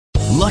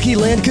Lucky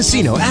Land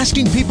Casino,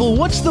 asking people,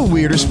 what's the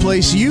weirdest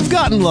place you've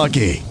gotten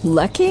lucky?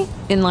 Lucky?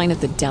 In line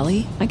at the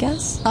deli, I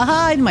guess?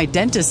 Aha, in my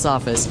dentist's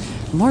office.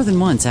 More than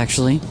once,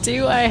 actually.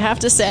 Do I have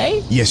to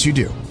say? Yes, you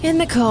do. In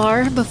the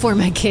car before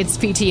my kids'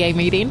 PTA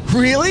meeting.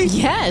 Really?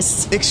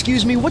 Yes.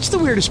 Excuse me, what's the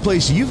weirdest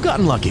place you've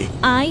gotten lucky?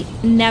 I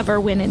never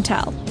win and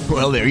tell.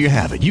 Well, there you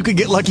have it. You can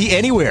get lucky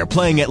anywhere,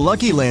 playing at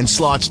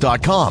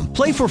LuckyLandSlots.com.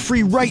 Play for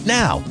free right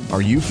now.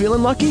 Are you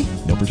feeling lucky?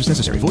 No purchase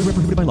necessary. Void where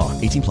prohibited by law.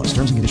 18 plus.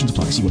 Terms and conditions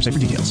apply. See website for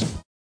details.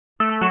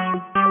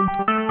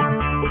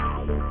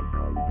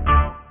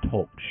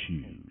 Talk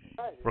shoes.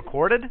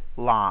 Recorded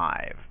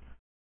live.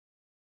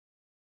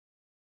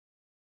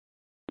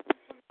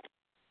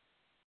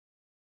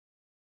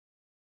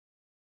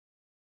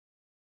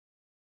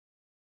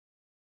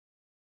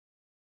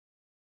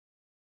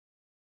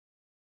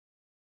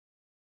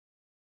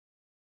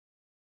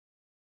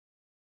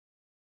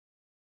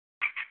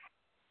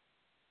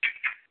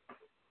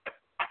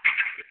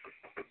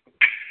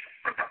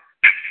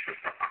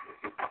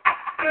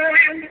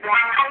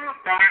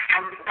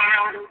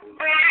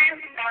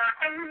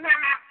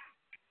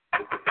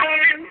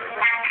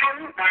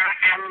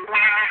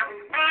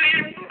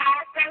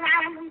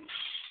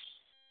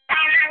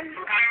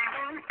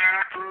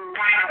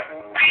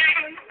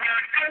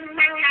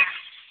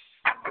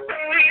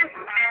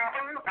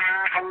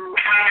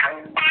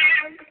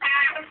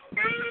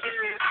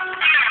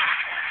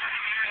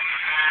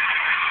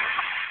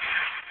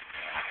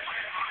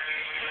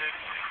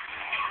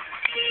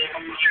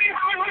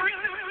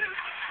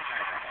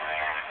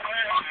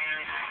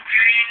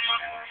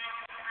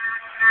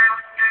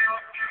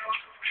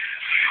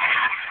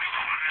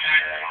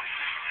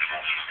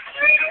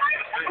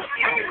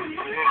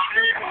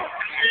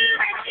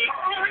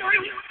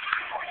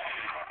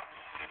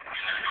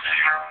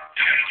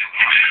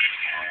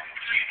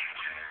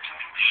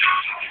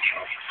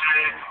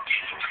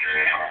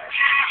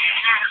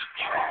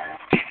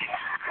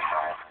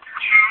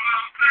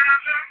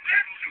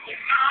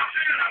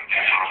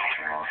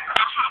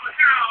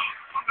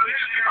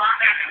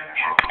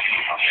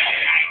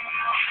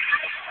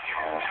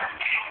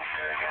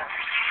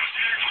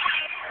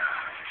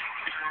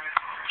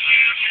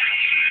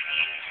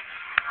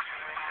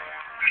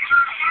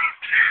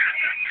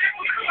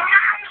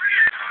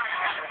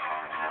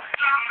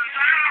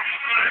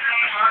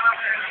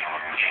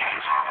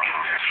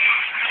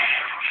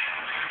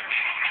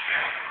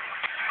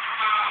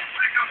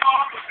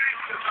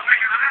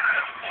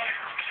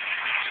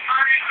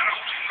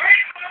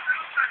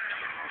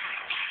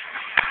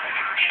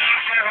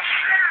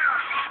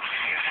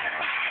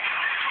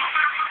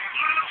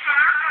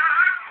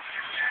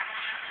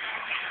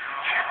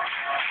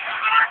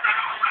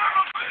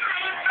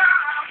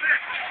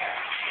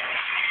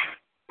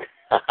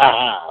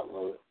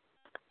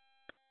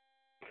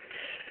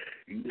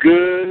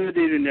 Good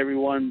evening,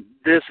 everyone.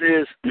 This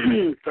is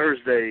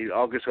Thursday,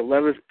 August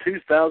 11th,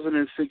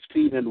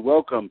 2016, and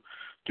welcome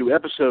to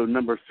episode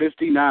number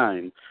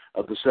 59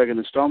 of the second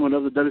installment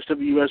of the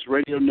WWS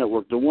Radio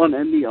Network, the one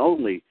and the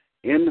only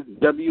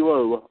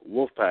NWO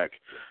Wolfpac.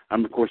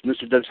 I'm, of course,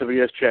 Mr.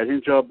 WWS Chad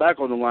Henshaw, back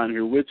on the line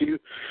here with you.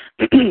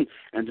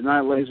 And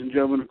tonight, ladies and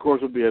gentlemen, of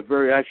course, will be a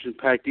very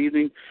action-packed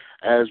evening,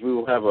 as we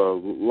will have a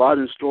lot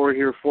in store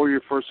here for you.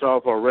 First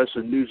off, our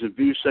Wrestling News and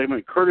Views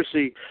segment,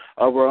 courtesy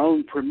of our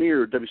own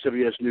premier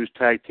WWS News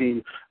Tag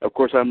Team. Of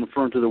course, I'm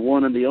referring to the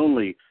one and the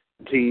only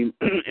team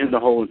in the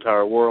whole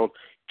entire world,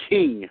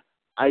 King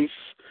Ice.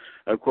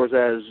 Of course,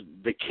 as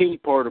the King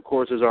part, of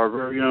course, is our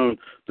very own,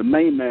 the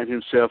main man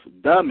himself,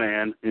 the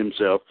man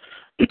himself,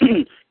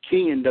 King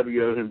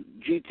NWO and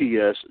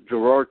GTS,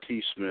 Gerard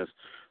T. Smith,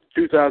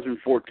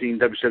 2014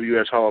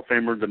 WWS Hall of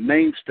Famer, the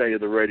mainstay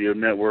of the radio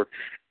network,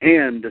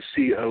 and the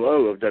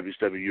COO of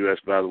WWS,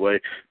 by the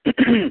way.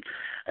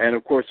 And,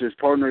 of course, his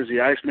partner is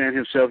the Iceman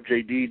himself,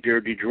 J.D.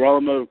 Jared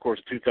DiGirolamo, of course,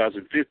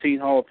 2015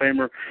 Hall of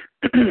Famer,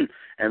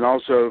 and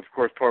also, of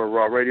course, part of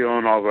Raw Radio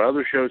and all of our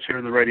other shows here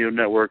in the radio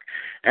network.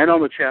 And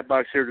on the chat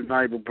box here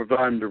tonight, we'll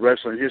provide the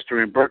wrestling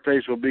history and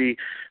birthdays will be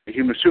the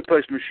Human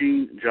Suplex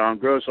Machine, John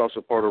Gross,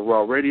 also part of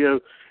Raw Radio,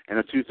 and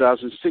a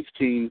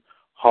 2016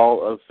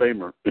 Hall of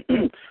Famer.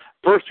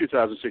 First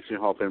 2016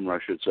 Hall of Famer, I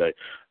should say.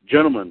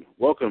 Gentlemen,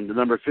 welcome to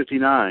number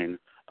 59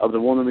 of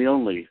the one and the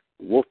only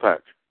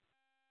Wolfpac.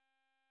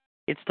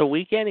 It's the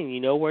weekend, and you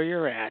know where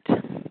you're at.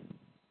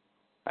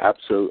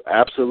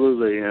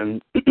 Absolutely. And,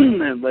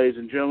 and ladies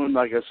and gentlemen,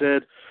 like I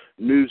said,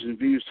 news and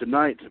views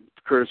tonight,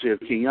 courtesy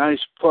of King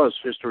Ice, plus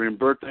history and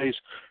birthdays,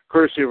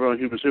 courtesy of our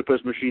Human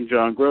Suplex Machine,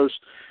 John Gross.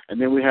 And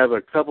then we have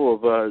a couple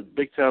of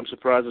big-time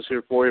surprises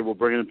here for you. We'll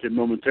bring them to you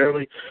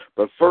momentarily.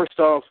 But first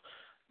off,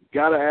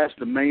 got to ask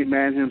the main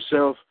man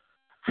himself,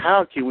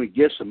 how can we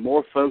get some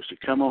more folks to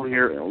come on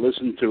here and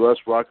listen to us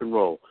rock and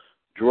roll?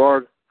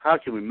 Gerard, how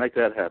can we make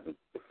that happen?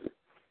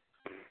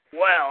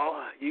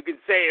 Well, you can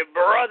say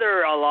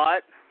brother a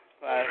lot.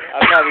 I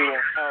probably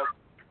won't help.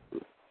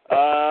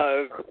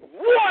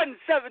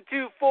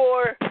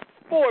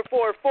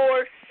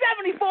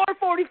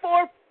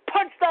 1-724-444-7444.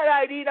 Punch that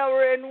ID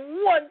number in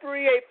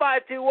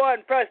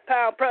 138521. Press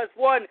pound, press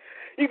 1.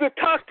 You can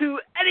talk to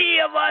any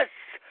of us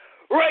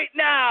right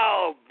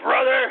now,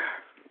 brother.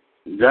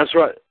 That's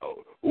right.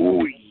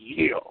 Oh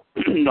yeah.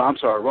 No, I'm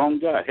sorry, wrong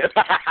guy.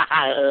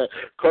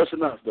 Close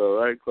enough,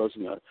 though, right? Close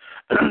enough.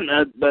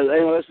 But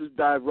anyway, let's just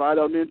dive right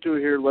on into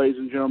it here, ladies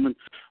and gentlemen.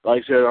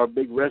 Like I said, our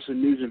big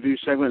wrestling news and view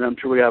segment. I'm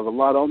sure we have a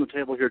lot on the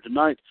table here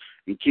tonight,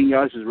 and King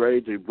Ice is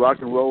ready to rock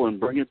and roll and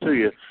bring it to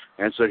you.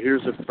 And so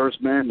here's the first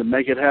man to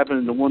make it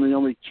happen, the one and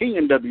only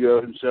King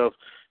NWO himself,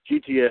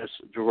 GTS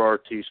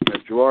Gerard T.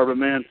 Smith. Gerard, but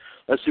man,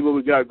 let's see what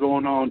we got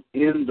going on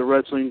in the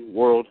wrestling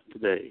world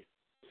today.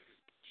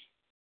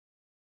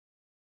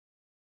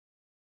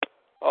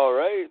 All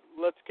right,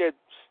 let's get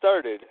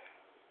started.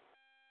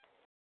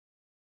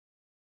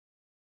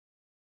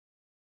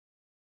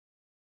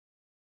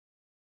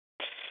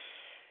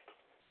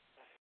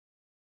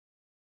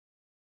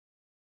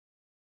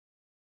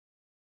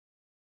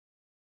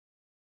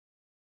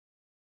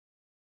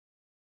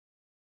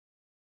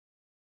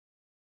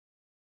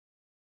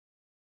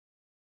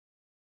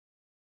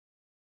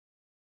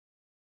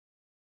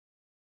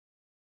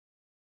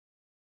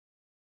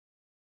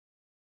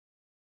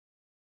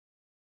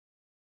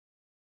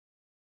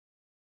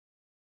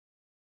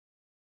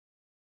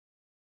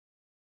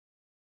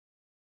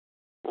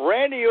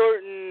 Randy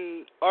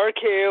Orton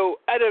RKO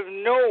out of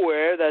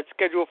nowhere that's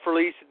scheduled for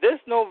release this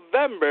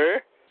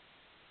November.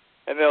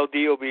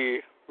 MLD will be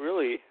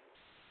really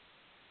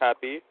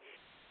happy.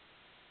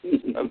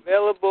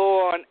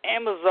 Available on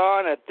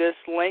Amazon at this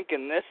link,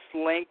 and this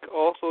link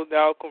also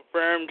now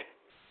confirmed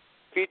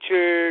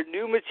featured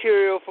new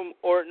material from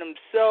Orton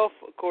himself,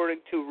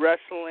 according to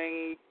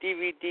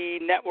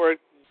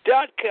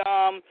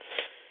WrestlingDVDNetwork.com.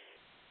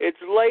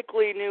 It's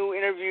likely new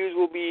interviews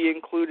will be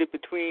included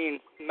between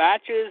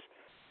matches,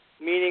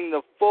 meaning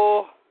the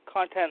full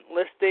content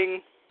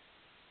listing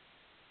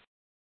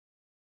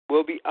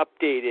will be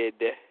updated.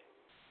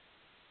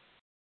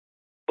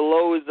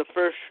 Below is the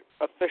first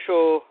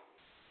official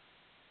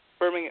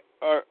confirming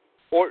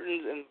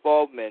Orton's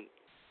involvement.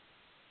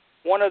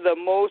 One of the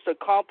most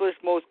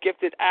accomplished, most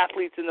gifted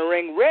athletes in the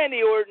ring,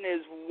 Randy Orton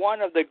is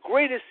one of the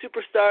greatest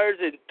superstars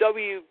in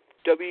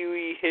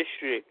WWE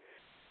history.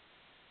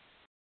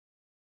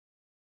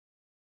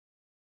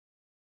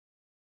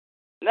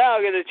 Now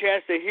I get a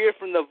chance to hear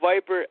from the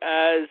Viper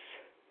as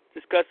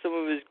discuss some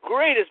of his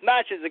greatest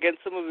matches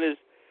against some of his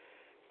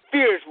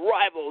fierce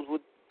rivals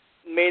with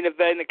main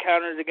event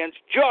encounters against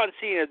John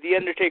Cena, The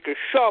Undertaker,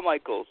 Shawn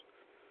Michaels,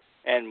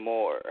 and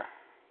more.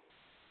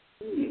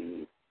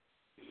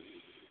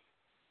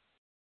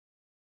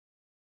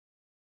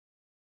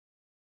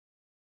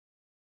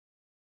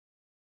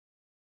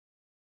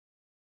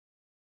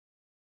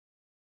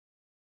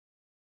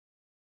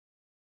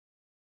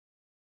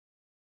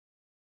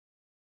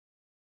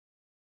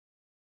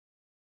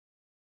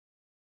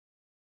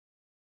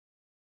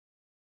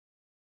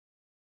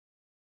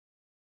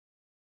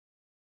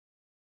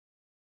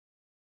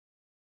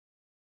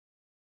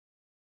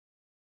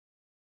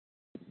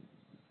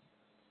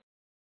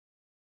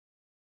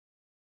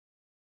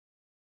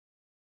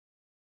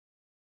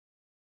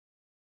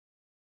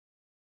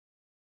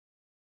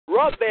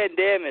 Rob Van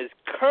Dam is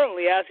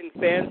currently asking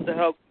fans to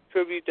help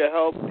contribute to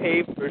help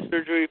pay for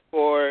surgery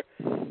for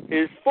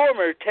his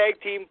former tag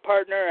team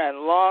partner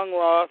and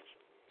long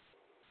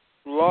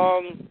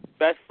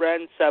best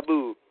friend,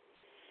 Sabu.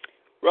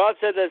 Rob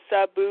said that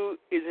Sabu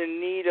is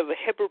in need of a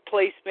hip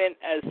replacement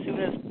as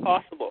soon as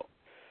possible.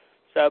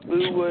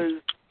 Sabu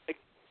was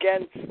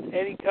against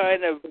any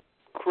kind of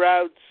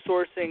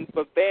crowdsourcing,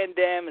 but Van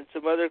Dam and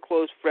some other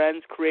close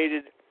friends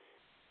created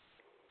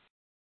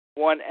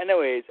one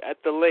anyways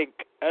at the link.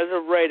 As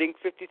of writing,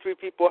 53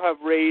 people have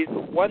raised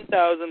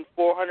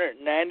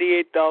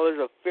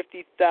 $1,498 of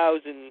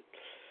 $50,000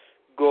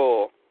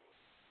 goal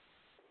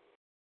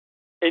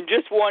in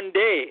just one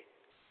day.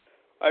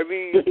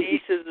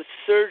 RVD says the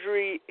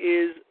surgery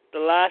is the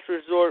last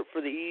resort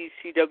for the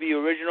ECW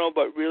original,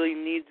 but really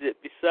needs it.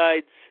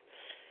 Besides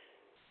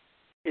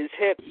his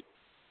hip,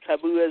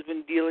 Sabu has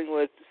been dealing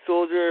with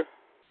shoulder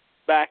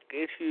back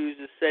issues,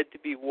 is said to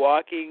be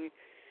walking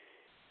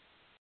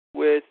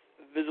with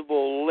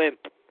visible limp.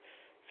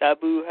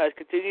 Sabu has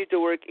continued to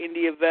work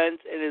indie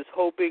events and is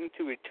hoping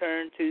to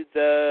return to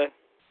the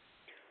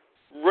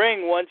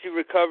ring once he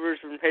recovers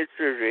from hip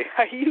surgery.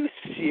 Are you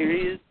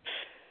serious?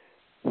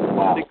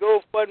 Wow. The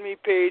GoFundMe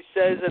page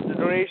says that the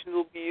donations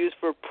will be used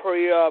for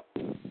pre-op,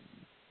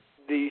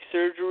 the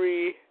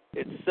surgery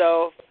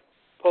itself,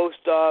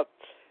 post-op,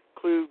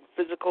 include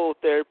physical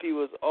therapy.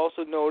 Was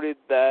also noted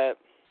that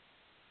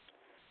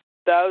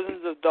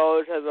thousands of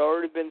dollars has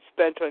already been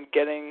spent on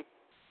getting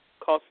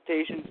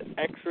consultations,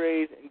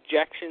 x-rays,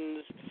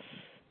 injections,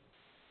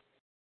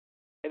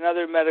 and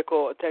other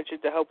medical attention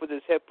to help with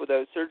his hip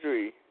without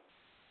surgery.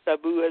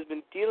 Sabu has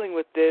been dealing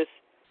with this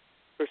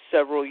for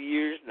several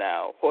years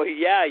now. Well,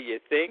 yeah, you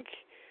think?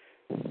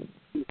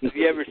 Have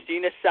you ever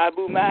seen a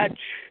Sabu match?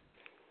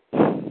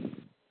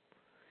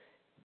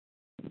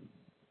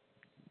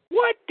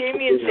 What?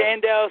 Damien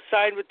Sandow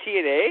signed with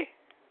TNA?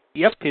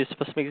 Yep, he was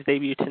supposed to make his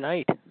debut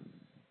tonight.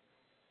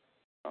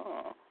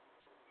 Oh.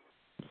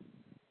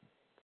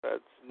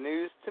 That's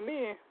news to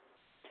me.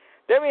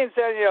 Damien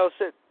Sandow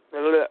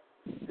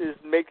is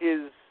make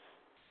his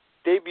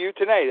debut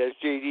tonight, as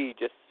JD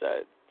just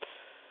said.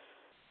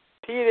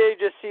 TNA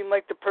just seemed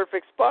like the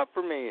perfect spot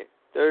for me.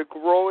 They're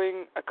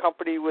growing a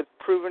company with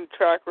proven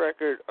track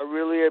record.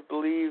 I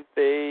believe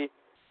they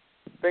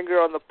finger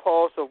on the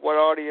pulse of what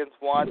audience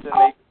wants, and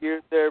they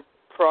geared their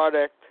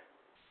product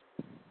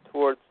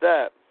towards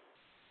that.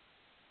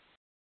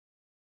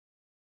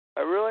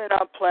 I'm really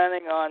not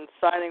planning on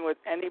signing with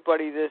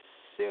anybody this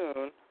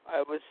soon.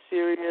 I was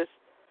serious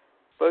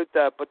about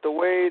that, but the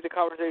way the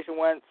conversation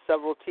went,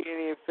 several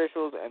TNA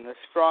officials, and the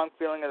strong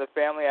feeling of the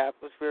family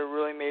atmosphere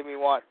really made me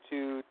want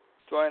to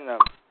join them.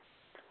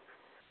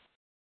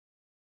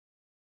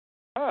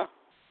 Huh.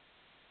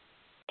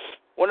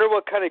 Wonder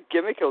what kind of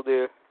gimmick he'll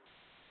do.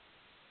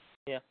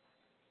 Yeah.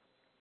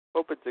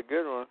 Hope it's a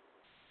good one.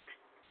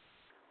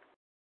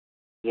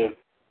 Yeah.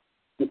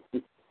 And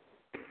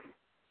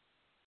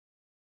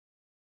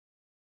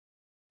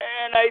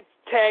I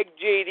tagged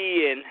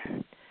JD in.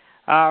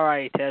 All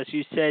right, as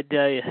you said,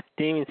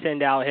 Damien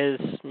Sandow is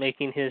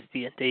making his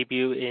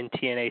debut in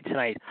TNA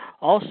tonight.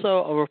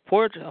 Also, a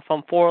report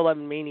from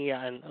 411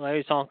 Mania and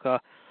Larry Zonka.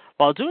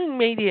 While doing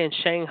Mania in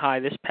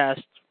Shanghai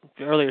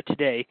earlier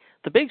today,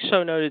 the Big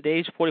Show noted at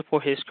age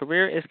 44 his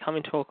career is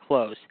coming to a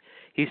close.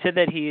 He said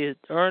that he has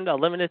earned a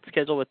limited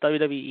schedule with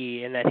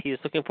WWE and that he is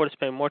looking forward to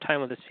spending more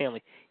time with his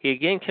family. He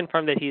again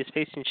confirmed that he is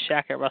facing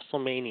Shaq at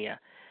WrestleMania.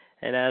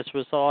 And as a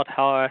result,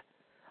 however,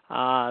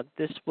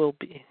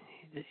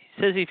 he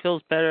says he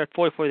feels better at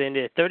 44 than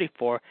he did at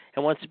 34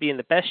 and wants to be in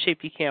the best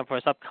shape he can for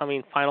his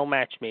upcoming final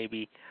match,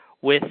 maybe,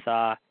 with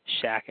Shaq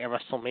at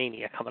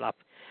WrestleMania coming up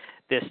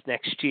this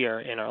next year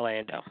in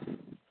Orlando.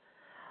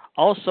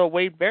 Also,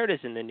 Wade Barrett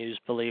is in the news,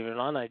 believe it or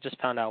not. I just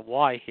found out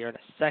why here in a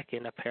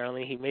second.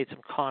 Apparently, he made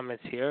some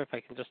comments here. If I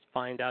can just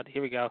find out.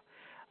 Here we go.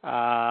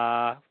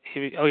 Oh,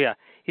 yeah.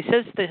 He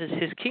says that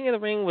his King of the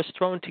Ring was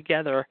thrown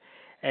together,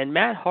 and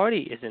Matt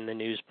Hardy is in the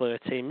news, but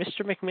it's saying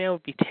Mr. McMahon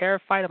would be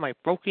terrified of my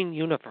broken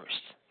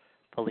universe,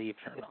 believe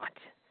it or not.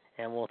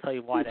 And we'll tell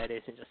you why that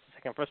is in just a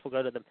second. First, we'll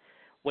go to the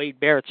Wade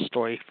Barrett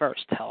story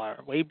first,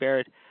 however. Wade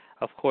Barrett,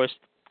 of course,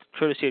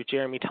 courtesy of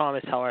Jeremy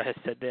Thomas, however, has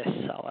said this,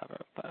 however,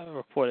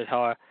 reported,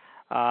 however.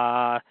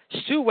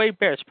 Stu Wade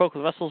Barrett spoke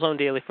with WrestleZone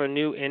Daily for a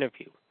new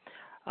interview.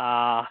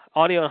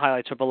 Audio and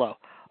highlights are below.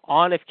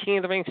 On if King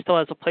of the Ring still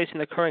has a place in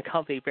the current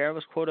company, Barrett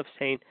was quoted as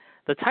saying,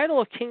 "The title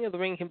of King of the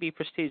Ring can be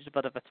prestigious,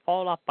 but if it's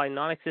followed up by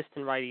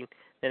non-existent writing,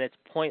 then it's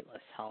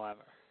pointless,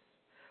 however."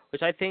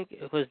 Which I think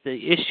was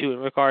the issue in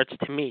regards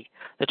to me.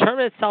 The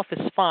tournament itself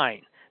is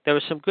fine. There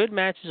were some good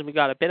matches, and we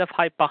got a bit of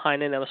hype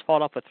behind it, and it was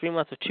followed up with 3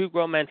 months of two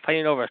grown men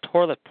fighting over a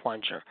toilet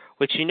plunger,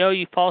 which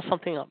you follow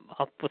something up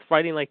with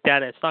writing like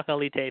that, and it's not going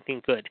to lead to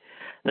anything good.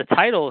 The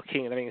title of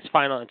King of the Ring is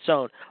fine on its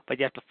own, but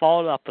you have to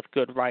follow it up with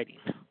good writing.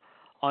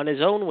 On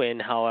his own win,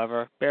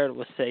 however, Barrett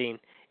was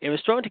saying, "It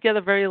was thrown together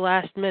very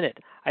last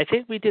minute. I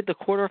think we did the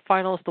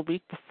quarterfinals the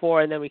week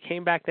before, and then we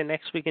came back the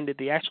next week and did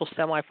the actual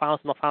semifinals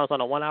and the finals on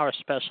a 1-hour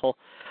special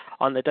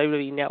on the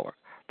WWE Network.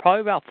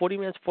 Probably about 40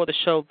 minutes before the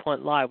show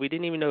went live, we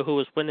didn't even know who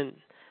was winning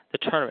the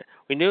tournament.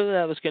 We knew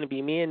that it was going to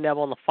be me and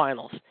Neville in the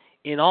finals.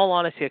 In all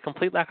honesty, a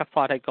complete lack of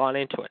thought had gone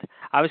into it.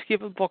 I was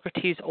given Booker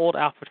T's old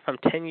outfit from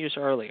 10 years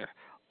earlier.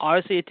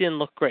 Obviously, it didn't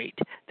look great.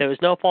 There was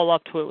no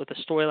follow-up to it with a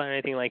storyline or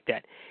anything like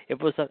that.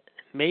 It was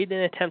made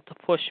an attempt to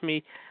push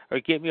me or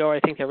get me over. I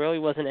think there really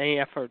wasn't any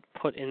effort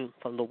put in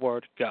from the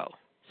word go,"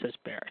 says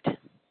Barrett.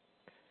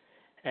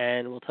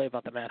 And we'll tell you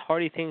about the Matt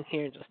Hardy thing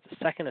here in just a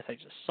second, as I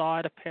just saw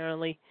it,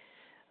 apparently.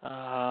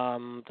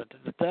 Pull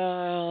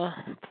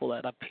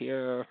that up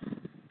here.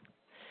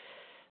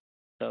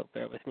 So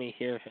bear with me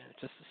here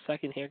just a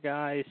second here,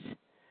 guys.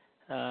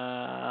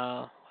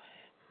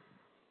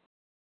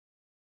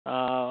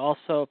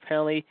 Also,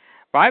 apparently,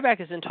 Ryback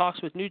is in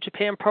talks with New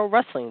Japan Pro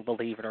Wrestling,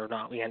 believe it or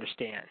not, we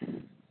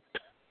understand.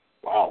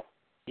 Wow.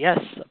 Yes,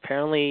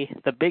 apparently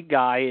the big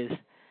guy is,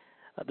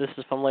 this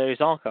is from Larry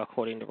Zonka,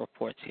 according to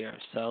reports here.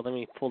 So let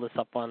me pull this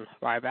up on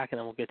Ryback, and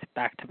then we'll get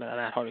back to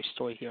Matt Hardy's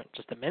story here in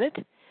just a minute.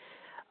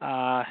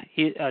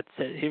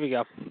 Here we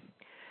go.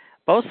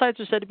 Both sides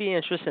are said to be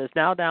interested, and it's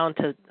now down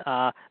to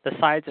the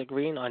sides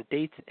agreeing on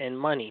dates and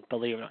money,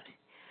 believe it or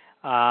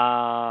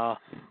not.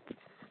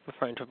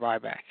 Referring to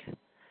Ryback.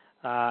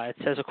 It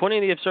says,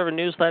 according to the Observer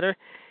newsletter,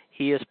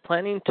 he is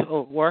planning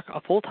to work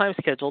a full-time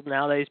schedule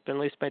now that he's been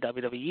released by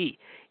WWE.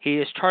 He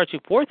is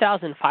charging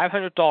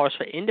 $4,500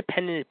 for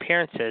independent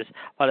appearances,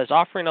 but is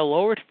offering a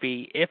lowered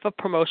fee if a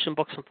promotion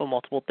books him for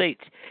multiple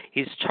dates.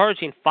 He's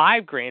charging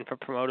 $5,000 for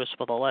promoters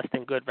with a less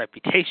than good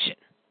reputation,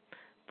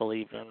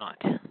 believe it or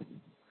not.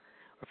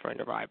 Referring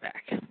to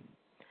Ryback.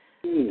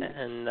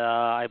 And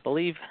I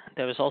believe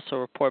there was also a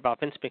report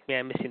about Vince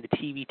McMahon missing the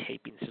TV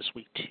tapings this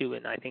week, too,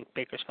 and I think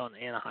Bakersfield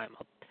and Anaheim.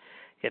 I'll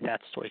get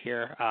that story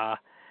here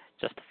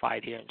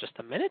justified here in just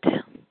a minute.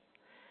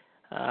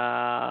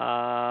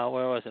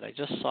 Where was it? I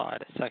just saw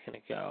it a second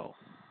ago.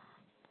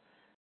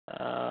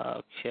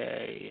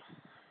 Okay.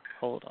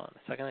 Hold on a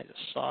second. I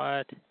just saw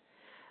it.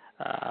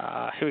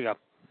 Here we go.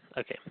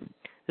 Okay.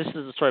 This is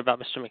the story about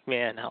Mr.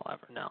 McMahon,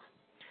 however, now.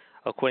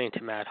 according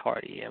to Matt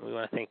Hardy. And we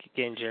want to thank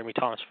again Jeremy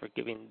Thomas for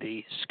giving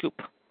the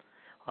scoop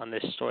on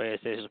this story, as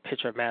there's a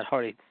picture of Matt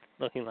Hardy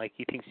looking like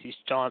he thinks he's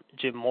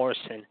Jim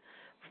Morrison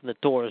from the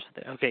Doors.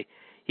 Okay,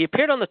 he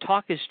appeared on the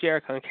Talk is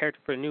Jericho in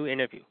character for a new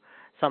interview.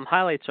 Some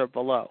highlights are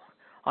below.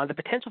 On the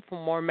potential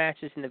for more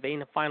matches in the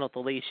vein of Final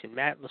Deletion,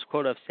 Matt was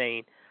quoted of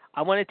saying,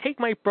 "I want to take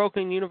my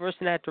broken universe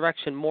in that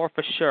direction more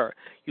for sure.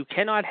 You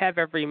cannot have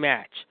every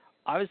match.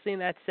 Obviously in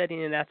that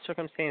setting, in that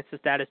circumstances,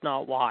 that is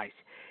not wise.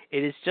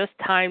 It is just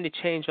time to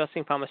change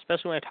wrestling from,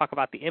 especially when I talk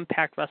about the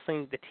Impact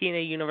Wrestling, the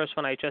TNA universe,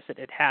 when I address it,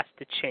 it has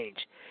to change.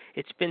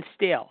 It's been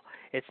stale.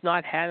 It's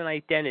not had an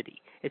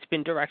identity. It's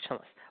been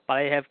directionless. But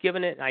I have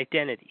given it an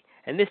identity.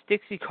 And this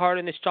Dixie Carter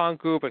and this John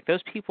Gruber,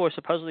 those people who are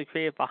supposedly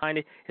creative behind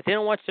it, if they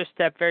don't watch their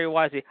step very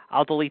wisely,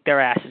 I'll delete their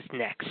asses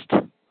next."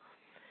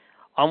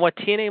 On what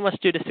TNA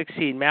must do to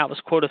succeed, Matt was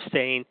quoted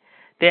saying,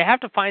 "They have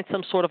to find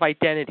some sort of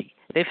identity.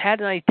 They've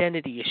had an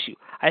identity issue.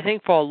 I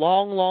think for a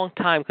long, long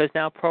time, because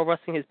now pro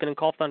wrestling has been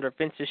engulfed under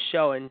Vince's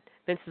show, and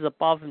Vince is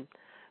above and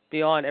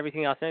beyond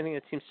everything else. Anything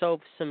that seems so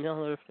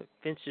similar to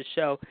Vince's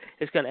show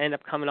is going to end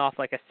up coming off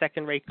like a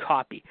second-rate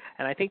copy.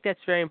 And I think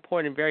that's very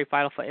important and very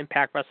vital for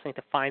Impact Wrestling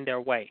to find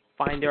their way,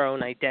 find their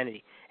own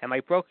identity. And my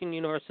broken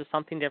universe is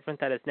something different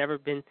that has never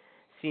been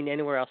seen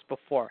anywhere else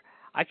before.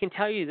 I can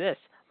tell you this.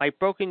 My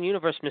broken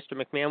universe, Mr.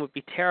 McMahon, would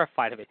be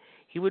terrified of it.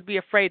 He would be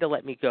afraid to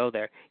let me go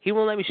there. He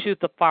won't let me shoot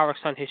the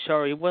fireworks on his show,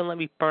 or he wouldn't let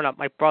me burn up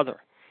my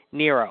brother,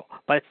 Nero.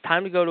 But it's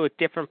time to go to a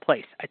different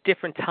place, a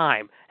different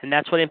time, and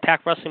that's what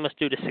Impact Wrestling must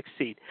do to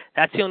succeed.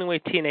 That's the only way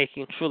TNA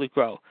can truly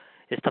grow,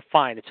 is to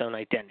find its own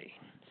identity,"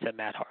 said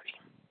Matt Hardy.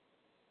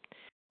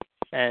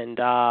 And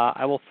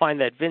I will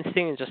find that Vince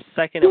thing in just a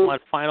second. And one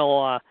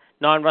final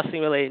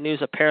non-wrestling related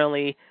news.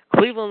 Apparently,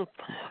 Cleveland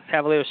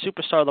Cavaliers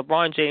superstar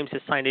LeBron James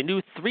has signed a new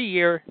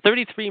 3-year,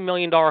 $33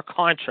 million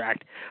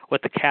contract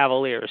with the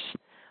Cavaliers.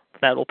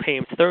 That will pay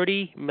him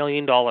 $30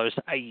 million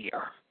a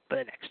year for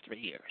the next 3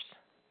 years.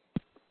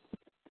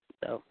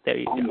 So there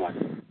you go.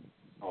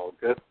 Oh,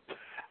 good.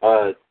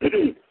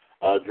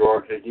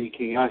 Gerard J.D.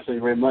 King Ice, thank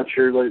you very much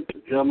here, ladies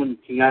and gentlemen.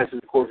 King Ice,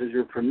 of course, is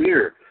your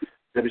premier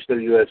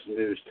WWS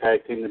News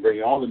tag team to bring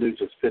you all the news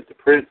that's fit to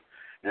print.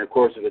 And, of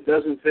course, if it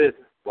doesn't fit,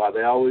 well,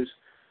 they always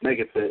make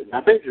it fit. And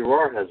I think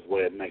Gerard has a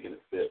way of making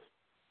it fit,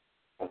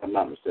 if I'm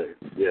not mistaken.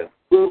 Yeah.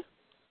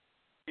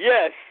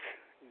 Yes.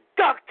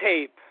 Duct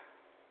tape.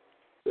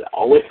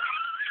 Always.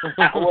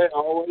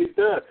 always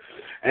does.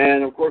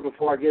 And, of course,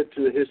 before I get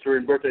to the history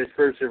and birthdays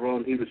first,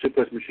 everyone, he was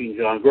Suplex Machine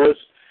John Gross.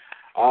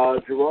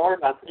 Gerard,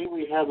 I think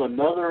we have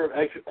another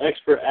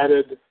extra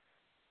added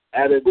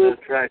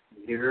attraction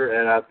here,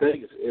 and I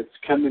think it's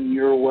coming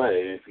your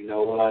way, if you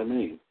know what I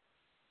mean.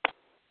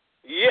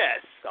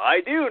 Yes,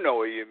 I do know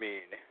what you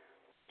mean.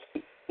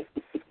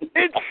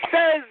 It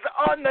says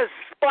on the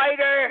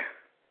spider,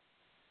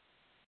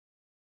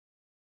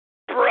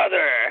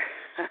 brother.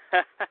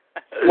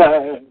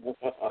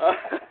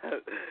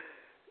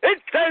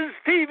 It says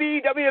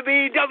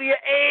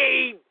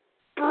TBWBWA,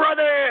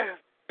 brother,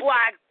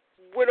 black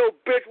widow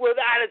bitch with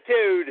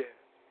attitude.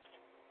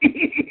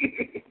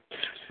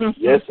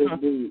 Yes,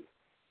 indeed.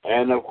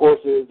 And, of course,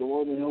 it is the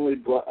one and only,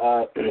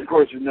 of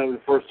course, you know, the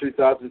first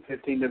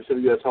 2015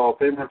 WWS Hall of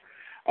Famer.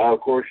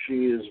 Of course,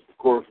 she is, of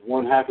course,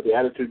 one half of the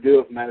Attitude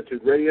Duo from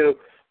Attitude Radio,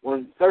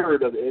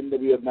 1/3 of the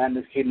NWO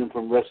Madness Kingdom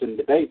from Wrestling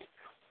Debate,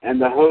 and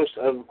the host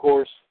of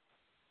course,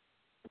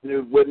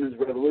 New Women's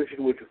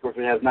Revolution, which, of course,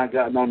 we have not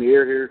gotten on the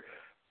air here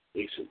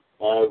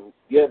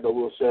yet, but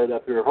we'll set it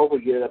up here,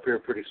 hopefully get it up here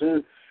pretty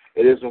soon.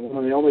 It is the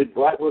one and the only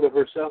Black Widow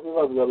herself, the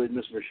lovely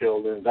Miss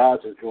Michelle Lynn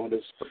Dodds has joined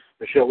us.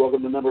 Michelle,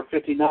 welcome to number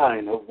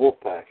 59 of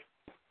Wolfpac.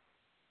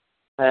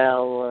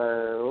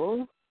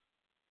 Hello.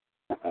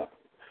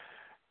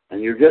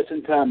 And you're just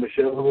in time,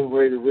 Michelle. We're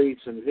ready to read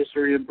some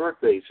history and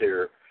birthdays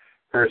here,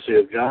 courtesy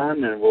of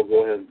John, and we'll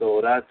go ahead and throw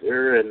it out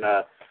there. And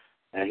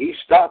he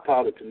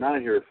stockpiled it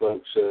tonight here,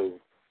 folks, so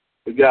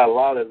we got a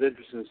lot of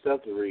interesting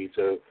stuff to read.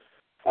 So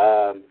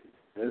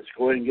let's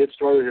go ahead and get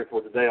started here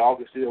for today,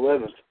 August the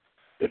 11th.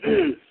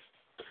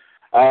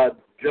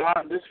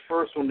 John, this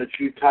first one that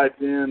you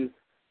typed in,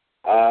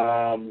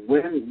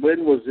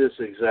 when was this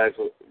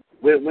exactly?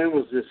 When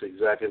was this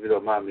exactly, if you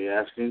don't mind me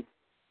asking?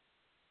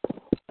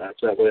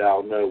 That way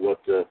I'll know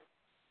what the...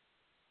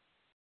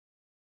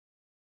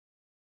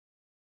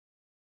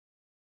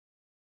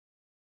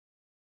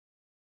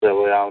 That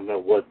way I'll know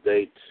what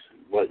date,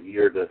 what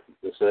year to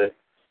say.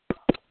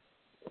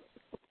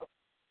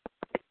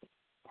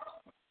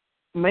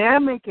 May I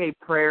make a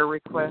prayer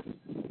request?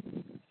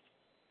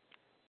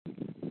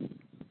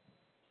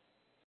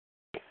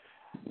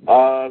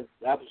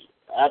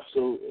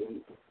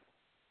 Absolutely.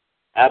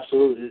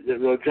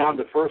 John,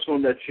 the first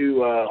one that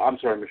you, I'm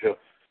sorry, Michelle.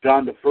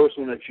 John, the first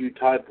one that you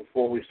typed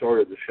before we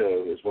started the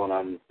show is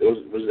one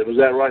was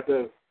that right,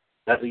 though?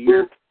 That's a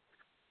year?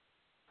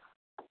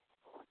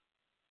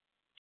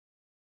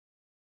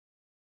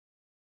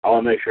 I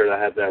want to make sure that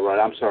I have that right.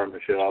 I'm sorry,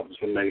 Michelle. I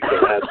just want to make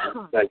sure I have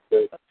that.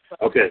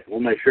 Okay, we'll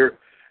make sure.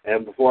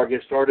 And before I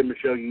get started,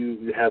 Michelle,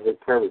 you have a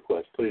prayer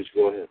request. Please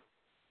go ahead.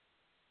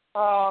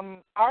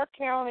 Our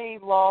county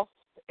lost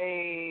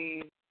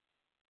a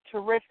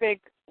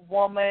terrific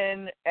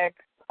woman,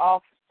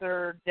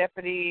 ex-officer,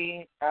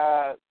 deputy,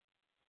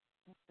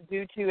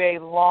 due to a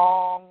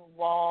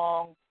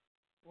long,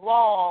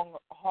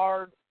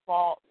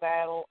 hard-fought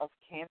battle of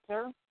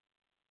cancer.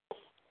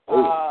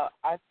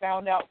 I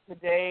found out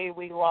today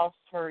we lost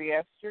her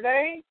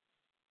yesterday.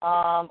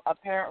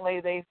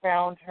 Apparently they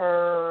found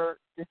her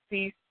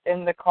deceased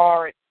in the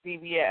car at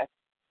CVS,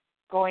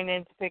 going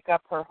in to pick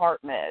up her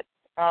heart meds.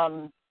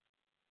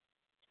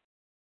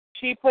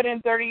 She put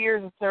in 30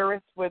 years of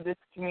service with this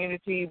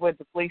community, with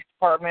the police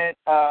department,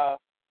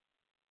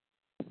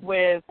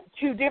 with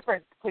 2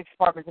 different police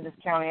departments in this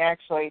county,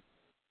 actually.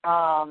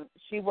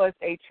 She was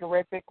a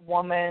terrific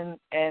woman,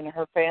 and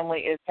her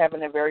family is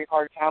having a very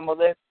hard time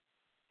with it.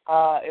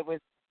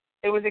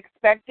 It was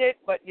expected,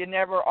 but you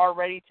never are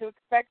ready to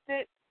expect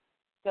it.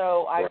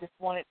 So I just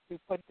wanted to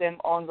put them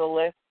on the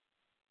list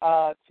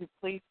to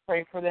please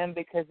pray for them,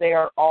 because they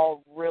are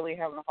all really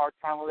having a hard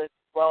time with it,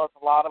 as well as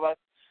a lot of us.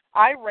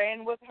 I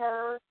ran with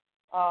her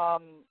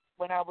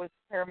when I was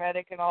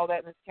paramedic and all that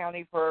in this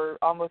county for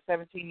almost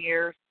 17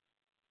 years.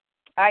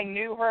 I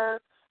knew her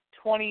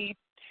 22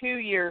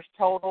 years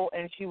total,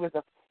 and she was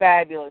a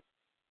fabulous,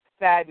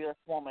 fabulous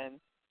woman.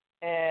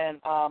 And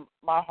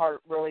my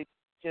heart really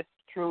just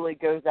truly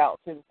goes out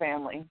to the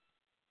family.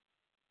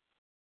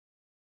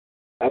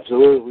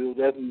 Absolutely, we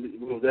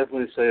will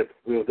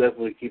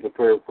definitely keep a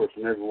prayer, of course,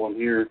 from everyone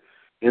here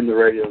in the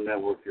radio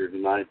network here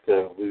tonight.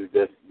 We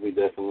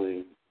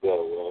definitely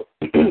will.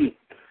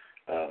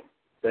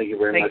 Thank you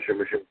very much,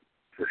 Michelle,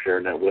 for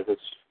sharing that with us.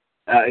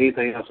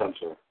 Anything else? I'm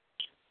sorry.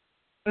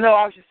 No,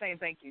 I was just saying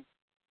thank you.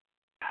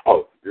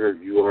 Oh,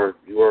 you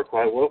are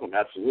quite welcome.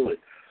 Absolutely.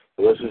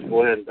 So let's just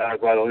go ahead and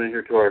dive right on in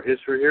here to our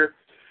history here.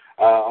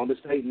 On this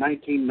date,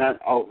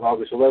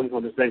 August 11th,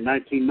 on this date,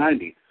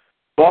 1990,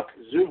 Buck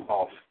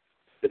Zumhoff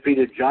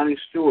defeated Johnny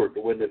Stewart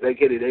to win the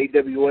vacated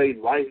AWA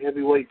light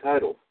heavyweight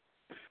title.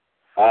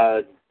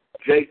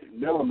 Jake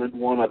Milliman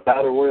won a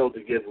battle royal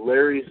to give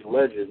Larry's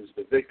Legends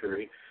the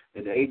victory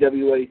in the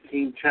AWA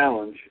Team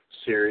Challenge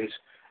Series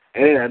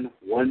and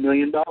 $1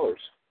 million.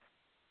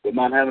 Wouldn't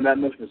mind having that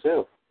much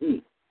myself.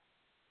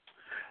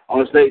 On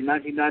this date,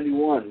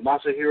 1991,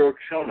 Masahiro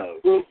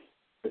Chono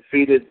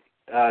defeated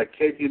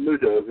Keiji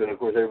Muto, who, of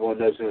course, everyone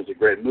knows him as the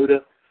Great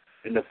Muta,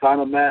 in the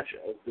final match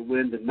to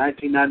win the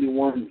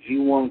 1991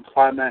 G1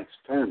 Climax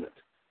Tournament.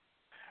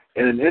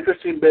 In an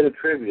interesting bit of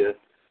trivia,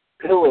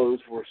 pillows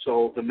were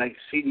sold to make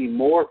seating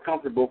more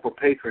comfortable for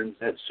patrons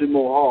at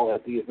Sumo Hall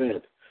at the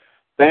event.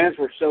 Fans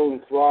were so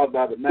enthralled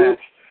by the match,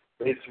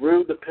 they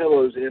threw the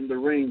pillows in the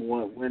ring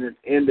when it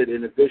ended,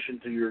 in addition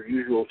to your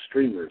usual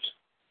streamers.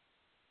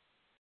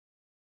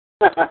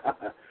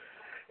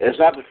 It's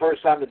not the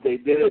first time that they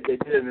did it. They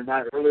did it the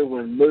night earlier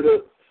when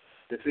Muta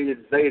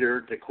defeated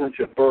Vader to clinch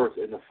a berth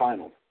in the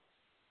final.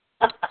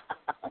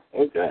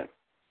 Okay.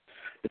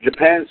 The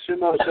Japan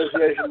Sumo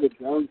Association, which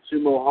owned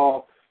Sumo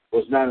Hall,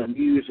 was not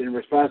amused. In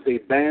response, they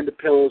banned the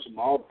pillows from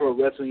all pro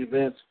wrestling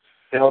events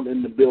held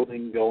in the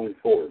building going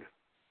forward.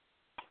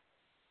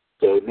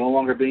 So no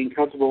longer being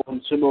comfortable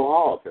in Sumo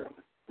Hall,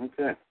 apparently.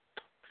 Okay.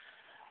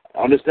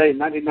 On this day,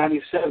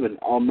 1997,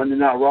 on Monday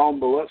Night Raw in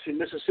Biloxi,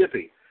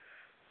 Mississippi,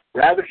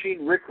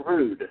 Ravishing Rick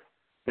Rude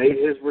made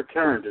his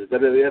return to the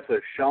WWF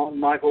as Shawn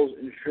Michaels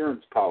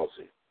insurance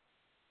policy.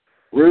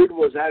 Rude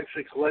was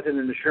actually collecting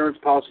an insurance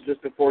policy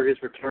just before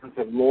his return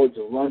from Lloyd's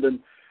of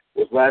London,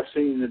 was last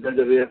seen in the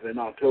WWF in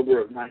October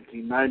of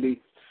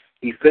 1990.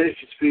 He finished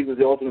his feud with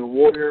the Ultimate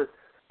Warrior.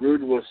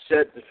 Rude was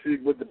set to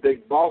feud with the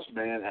Big Boss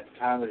Man at the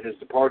time of his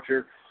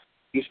departure.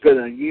 He spent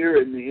a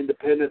year in the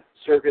independent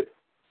circuit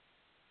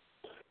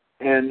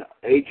and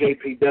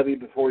AJPW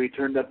before he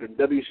turned up in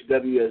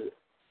WCW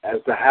as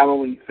the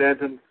Halloween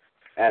Phantom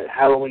at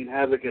Halloween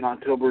Havoc in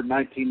October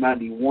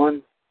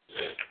 1991.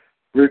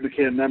 Rude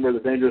became a member of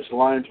the Dangerous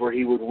Alliance, where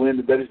he would win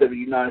the WCW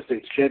United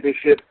States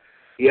Championship.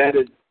 He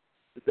added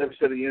the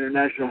WCW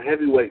International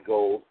Heavyweight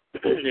Gold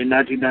in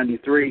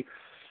 1993.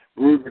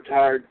 Rude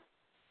retired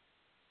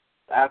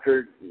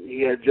after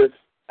he had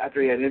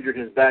injured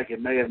his back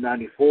in May of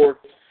 '94.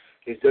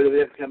 His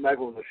WWF comeback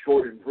was a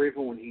short and brief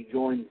one when he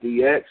joined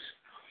DX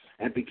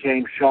and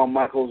became Shawn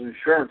Michaels'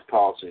 insurance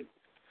policy.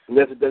 He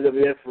left the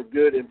WWF for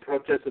good in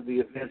protest of the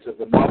events of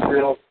the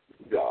Montreal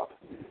job.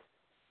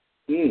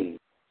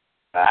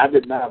 I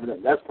did not.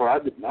 That's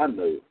part I did not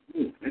know.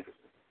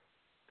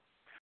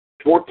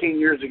 14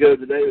 years ago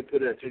today, we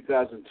put it at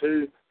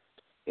 2002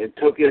 in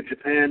Tokyo,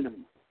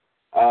 Japan.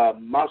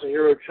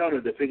 Masahiro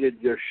Chono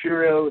defeated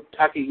Yoshiro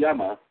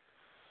Takayama.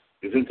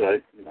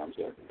 I'm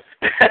sorry.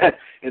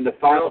 In the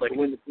final to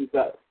win the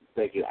 2000.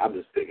 Thank you. I'm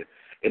just picking.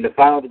 In the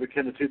final to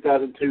become the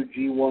 2002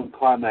 G1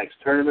 Climax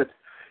Tournament.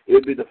 It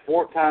would be the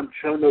fourth time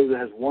Chono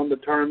has won the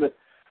tournament,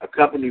 a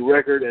company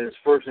record, and his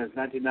first since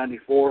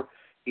 1994.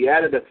 He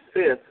added a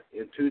fifth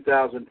in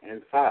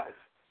 2005.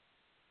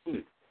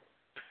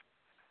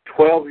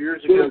 12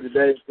 years ago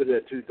today, put it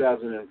at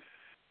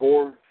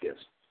 2004. Yes.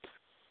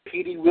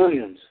 Petey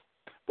Williams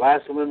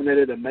last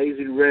eliminated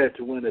Amazing Red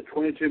to win a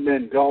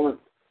 22-man gauntlet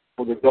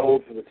for the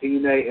gold for the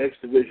TNA X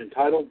Division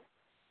title.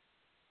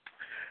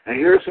 And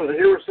here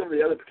were some of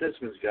the other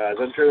participants, guys.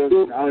 I'm sure I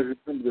don't know if you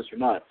remember this or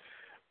not.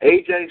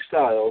 AJ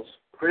Styles,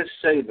 Chris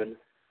Sabin,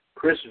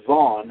 Chris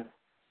Vaughn,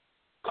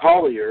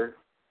 Collier,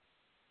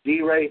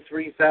 D-Ray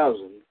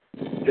 3000,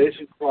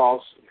 Jason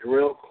Cross,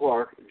 Jarrell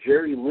Clark,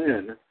 Jerry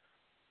Lynn,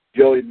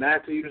 Joey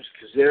Matthews,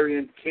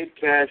 Kazarian, Kid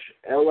Cash,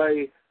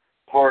 L.A.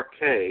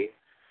 Parquet,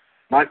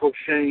 Michael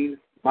Shane,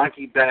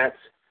 Mikey Batts,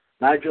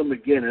 Nigel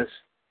McGuinness,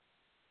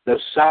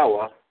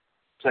 Nosawa,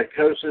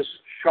 Psychosis,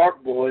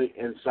 Shark Boy,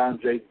 and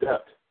Sanjay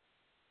Dutt.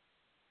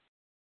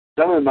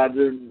 Some of them I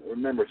do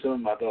remember, some of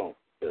them I don't.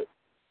 But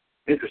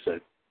interesting.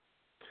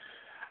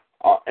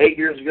 8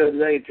 years ago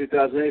today, in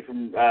 2008,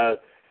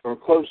 from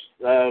close,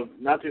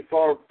 not too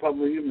far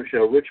from you,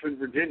 Michelle, Richmond,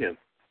 Virginia,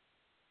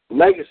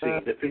 Legacy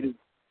defeated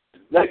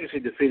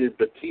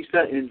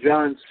Batista and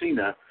John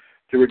Cena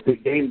to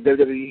regain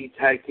WWE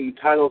Tag Team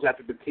titles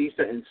after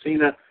Batista and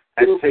Cena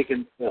had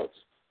taken belts.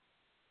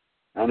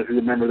 I don't know if you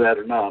remember that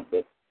or not,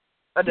 but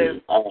I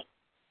do.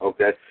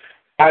 Okay.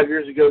 5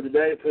 years ago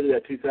today, put it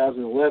at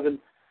 2011,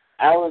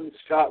 Alan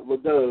Scott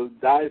Ladeau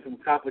died from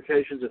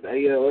complications of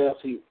ALS.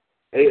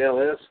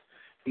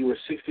 He was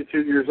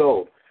 62 years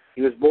old.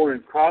 He was born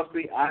in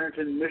Crosby,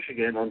 Ironton,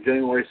 Michigan on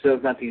January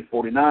 7,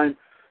 1949.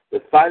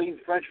 The Fighting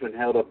Frenchman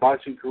held a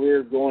boxing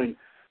career going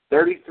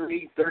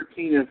 33,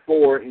 13, and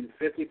 4 in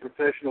 50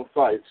 professional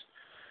fights.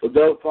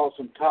 Ladeau fought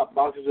some top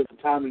boxers at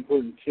the time,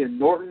 including Ken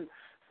Norton,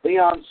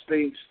 Leon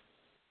Spinks,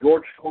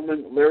 George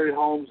Foreman, Larry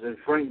Holmes, and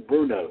Frank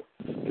Bruno.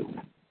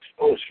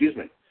 Oh, excuse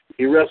me.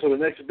 He wrestled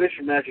an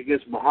exhibition match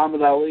against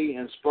Muhammad Ali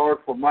and sparred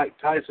for Mike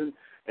Tyson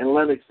and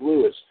Lennox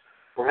Lewis.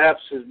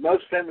 Perhaps his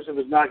most famous of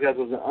his knockouts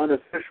was an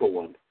unofficial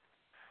one.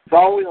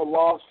 Following a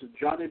loss to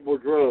Johnny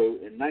Boudreaux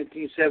in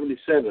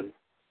 1977,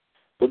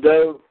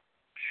 Ladeau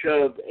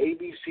shoved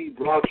ABC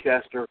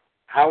broadcaster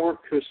Howard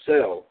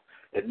Cosell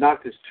and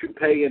knocked his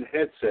toupee and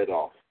headset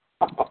off.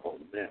 Oh,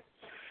 man.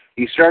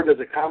 He served as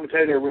a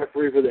commentator and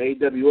referee for the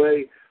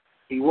AWA.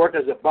 He worked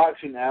as a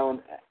boxing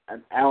analyst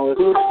at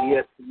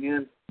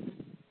ESPN.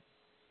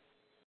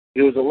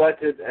 He was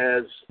elected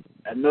as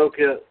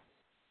Anoka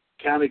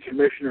County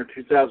Commissioner in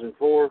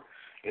 2004.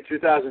 In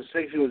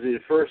 2006, he was the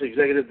first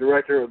executive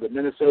director of the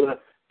Minnesota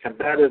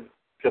Combative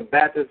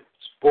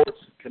Sports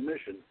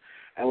Commission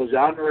and was the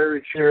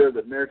honorary chair of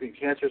the American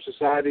Cancer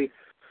Society.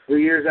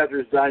 3 years after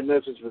his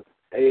diagnosis with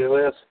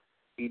ALS,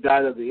 he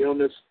died of the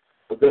illness,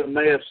 but then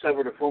may have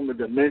suffered a form of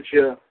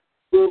dementia.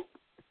 Oh,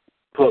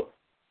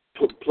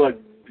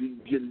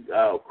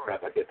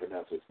 crap, I can't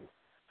pronounce it.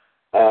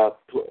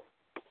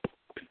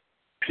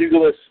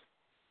 Pugilist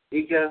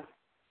Ika.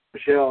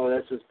 Michelle,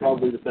 that's just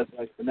probably the best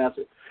way to pronounce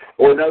it.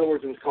 Or in other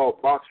words, it was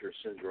called Boxer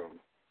Syndrome.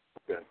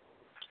 Okay.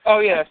 Oh,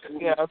 yes.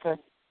 Yeah, okay.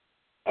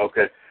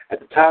 Okay. At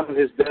the time of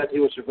his death, he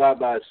was survived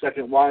by his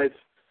second wife.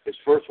 His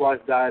first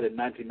wife died in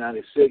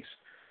 1996.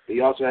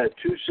 He also had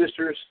 2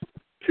 sisters,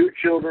 2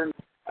 children,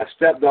 a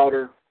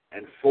stepdaughter,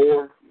 and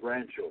 4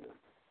 grandchildren.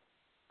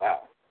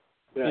 Wow.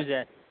 Yeah. Who's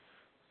that?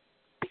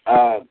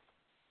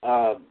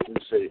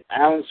 Let's see.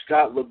 Alan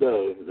Scott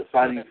Ladeau, the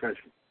Fighting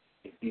Frenchman.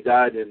 He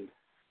died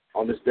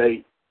on this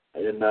date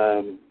in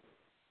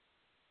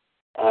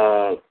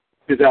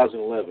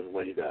 2011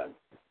 when he died.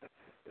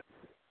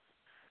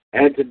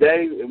 And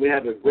today, we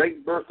have a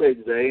great birthday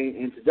today,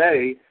 and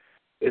today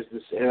is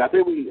this, and I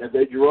think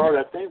Gerard,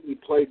 I think we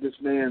played this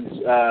man's,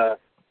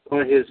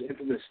 one of his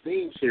infamous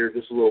themes here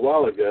just a little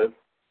while ago,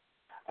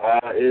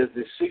 is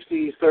the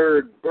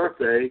 63rd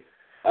birthday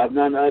of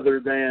none other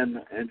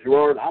than, and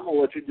Gerard, I'm going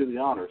to let you do the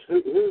honors.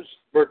 Whose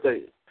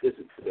birthday is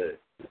it today?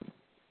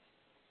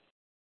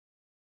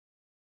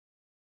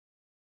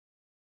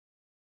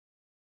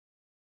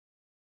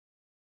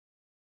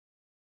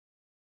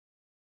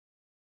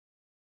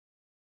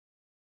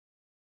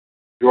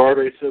 Gerard,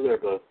 are you still there,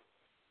 bud?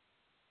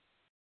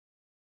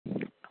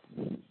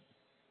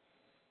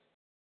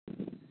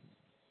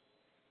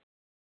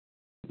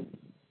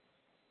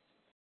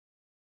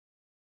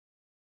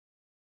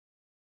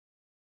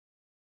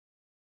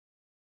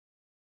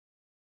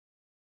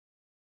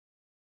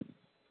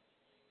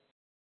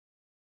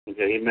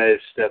 Okay, he may have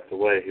stepped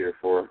away here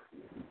for a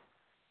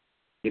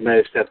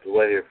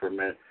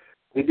minute.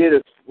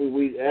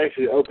 We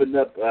actually opened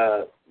up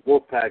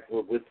Wolfpac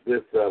with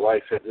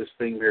like I said, this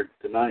theme here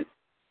tonight.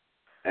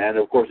 And,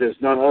 of course,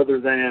 it's none other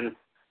than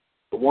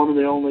the one and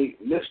the only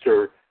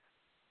Mr.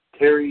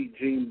 Terry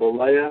Gene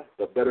Bollea,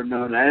 but better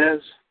known as...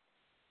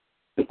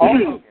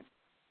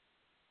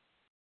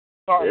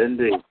 Sorry.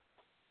 Indeed.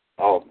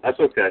 Oh, that's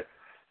okay.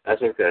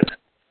 That's okay.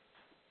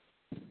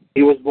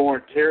 He was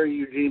born Terry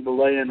Eugene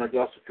Bollea in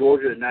Augusta,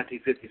 Georgia in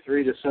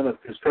 1953, the son of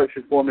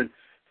construction foreman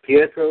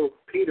Peter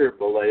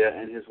Bollea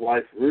and his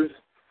wife Ruth,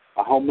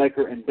 a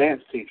homemaker and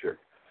dance teacher.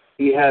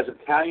 He has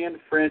Italian,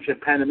 French, and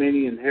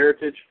Panamanian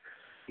heritage.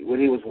 When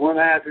he was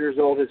 1.5 years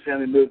old, his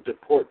family moved to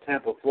Port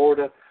Tampa,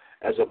 Florida.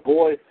 As a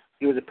boy,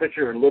 he was a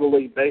pitcher in Little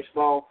League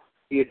Baseball.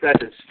 He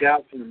attracted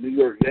scouts from the New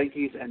York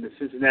Yankees and the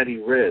Cincinnati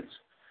Reds.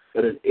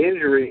 But an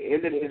injury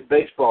ended his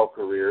baseball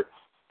career.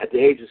 At the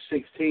age of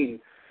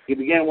 16, he He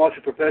began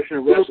watching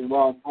professional wrestling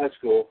while in high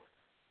school.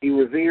 He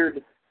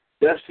revered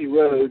Dusty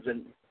Rhodes,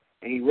 and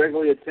he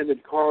regularly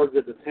attended cards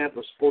at the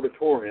Tampa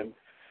Sportatorium.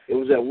 It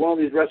was at one of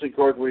these wrestling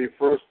cards where he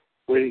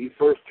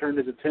first turned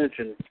his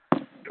attention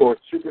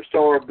towards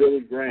superstar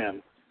Billy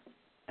Graham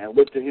and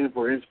looked to him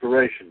for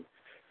inspiration.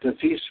 Since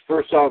he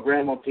first saw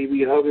Graham on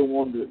TV, Hogan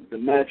wanted to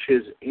match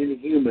his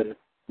inhuman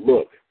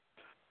look.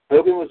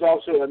 Hogan was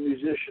also a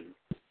musician,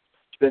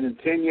 spending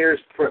 10 years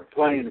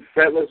playing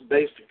fretless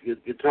bass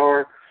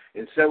guitar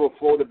in several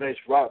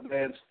Florida-based rock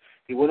bands.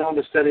 He went on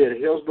to study at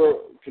Hillsborough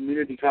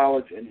Community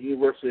College and the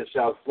University of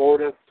South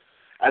Florida.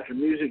 After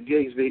music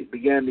gigs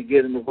began to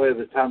get in the way of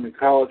his time in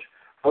college,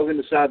 Hogan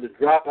decided to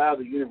drop out of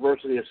the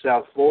University of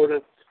South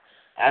Florida.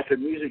 After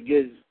music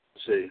gigs,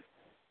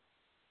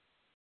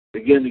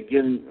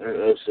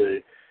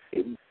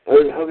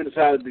 Hogan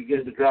decided to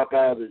begin to drop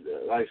out.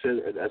 Like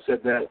I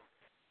said that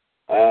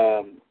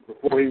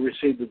before he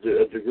received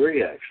a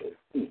degree, actually.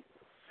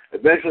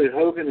 Eventually,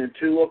 Hogan and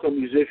two local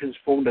musicians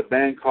formed a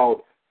band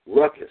called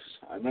Ruckus.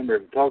 I remember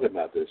him talking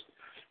about this.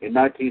 In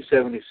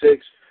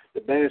 1976,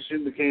 the band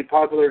soon became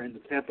popular in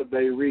the Tampa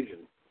Bay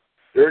region.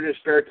 During his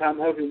spare time,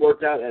 Hogan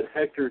worked out at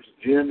Hector's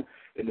Gym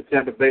in the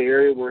Tampa Bay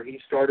area, where he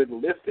started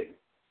lifting.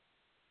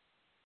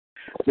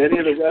 Many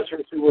of the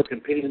wrestlers who were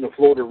competing in the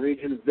Florida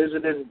region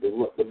visited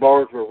the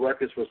bars where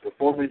Ruckus was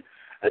performing.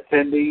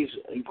 Attendees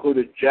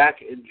included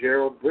Jack and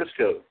Gerald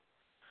Briscoe,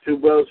 two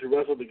brothers who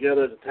wrestled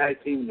together as a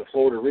tag team in the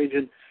Florida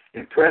region.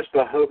 Impressed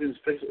by Hogan's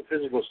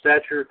physical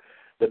stature,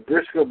 the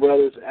Briscoe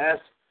brothers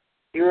asked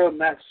Hiro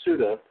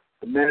Matsuda,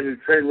 the man who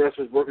trained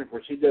wrestlers working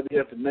for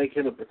CWF, to make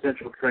him a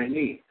potential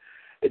trainee.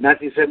 In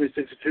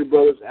 1976, the two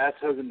brothers asked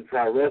Hogan to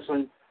try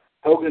wrestling.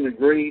 Hogan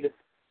agreed.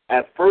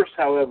 At first,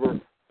 however,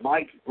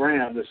 Mike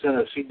Graham, the son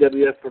of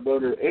CWF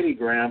promoter Eddie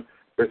Graham,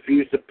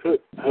 refused to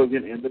put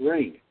Hogan in the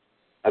ring.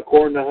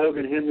 According to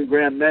Hogan, him and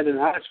Graham met in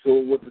high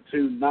school, with the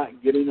two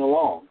not getting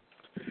along.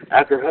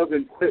 After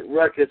Hogan quit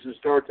Ruckus and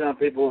started telling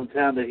people in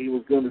town that he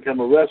was going to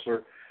become a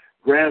wrestler,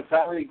 Graham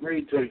finally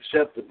agreed to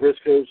accept the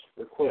Briscoes'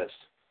 request.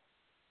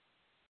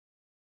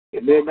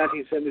 In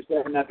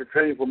mid-1977, after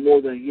training for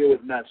more than a year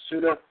with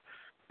Matsuda,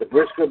 the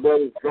Briscoe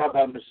brothers dropped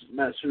out of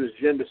Matsuda's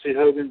gym to see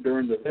Hogan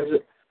during the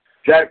visit.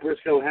 Jack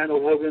Briscoe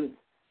handed Hogan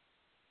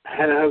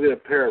a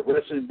pair of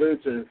wrestling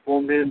boots and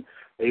informed him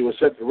that he was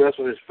set to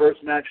wrestle his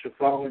first match the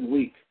following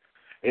week.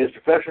 In his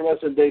professional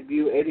wrestling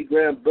debut, Eddie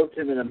Graham booked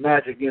him in a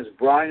match against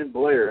Brian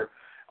Blair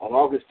on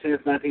August 10,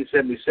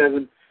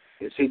 1977,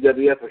 in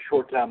CWF. A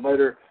short time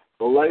later,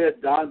 Blair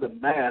donned the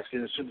mask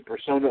and assumed the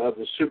persona of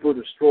the Super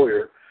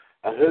Destroyer,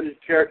 a hooded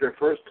character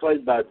first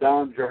played by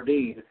Don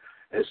Jardine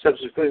and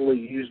subsequently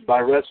used by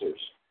wrestlers.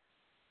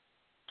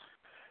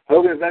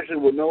 Hogan eventually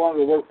would no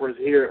longer work for his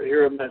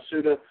hero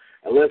Matsuda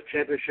and left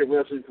Championship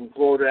Wrestling from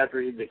Florida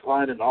after he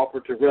declined an offer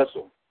to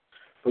wrestle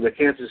for the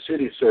Kansas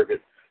City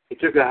circuit. He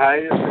took a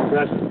hiatus from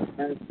wrestling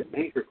at the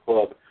Anchor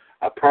Club,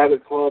 a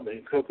private club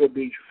in Cocoa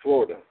Beach,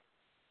 Florida,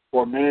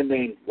 for a man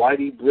named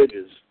Whitey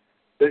Bridges.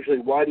 Eventually,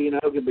 Whitey and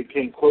Hogan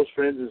became close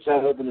friends and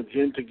set up in a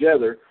gym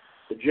together.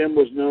 The gym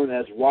was known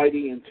as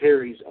Whitey and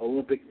Terry's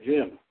Olympic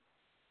Gym.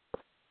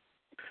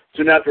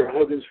 Soon after,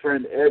 Hogan's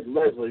friend Ed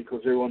Leslie,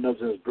 because everyone knows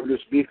him as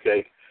Brutus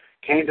Beefcake,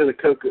 came to the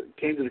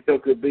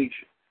Cocoa Beach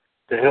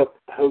to help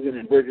Hogan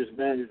and Bridges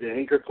manage the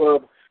Anchor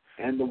Club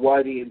and the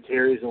Whitey and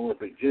Terry's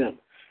Olympic Gym.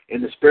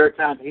 In the spare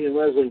time, he and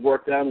Leslie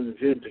worked out in the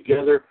gym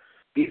together.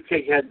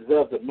 Beefcake had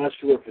developed a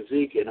muscular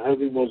physique, and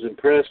Hogan was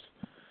impressed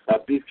by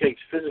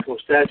Beefcake's physical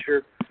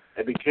stature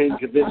and became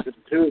convinced that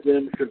the two of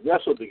them should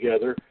wrestle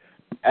together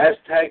as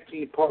tag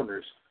team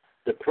partners.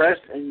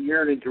 Depressed and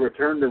yearning to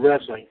return to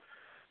wrestling,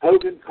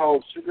 Hogan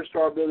called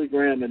superstar Billy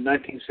Graham in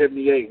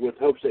 1978 with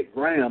hopes that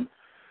Graham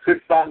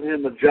could find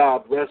him a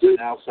job wrestling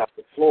outside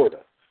of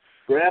Florida.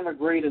 Graham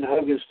agreed, and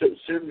Hogan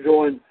soon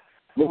joined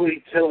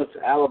Louis Tillett's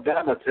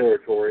Alabama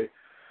territory.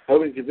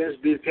 Hogan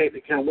convinced Beefcake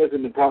to come with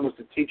him and promised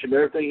to teach him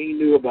everything he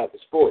knew about the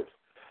sport.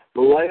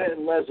 Malaya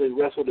and Leslie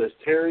wrestled as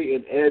Terry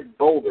and Ed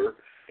Boulder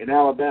in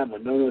Alabama,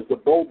 known as the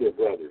Boulder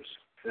Brothers.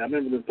 And I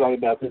remember them talking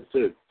about this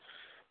too.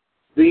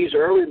 These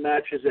early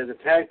matches as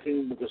a tag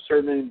team with the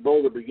surname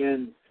Boulder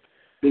began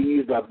being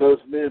used by both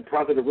men,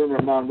 prompted a rumor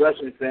among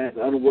wrestling fans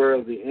unaware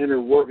of the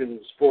inner workings of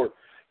the sport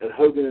that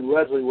Hogan and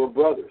Leslie were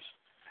brothers.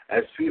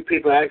 As few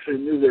people actually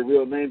knew their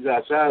real names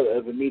outside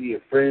of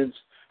immediate friends,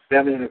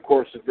 family, and of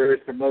course the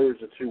various promoters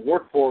the two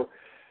worked for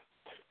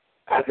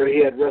after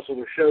he had wrestled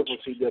a show for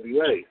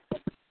CWA.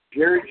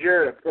 Jerry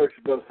Jarrett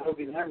approached both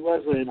Hogan and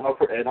Leslie and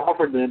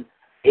offered them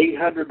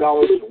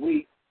 $800 a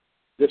week.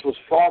 This was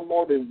far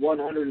more than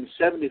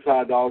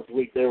 $175 a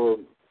week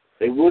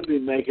they would be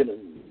making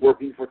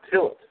working for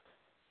Tillett.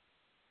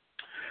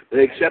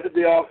 They accepted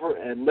the offer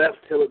and left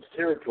Tillett's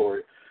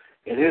territory.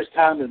 In his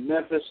time in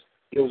Memphis,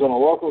 he was on a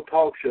local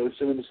talk show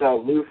sitting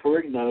beside Lou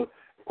Ferrigno,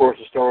 of course,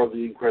 the star of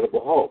The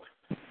Incredible Hulk.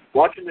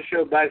 Watching the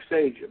show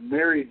backstage,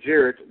 Mary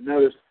Jarrett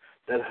noticed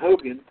that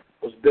Hogan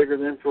was bigger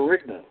than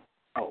Ferrigno,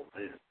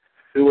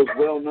 who was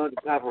well known at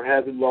the time for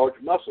having large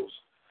muscles.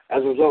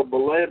 As a result,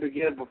 Belay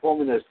began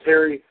performing as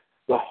Terry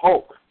the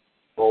Hulk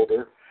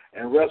Boulder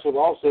and wrestled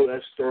also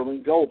as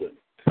Sterling Golden.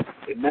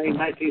 In May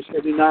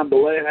 1979,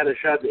 Balea had a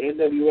shot at the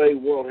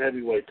NWA World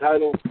Heavyweight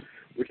title,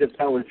 which at the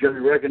time was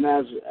generally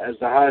recognized as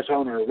the highest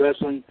honor in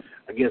wrestling,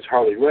 against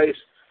Harley Race.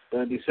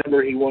 Then in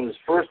December, he won his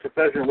first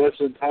professional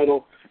wrestling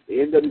title, the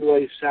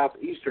NWA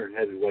Southeastern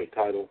Heavyweight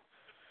title.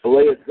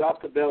 Balea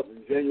dropped the belt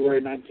in January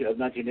of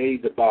 1980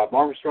 to Bob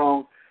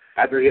Armstrong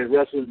after he had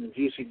wrestled in the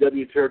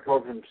GCW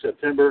territory from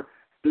September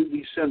through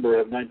December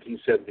of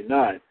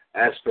 1979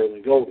 as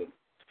Sterling Golden.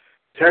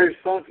 Terry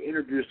Funk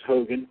introduced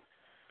Hogan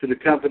to the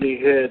company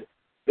head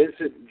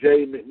Vincent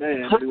J.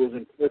 McMahon, who was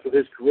impressed with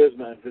his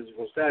charisma and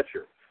physical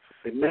stature.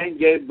 McMahon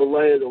gave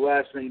Balea the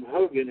last name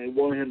Hogan and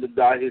wanted him to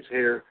dye his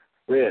hair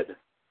red.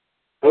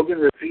 Hogan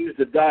refused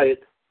to dye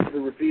it,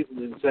 refusing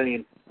and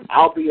saying,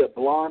 "I'll be a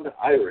blonde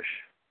Irish."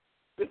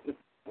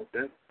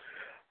 Okay.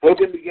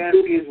 Hogan began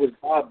feuds with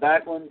Bob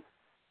Backlund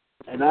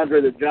and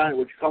Andre the Giant,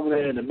 which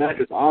culminated in a match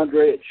with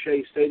Andre at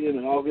Shea Stadium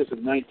in August of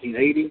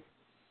 1980.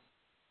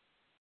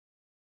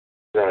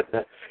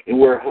 And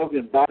where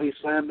Hogan body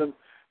slammed him.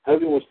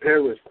 Hogan was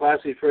paired with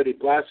Classy Freddie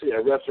Blassie,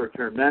 a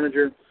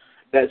wrestler-turned-manager.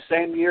 That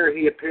same year,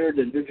 he appeared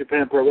in New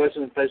Japan Pro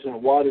Wrestling, facing a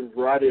wide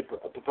variety of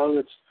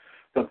opponents,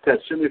 from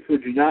Tatsumi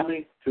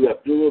Fujinami to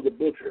Abdullah the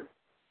Butcher.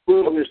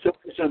 Hogan was still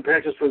facing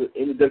appearances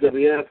in the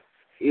WWF,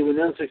 even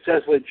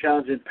unsuccessfully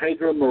challenging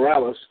Pedro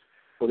Morales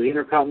for the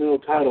Intercontinental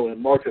title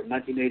in March of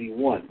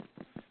 1981.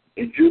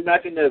 In June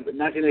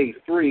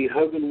 1983,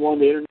 Hogan won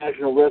the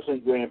International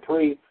Wrestling Grand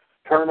Prix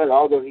tournament,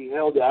 although he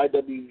held the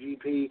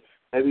IWGP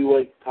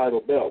Heavyweight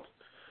title belt.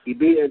 He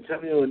beat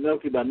Antonio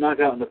Inoki by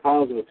knockout in the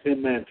finals of a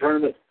 10-man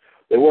tournament.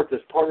 They worked as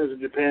partners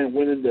in Japan,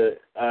 winning the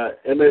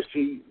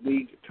MSG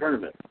League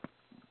tournament.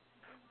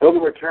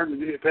 Hogan returned to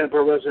New Japan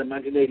Pro Wrestling in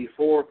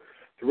 1984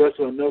 to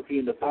wrestle Inoki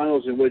in the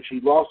finals, in which he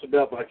lost the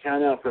belt by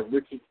countout from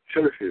Riki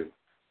Choshu.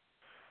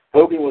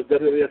 Hogan was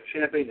WWF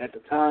champion at the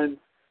time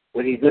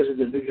when he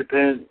visited New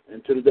Japan,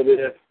 and to the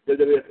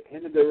WWF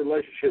ended their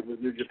relationship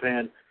with New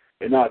Japan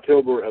in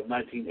October of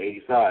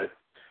 1985.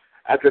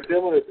 After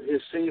filming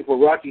his scene for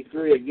Rocky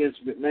III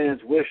against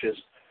McMahon's wishes,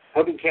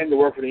 Hogan came to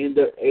work for the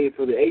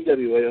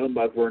AWA owned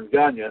by Vern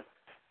Gagne.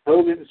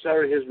 Hogan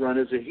started his run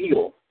as a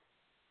heel,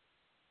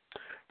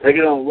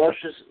 taking on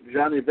luscious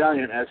Johnny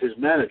Valiant as his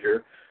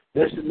manager.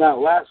 This did not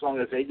last long,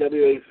 as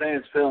AWA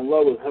fans fell in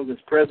love with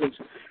Hogan's presence,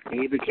 and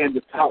he became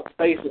the top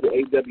face of the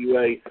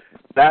AWA,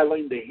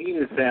 battling the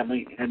Heenan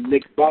family and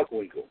Nick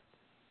Bockwinkel.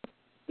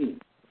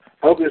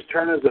 Hogan's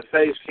turn as a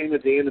face came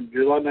at the end of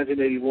July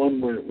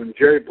 1981 when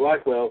Jerry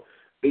Blackwell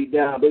beat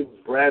down, I believe,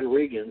 Brad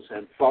Regans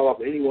and fought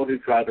off anyone who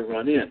tried to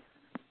run in.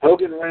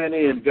 Hogan ran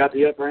in, got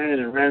the upper hand,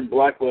 and ran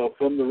Blackwell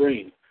from the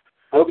ring.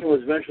 Hogan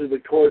was eventually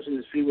victorious in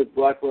his feud with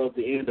Blackwell at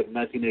the end of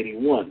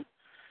 1981.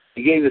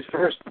 He gave his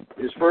first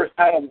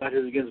title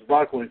matches against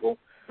Bockwinkel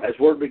as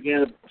word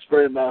began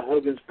spreading about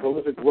Hogan's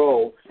prolific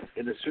role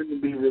in the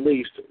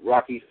soon-to-be-released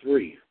Rocky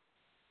III.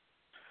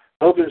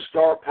 Hogan's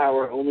star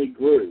power only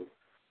grew.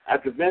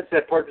 After Vince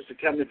had purchased the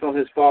company from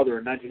his father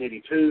in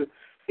 1982,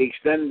 he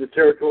extended the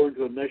territory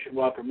into a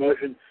nationwide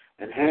promotion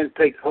and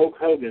handpicked Hulk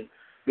Hogan to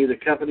be the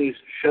company's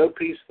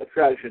showpiece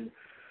attraction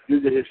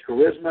due to his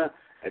charisma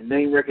and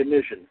name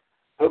recognition.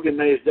 Hogan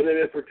made his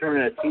WWF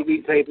return at a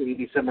TV taping in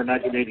December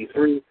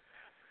 1983,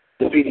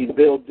 defeating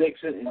Bill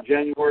Dixon in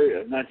January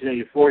of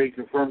 1984. He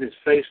confirmed his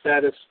face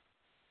status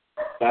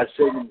by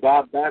saving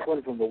Bob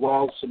Backlund from the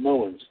Wild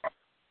Samoans.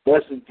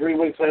 Less than 3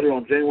 weeks later,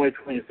 on January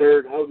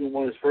 23rd, Hogan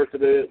won his first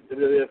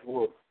WWF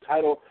World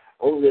title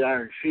over the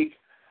Iron Sheik.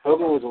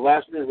 Hogan was a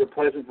last-minute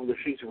replacement for the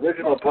Sheik's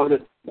original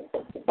opponent,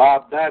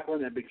 Bob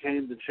Backlund, and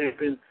became the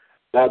champion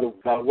by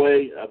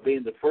way of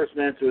being the first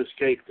man to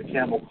escape the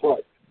Camel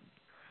Clutch.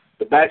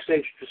 The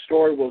backstage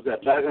story was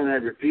that Backlund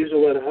had refused to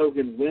let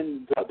Hogan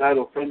win the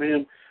title from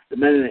him,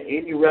 demanding that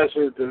any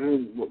wrestler to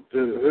whom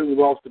he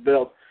lost the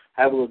belt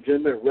have a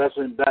legitimate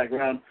wrestling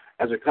background.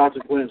 As a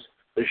consequence,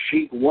 the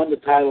Sheik won the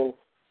title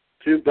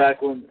to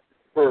Backlund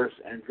first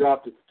and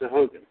dropped it to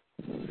Hogan.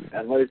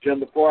 And ladies and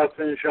gentlemen, before I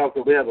finish off,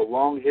 because we have a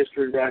long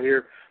history right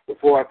here,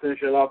 before I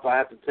finish it off, I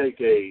have to take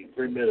a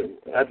 3-minute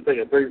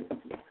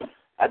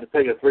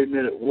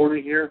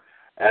warning here.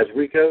 As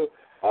Rico,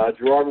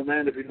 Gerard, my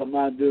man, if you don't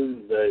mind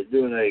doing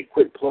a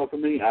quick plug for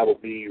me, I will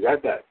be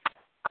right back.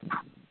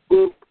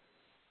 Boop.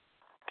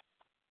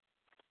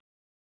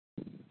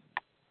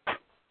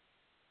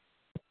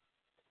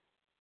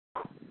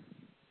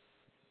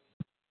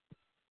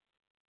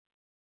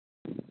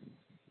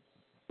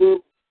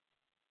 Boop.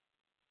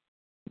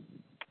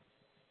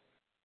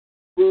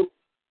 Boop.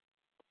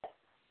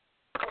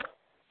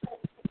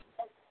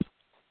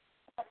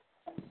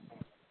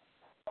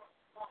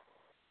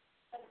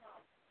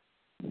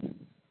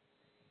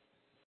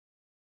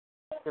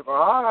 Super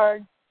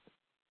hard.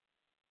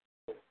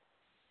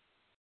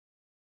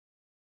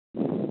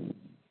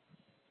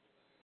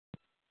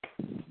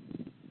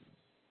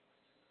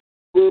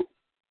 Boop.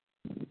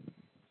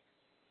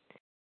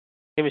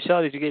 Hey,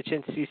 Michelle, did you get a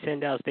chance to see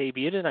Sandow's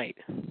debut tonight?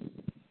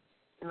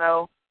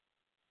 No.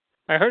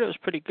 I heard it was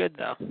pretty good,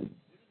 though.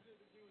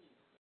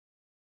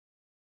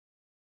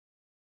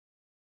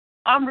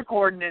 I'm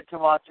recording it to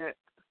watch it.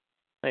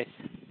 Nice.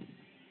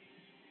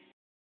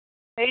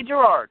 Hey,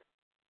 Gerard.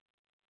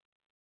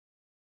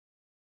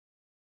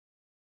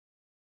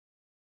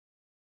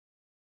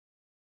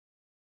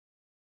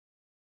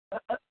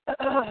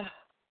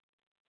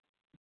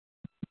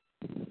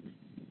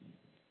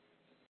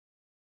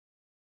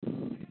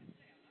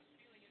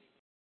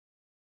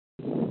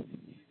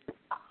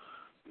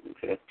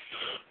 Okay.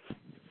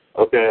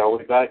 Okay, are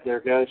we back there,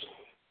 guys?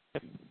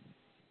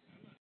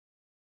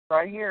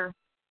 Right here.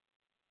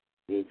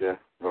 Okay.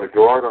 All right,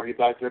 Gerard, are you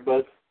back there,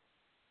 bud?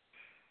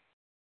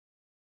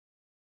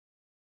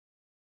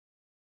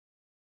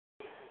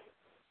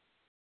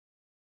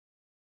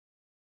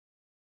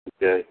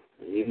 Okay.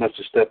 You must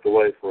have stepped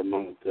away for a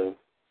moment, though.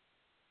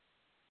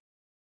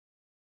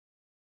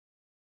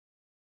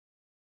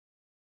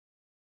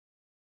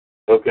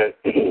 Okay.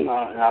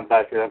 I'm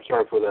back here. I'm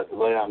sorry for that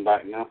delay. I'm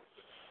back now.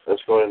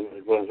 Let's go ahead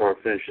and start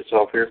finish this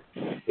off here.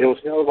 It was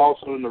held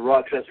also in the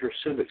Rochester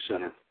Civic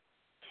Center.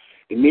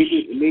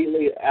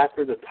 Immediately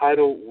after the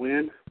title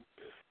win,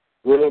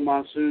 Gorilla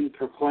Monsoon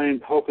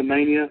proclaimed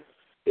Hulkamania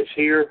is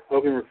here.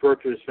 Hogan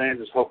referred to his fans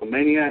as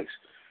Hulkamaniacs.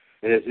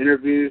 In his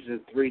interviews and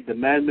 3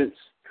 commandments,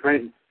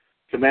 training,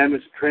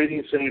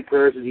 saying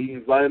prayers and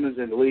eating vitamins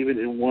and believing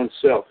in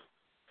oneself.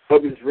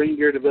 Hogan's ring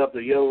gear developed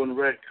a yellow and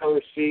red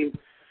color scheme.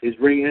 His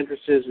ring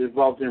entrances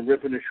involved him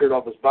ripping his shirt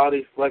off his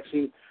body,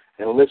 flexing,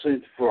 and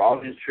listening for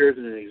audience cheers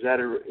in an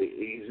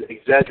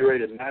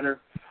exaggerated manner.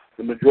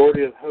 The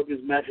majority of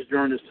Hogan's matches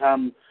during this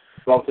time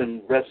involved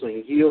him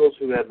wrestling heels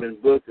who had been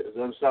booked as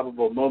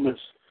unstoppable moments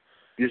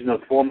using the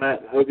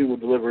format. Hogan would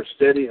deliver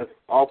steady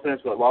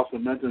offense but lost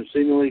momentum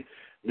seemingly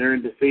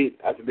nearing defeat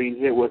after being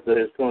hit with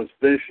his opponent's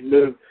finishing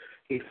move.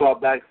 He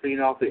fought back, feeding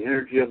off the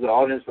energy of the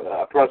audience,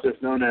 a process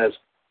known as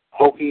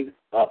hulking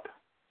up.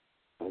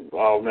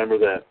 I'll remember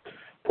that.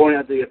 Pointing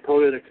at the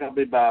opponent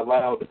accompanied by a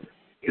loud,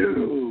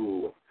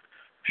 "You!"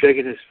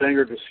 shaking his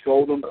finger to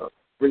scold him.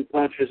 3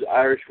 punches,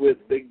 Irish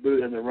whip, big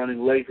boot, and the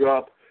running leg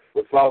drop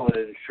were followed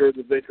and ensured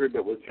the victory,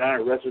 but with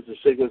giant wrestlers to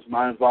sequence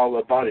might involve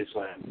a body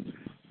slam.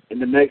 In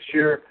the next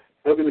year,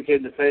 Hogan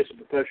became the face of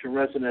professional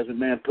wrestling as a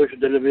man pushed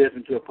the WWF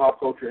into a pop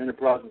culture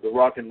enterprise with The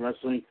Rock and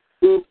wrestling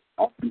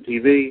on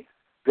TV,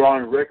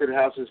 drawing record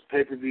houses,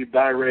 pay-per-view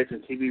buy rates,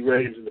 and TV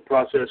ratings in the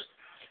process.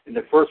 In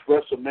the first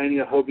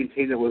WrestleMania, Hogan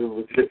teamed up with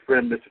his good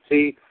friend Mr.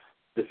 T,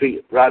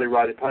 defeat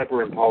Roddy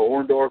Piper and Paul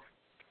Orndorff.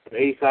 From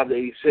 85 to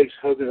 86,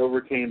 Hogan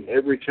overcame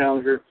every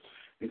challenger,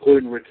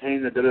 including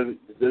retaining the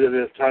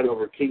WWF title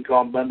over King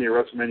Kong Bundy at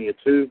WrestleMania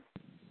 2.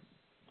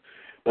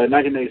 By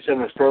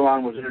 1987, a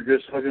storyline was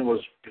introduced. Hogan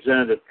was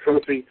presented a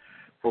trophy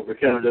for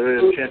becoming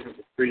WWF champion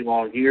for 3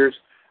 long years.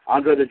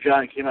 Andre the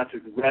Giant came out to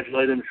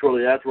congratulate him.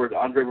 Shortly afterward,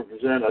 Andre was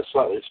presented a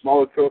slightly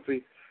smaller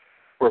trophy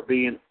for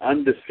being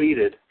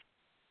undefeated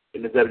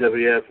in the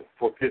WWF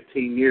for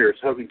 15 years.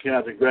 Hogan came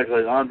out to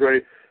congratulate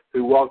Andre,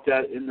 who walked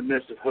out in the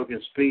midst of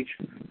Hogan's speech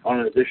on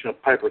an edition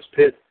of Piper's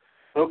Pit.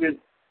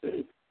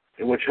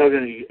 In which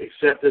Hogan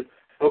accepted.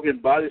 Hogan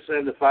body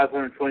slammed the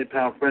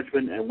 520-pound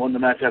Frenchman and won the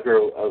match after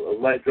a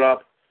leg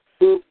drop.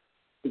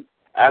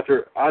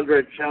 After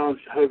Andre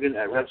challenged Hogan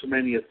at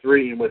WrestleMania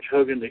 3, in which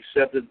Hogan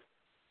accepted,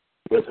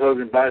 with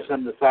Hogan body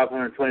slammed the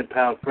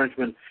 520-pound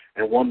Frenchman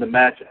and won the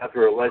match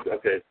after a leg.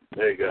 Okay,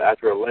 there you go.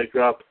 After a leg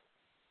drop.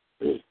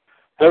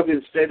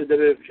 Hogan stayed the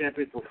WWF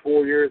champion for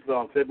 4 years, but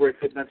on February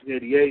 5,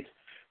 1988,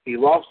 he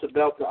lost the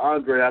belt to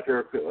Andre after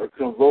a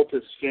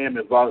convoluted scam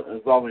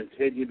involving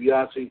Ted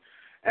DiBiase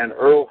and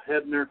Earl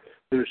Hebner,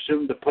 who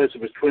assumed the place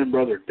of his twin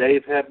brother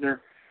Dave Hebner.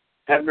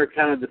 Hebner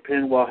counted the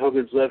pin while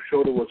Hogan's left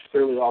shoulder was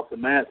clearly off the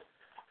mat.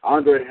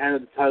 Andre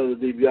handed the title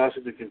to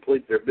DiBiase to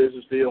complete their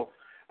business deal.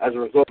 As a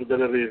result, the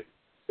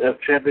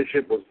WWF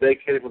Championship was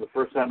vacated for the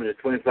first time in its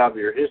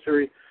 25-year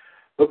history.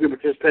 Hogan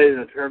participated in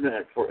a tournament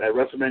at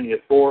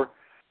WrestleMania 4.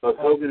 Both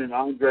Hogan and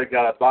Andre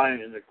got a buy-in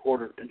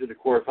into the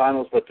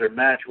quarterfinals, but their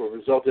match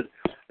resulted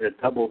in a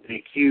double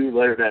DQ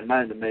later that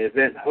night in the main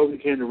event. Hogan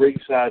came to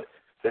ringside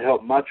to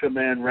help Macho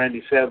Man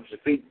Randy Savage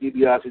defeat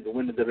DiBiase to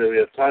win the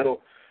WWF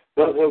title.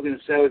 Both Hogan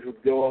and Savage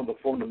would go on to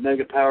form the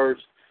Mega Powers.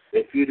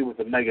 They feuded with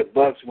the Mega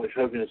Bucks, in which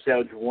Hogan and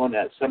Savage won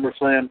at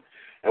SummerSlam,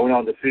 and went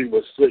on to feud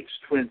with Slick's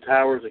Twin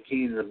Towers,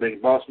 Akeem and the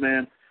Big Boss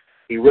Man.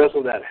 He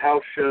wrestled at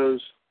house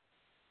shows.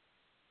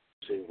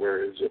 Let's see,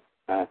 where is it?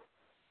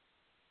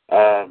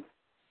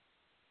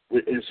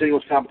 In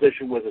singles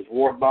competition with his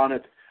war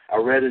bonnet, a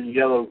red and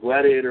yellow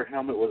gladiator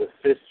helmet with a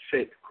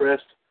fist-shaped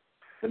crest.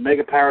 The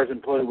Mega Powers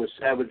employed with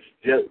Savage's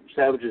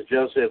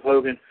jealousy of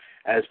Hogan,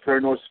 as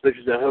paranoid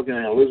suspicions that Hogan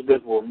and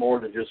Elizabeth were more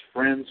than just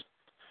friends.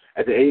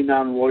 At the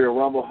 89 Royal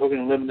Rumble, Hogan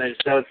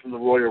eliminated Savage from the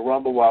Royal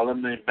Rumble while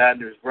eliminating Bad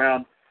News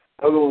Brown.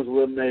 Hogan was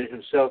eliminated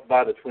himself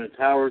by the Twin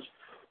Towers.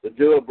 The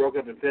duo broke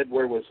up in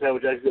February when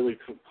Savage accidentally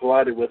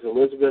collided with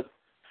Elizabeth.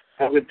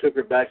 Hogan took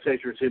her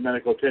backstage to receive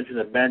medical attention,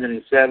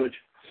 abandoning Savage.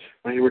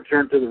 When he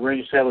returned to the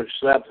ring, Savage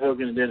slapped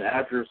Hogan, and then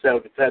after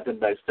Savage attacked him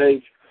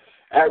backstage.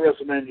 At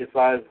WrestleMania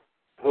 5,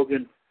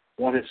 Hogan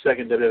won his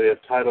second WWF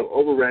title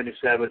over Randy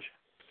Savage.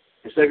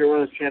 His second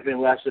run as champion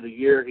lasted a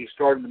year. He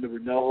started in the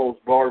movie No Holds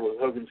Barred with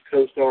Hogan's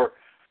co-star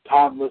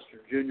Tom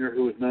Lister Jr.,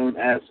 who was known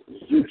as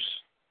Zeus.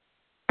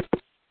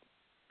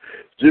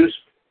 Zeus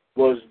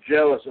was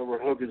jealous over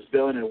Hogan's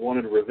billing and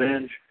wanted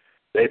revenge.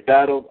 They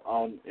battled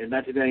in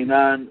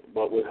 1989,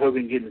 but with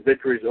Hogan getting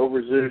victories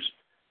over Zeus.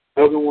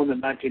 Hogan won the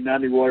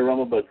 1990 Royal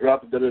Rumble, but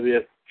dropped the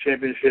WWF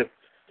Championship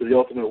to the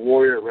Ultimate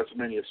Warrior at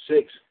WrestleMania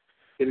 6.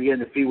 He began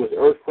the feud with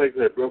Earthquake,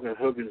 that had broken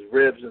Hogan's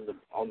ribs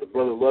on the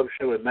Brother Love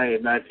show in May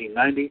of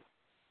 1990.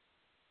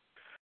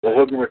 But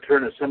Hogan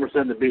returned at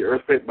SummerSlam to beat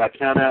Earthquake by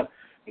countout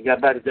and got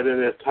back the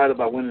WWF title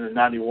by winning the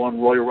 91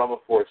 Royal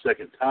Rumble for a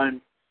second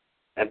time,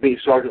 and beat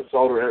Sergeant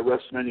Slaughter at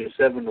WrestleMania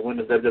 7 to win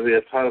the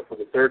WWF title for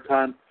the third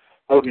time.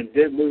 Hogan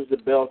did lose the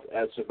belt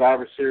at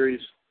Survivor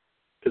Series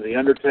to The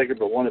Undertaker,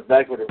 but won it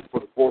back for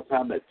the fourth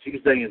time that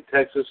Tuesday in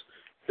Texas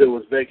until it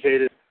was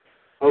vacated.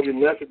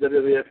 Hogan left the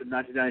WWF in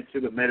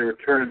 1992, but made a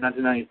return in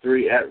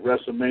 1993 at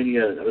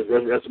WrestleMania. It was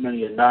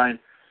WrestleMania 9.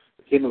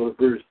 The team of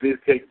Brutus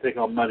Beefcake to take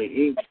on Money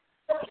Inc.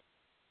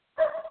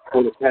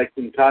 for the tag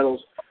team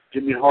titles.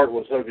 Jimmy Hart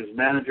was Hogan's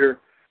manager.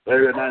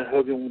 Later that night,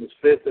 Hogan won his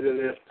fifth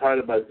WWF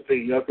title by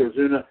defeating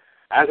Yokozuna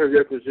after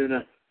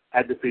Yokozuna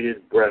had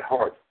defeated Bret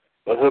Hart.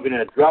 But Hogan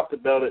had dropped the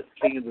belt at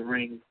King of the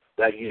Ring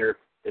that year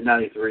in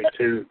 93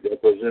 to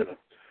Yokozuna.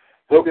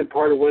 Hogan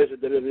parted ways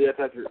with WWF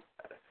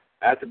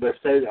after they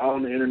stayed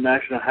on the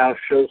International House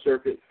Show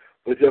circuit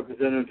with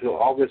Yokozuna until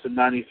August of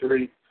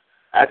 93.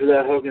 After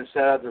that, Hogan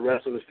sat out the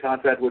rest of his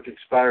contract, which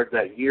expired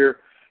that year.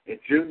 In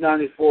June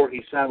 94,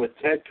 he signed with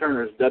Ted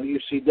Turner's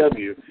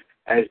WCW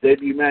as his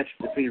debut match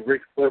to defeat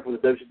Ric Flair for the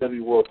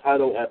WCW World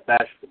title at Bash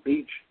at the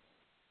Beach.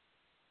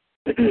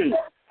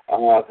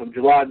 From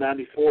July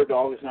 94 to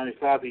August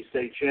 95, he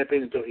stayed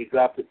champion until he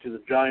dropped it to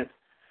the Giant.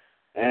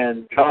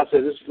 And John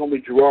said this is going to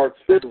be Gerard's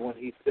fifth when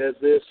he says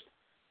this.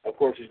 Of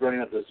course, he's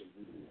bringing up this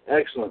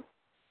excellent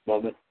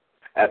moment.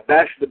 At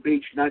Bash at the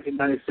Beach,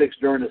 1996,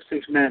 during a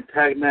six-man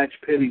tag match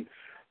pitting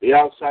the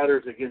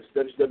Outsiders against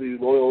WCW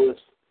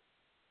loyalists,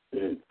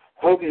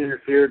 Hogan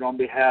interfered on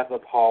behalf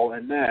of Hall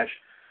and Nash,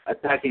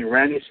 attacking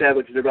Randy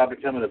Savage, thereby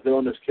becoming a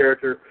villainous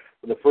character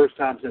for the first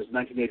time since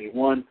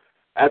 1981.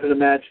 After the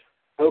match,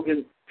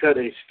 Hogan cut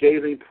a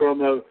scathing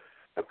promo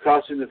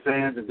accosting the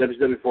fans and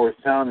WCW for his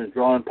talent and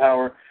drawing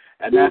power,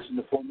 announcing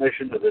the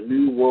formation of the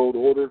New World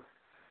Order.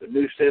 The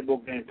new stable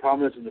gained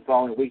prominence in the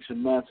following weeks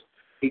and months.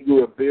 He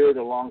grew a beard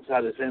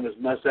alongside his famous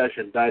mustache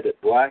and dyed it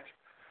black,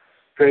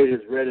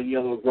 traded his red and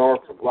yellow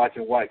garb for black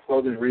and white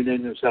clothing, and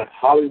renamed himself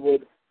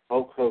Hollywood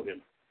Hulk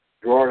Hogan.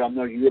 Gerard, I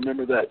know you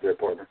remember that there,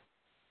 partner.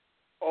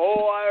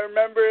 Oh, I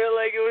remember it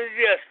like it was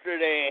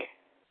yesterday.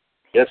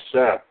 Yes,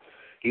 sir.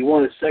 He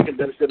won his second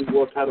WCW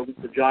World title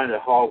with the Giant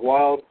at Hog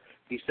Wild.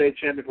 He stayed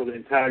champion for the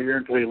entire year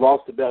until he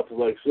lost the belt to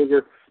Lex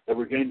Luger, that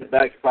regained it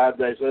back 5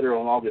 days later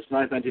on August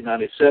 9,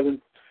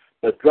 1997,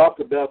 but dropped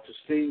the belt to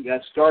Sting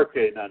at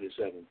Starrcade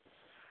 97.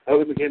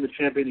 Hogan became the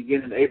champion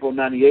again in April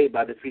 98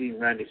 by defeating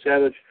Randy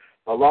Savage,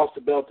 but lost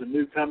the belt to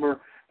newcomer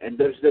and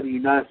WCW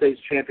United States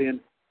champion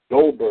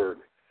Goldberg.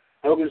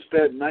 Hogan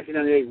spent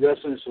 1998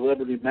 wrestling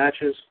celebrity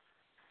matches.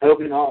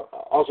 Hogan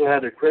also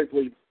had a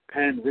critically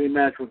panned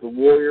rematch with the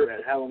Warrior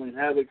at Halloween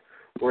Havoc,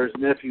 where his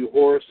nephew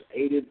Horace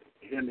aided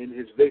him in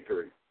his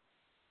victory.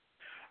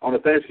 On a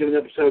Thanksgiving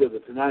episode of The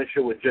Tonight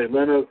Show with Jay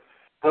Leno,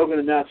 Hogan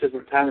announced his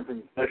retirement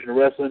from professional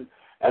wrestling,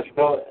 as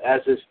well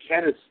as his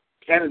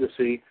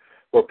candidacy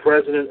for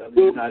President of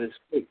the United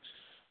States.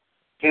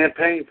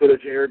 Campaign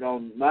footage aired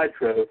on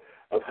Nitro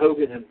of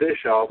Hogan and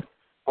Bischoff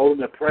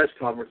holding a press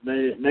conference,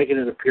 making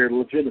it appear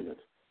legitimate.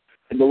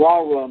 In the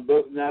long run,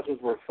 both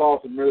announcements were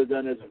false and merely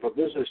done as a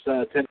publicity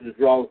stunt attempting to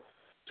draw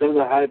some of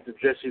the hype to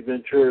Jesse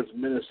Ventura's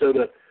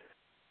Minnesota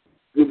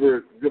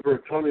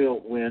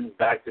gubernatorial win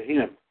back to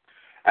him.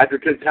 After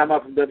he took time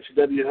off from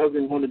WCW,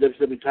 Hogan won the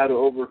WCW title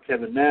over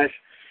Kevin Nash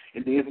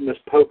in the infamous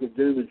Poke of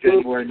Doom in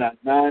January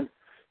 1999.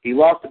 He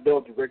lost the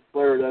belt to Ric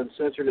Flair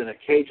uncensored in a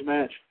cage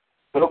match.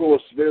 Hogan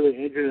was severely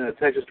injured in a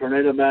Texas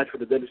Tornado match for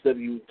the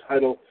WCW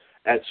title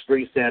at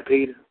Spring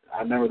Stampede. I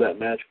remember that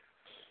match.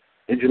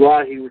 In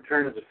July, he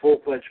returned as a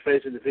full-fledged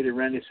face and defeated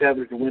Randy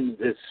Savage to win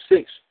his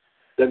sixth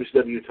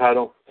WCW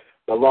title,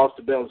 but lost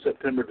the belt in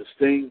September to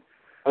Sting.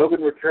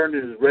 Hogan returned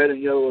in his red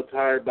and yellow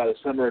attire by the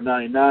summer of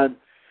 1999.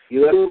 He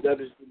left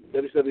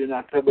WCW in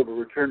October, but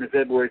returned in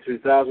February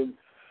 2000,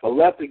 but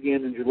left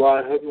again in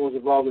July. Hogan was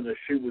involved in a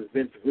shoot with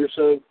Vince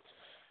Russo.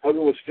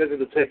 Hogan was scheduled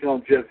to take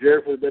on Jeff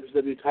Jarrett for the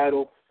WCW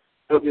title.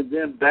 Hogan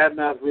then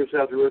badmouthed Russo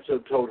after Russo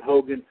told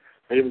Hogan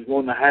that he was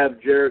going to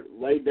have Jarrett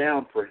lay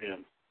down for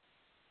him.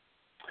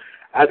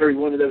 After he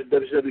won the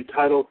WCW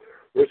title,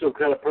 Russo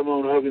cut a promo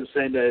on Hogan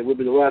saying that it would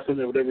be the last time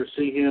they would ever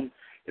see him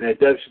in a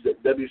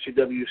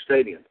WCW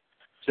stadium.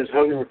 Since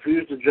Hogan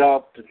refused the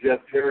job to Jeff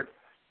Jarrett,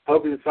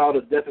 Hogan filed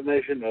a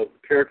defamation of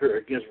character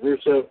against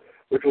Russo,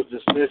 which was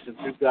dismissed in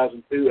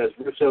 2002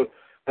 as Russo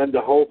claimed the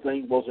whole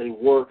thing was a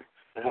work,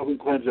 and Hogan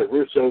claims that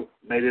Russo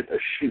made it a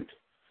shoot.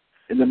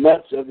 In the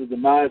months of the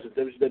demise of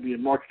WCW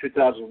in March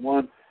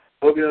 2001,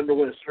 Hogan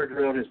underwent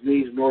surgery on his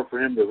knees in order for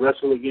him to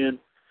wrestle again.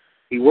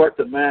 He worked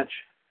a match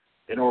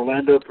in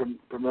Orlando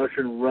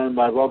promotion run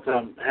by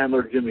longtime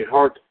handler Jimmy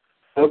Hart.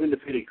 Hogan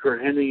defeated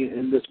Kurt Hennig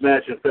in this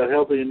match and felt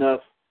healthy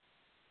enough.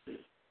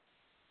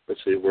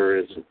 Let's see, where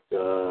is it?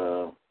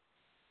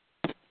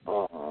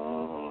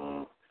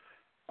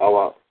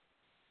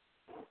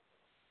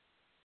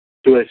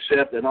 To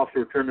accept and also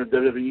return to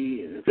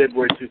WWE in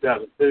February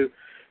 2002.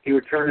 He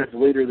returned as the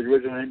leader of the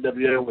original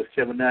NWO with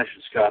Kevin Nash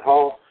and Scott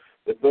Hall,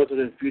 with both of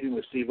them feuding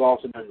with Steve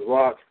Austin and The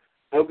Rock.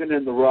 Hogan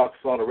and The Rock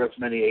fought at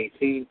WrestleMania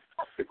 18.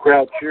 The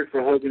crowd cheered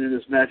for Hogan in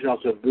this match and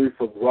also booed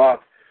for The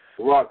Rock.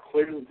 The Rock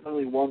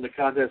clearly won the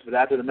contest, but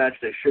after the match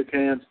they shook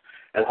hands,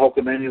 and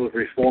Hulkamania was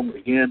reformed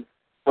again.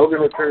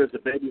 Hogan returned as the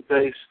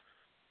babyface,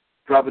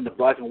 dropping the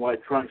black and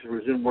white trunks and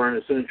resumed wearing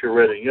his signature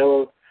red and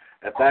yellow.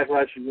 At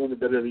Backlash, he won the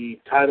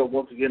WWE title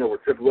once again over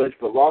Triple H,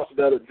 but lost the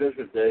belt at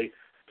Judgment Day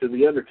to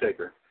The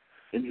Undertaker.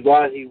 In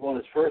July, he won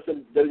his first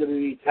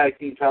WWE Tag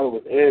Team title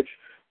with Edge,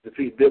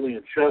 defeat Billy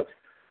and Chuck,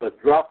 but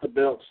dropped the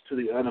belts to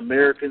the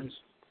Un-Americans.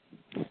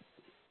 Let's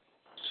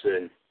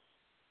see.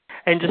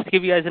 And just to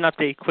give you guys an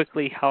update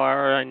quickly,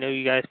 however, I know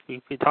you guys,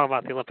 we've been talking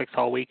about the Olympics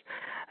all week.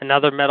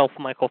 Another medal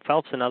for Michael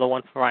Phelps, another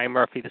one for Ryan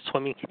Murphy. The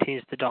swimming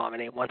continues to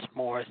dominate once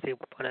more as they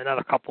won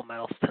another couple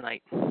medals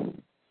tonight.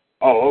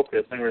 Oh, okay.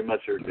 Thank you very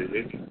much, sir.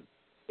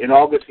 In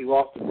August, he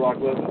lost to Brock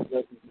Lesnar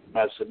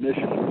by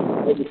submission.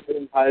 Hogan put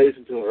him hiatus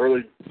until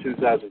early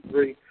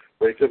 2003,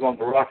 where he took on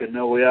The Rock and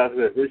No Way Out, who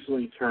had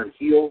recently turned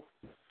heel,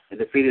 and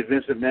defeated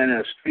Vince McMahon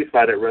in a street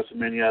fight at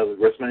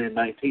WrestleMania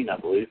 19, I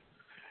believe.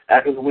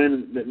 After the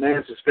win,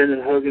 McMahon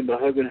suspended Hogan, but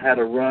Hogan had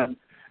a run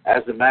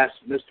as the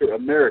masked Mr.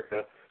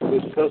 America, who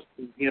was supposed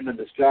to be him in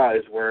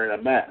disguise wearing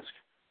a mask.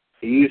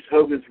 He used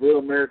Hogan's Real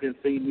American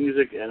theme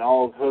music and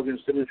all of Hogan's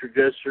signature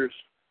gestures,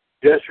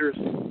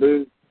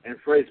 moves, and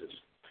phrases.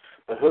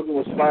 But Hogan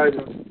was fired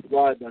in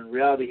July, but in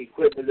reality he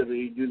quit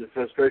WWE due to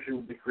frustration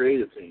with the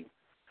creative team.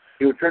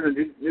 He returned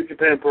to New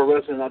Japan Pro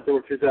Wrestling in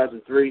October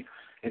 2003,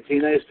 and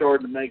TNA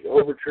started to make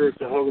overtures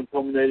to Hogan,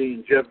 culminating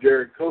in Jeff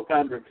Jarrett,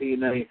 co-founder of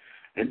TNA,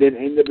 and then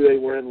NWA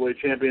World Heavyweight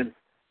Champion,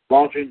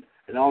 launching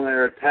an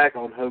on-air attack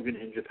on Hogan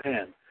in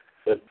Japan.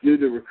 But due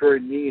to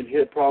recurring knee and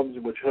hip problems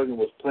in which Hogan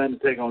was planning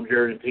to take on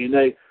Jarrett and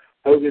TNA,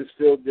 Hogan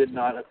still did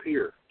not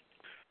appear.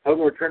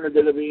 Hogan returned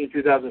to WWE in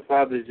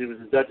 2005 as he was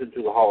inducted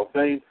into the Hall of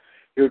Fame.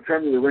 He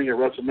returned to the ring at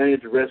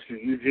WrestleMania to rescue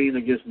Eugene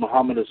against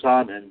Muhammad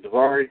Hassan and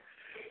Daivari.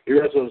 He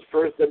wrestled his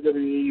first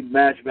WWE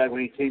match back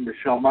when he teamed with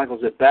Shawn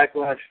Michaels at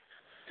Backlash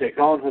to take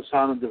on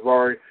Hassan and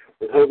Daivari,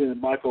 with Hogan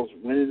and Michaels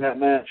winning that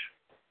match.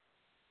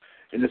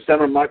 In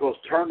December, Michaels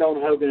turned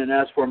on Hogan and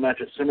asked for a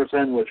match at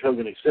SummerSlam, which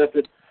Hogan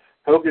accepted.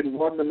 Hogan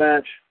won the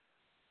match,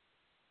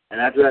 and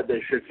after that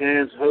they shook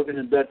hands. Hogan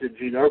inducted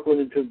Gene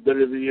Okerlund into the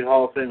WWE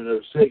Hall of Fame in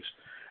 2006.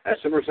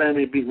 At SummerSlam,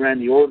 he beat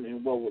Randy Orton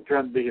in what would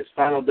turn to be his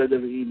final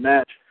WWE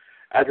match.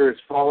 After his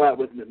fallout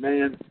with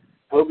McMahon,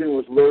 Hogan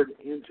was lured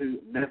into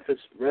Memphis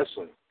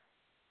wrestling.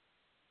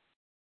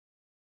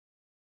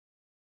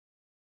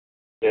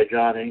 Yeah,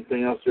 John,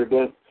 anything else there,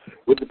 bud?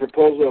 With the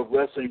proposal of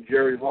wrestling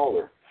Jerry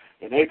Lawler.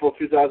 In April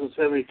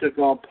 2007, he took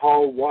on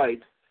Paul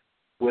White,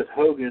 with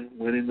Hogan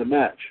winning the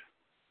match.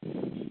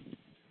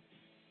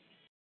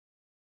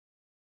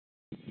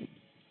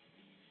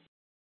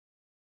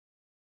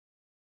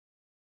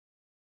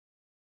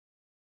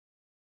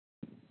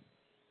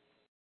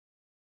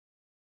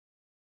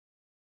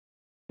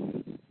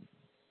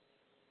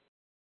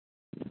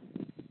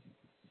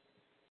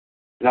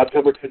 In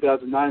October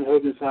 2009,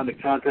 Hogan signed a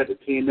contract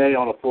at TNA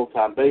on a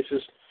full-time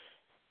basis.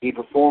 He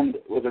performed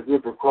with a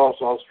group across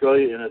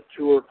Australia in a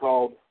tour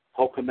called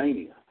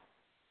Hulkamania.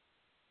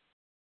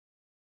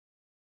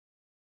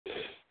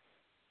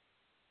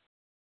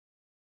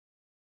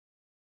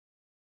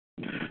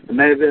 The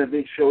main event of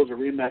each show is a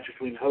rematch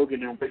between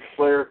Hogan and Ric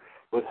Flair,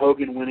 with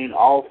Hogan winning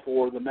all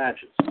 4 of the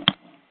matches.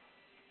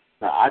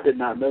 Now, I did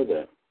not know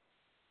that.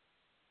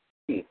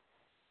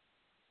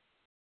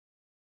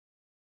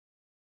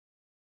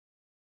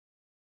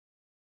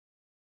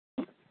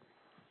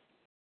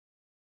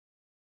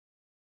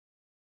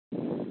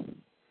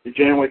 In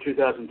January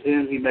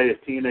 2010, he made his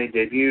TNA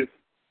debut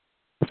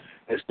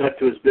and stuck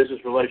to his business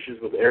relations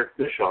with Eric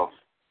Bischoff.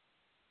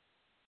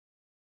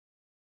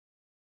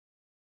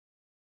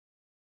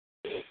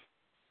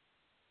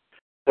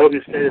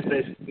 Hogan stayed as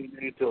face of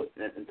TNA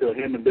until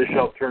him and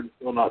Bischoff turned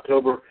heel in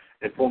October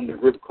and formed a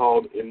group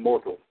called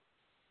Immortal.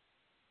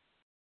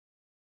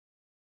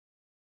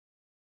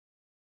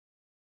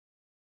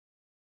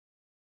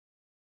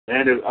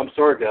 And I'm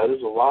sorry, guys,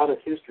 there's a lot of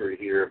history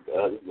here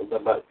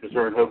about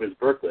concerning Hogan's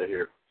birthday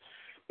here.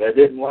 That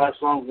didn't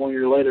last long. 1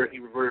 year later, he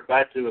reverted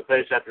back to a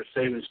face after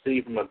saving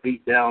Steve from a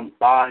beatdown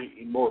by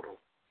Immortal.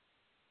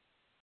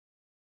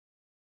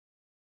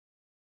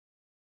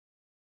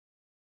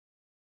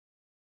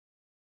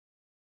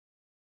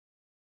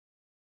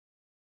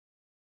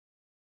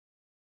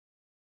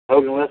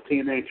 Hogan left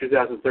TNA in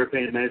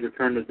 2013 and made his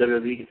return to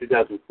WWE in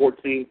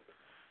 2014.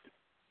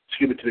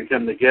 To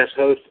become the guest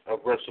host of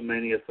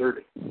WrestleMania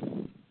 30.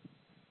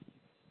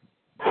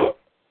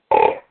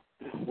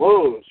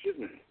 Whoa, excuse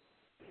me.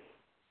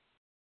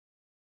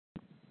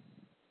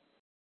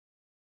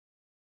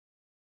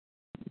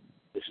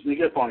 They sneak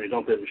up on you,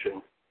 don't they,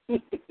 Michelle?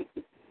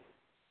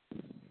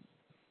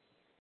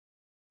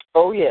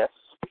 Oh, yes.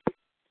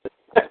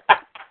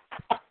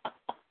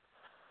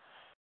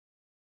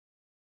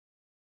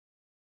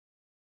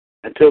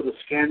 Until the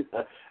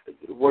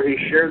where he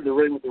shared the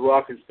ring with The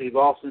Rock and Steve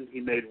Austin, he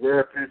made rare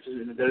appearances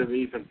in the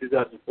WWE from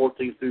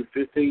 2014 through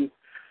 15,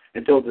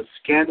 until the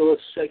scandalous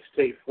sex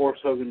tape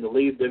forced Hogan to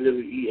leave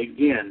WWE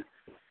again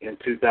in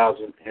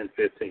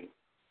 2015.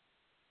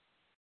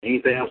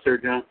 Anything else there,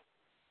 John?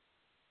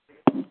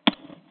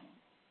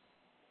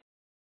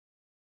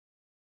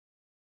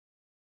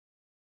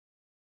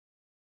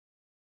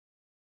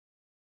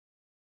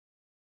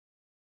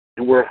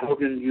 And where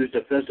Hogan used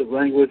offensive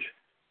language,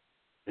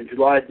 in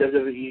July,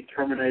 WWE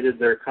terminated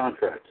their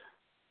contract.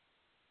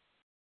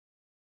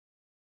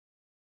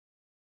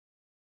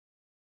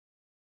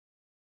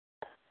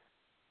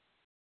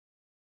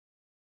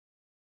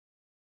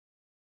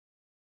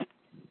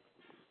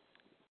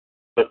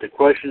 But the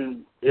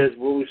question is,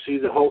 will we see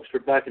the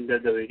Hulkster back in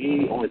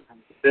WWE? Only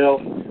time to tell.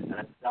 And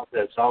I doubt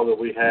that's all that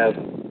we have.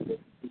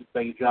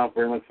 Thank you, John,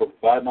 very much for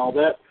providing all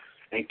that.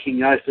 And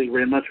King Isley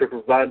very much for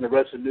providing the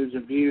rest of the news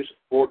and views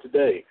for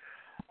today.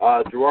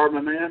 Gerard,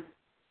 my man,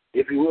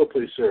 if you will,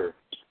 please, sir.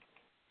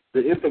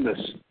 The infamous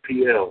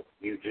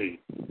PLUG.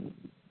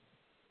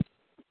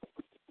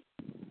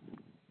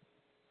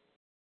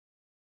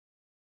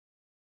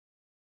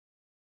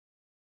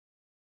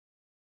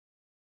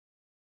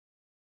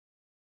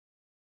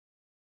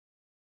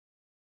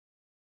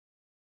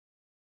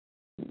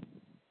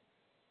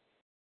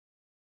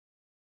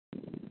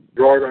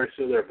 Gerard, are you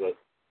still there, bud?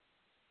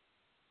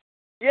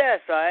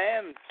 Yes, I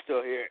am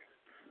still here.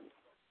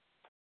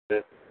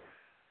 Okay.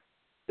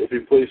 If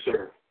you please,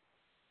 sir.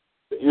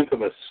 The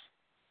infamous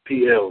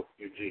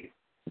PLUG.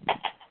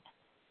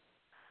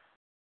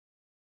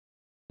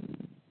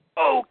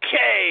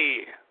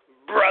 Okay,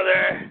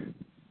 brother.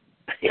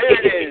 Here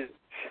it is.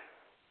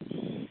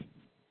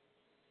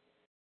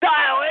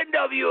 Style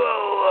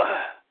NWO.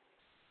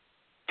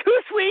 Too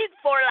sweet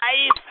for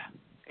life.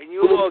 And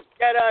you will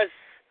get us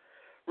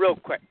real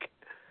quick.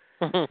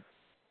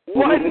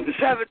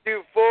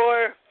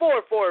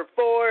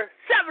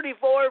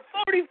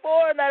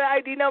 1-724-444-7444, and that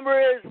ID number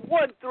is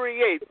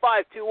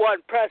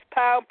 138521. Press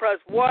pound, press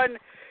 1,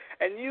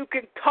 and you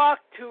can talk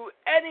to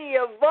any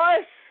of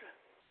us,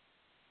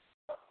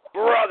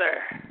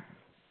 brother.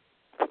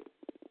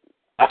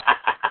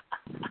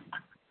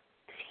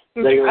 Thank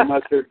you very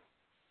much, sir.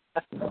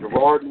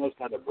 Gerard knows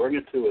how to bring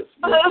it to us.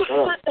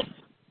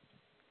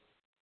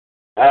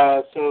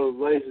 So,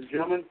 ladies and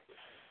gentlemen,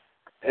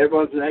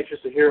 everyone's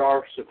anxious to hear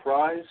our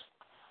surprise,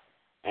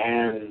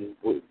 and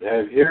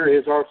here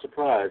is our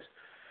surprise.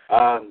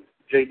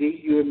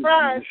 JD, you and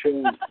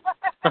Michelle.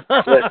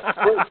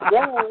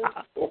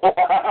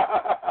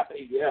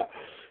 Yeah.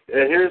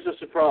 And here's the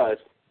surprise.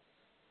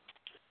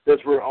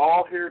 Because we're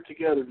all here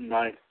together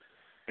tonight,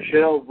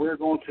 Michelle, we're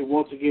going to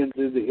once again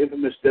do the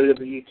infamous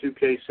WWE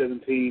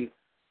 2K17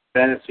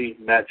 fantasy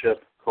matchup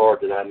card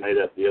that I made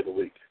up the other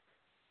week.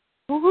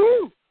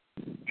 Woohoo!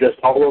 Just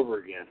all over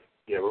again.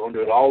 Yeah, we're going to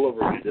do it all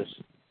over again.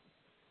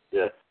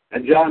 Yeah.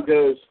 And John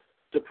goes,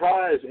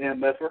 surprise,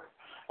 MFer.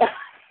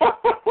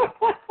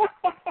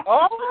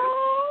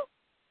 Oh!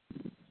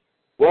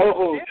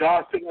 Whoa,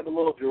 John's picking up a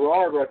little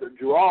Gerard record.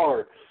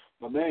 Gerard,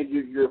 my man,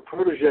 your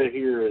protege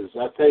here is,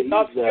 I tell you,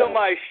 Stop stealing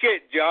my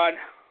shit, John.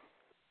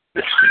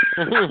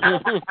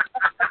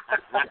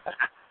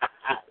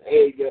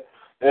 There you go.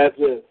 That's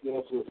it.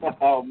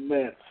 Oh,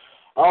 man.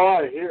 All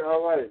right.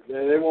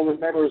 Everyone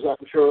remembers, I'm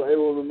sure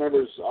everyone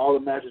remembers all the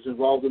matches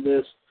involved in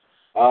this.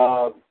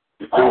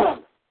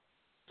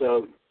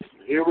 So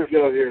here we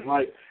go here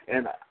tonight.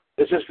 And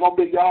it's just going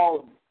to be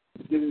y'all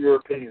giving your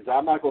opinions.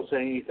 I'm not going to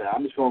say anything.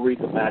 I'm just going to read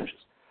the matches.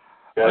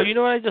 Okay? Well, you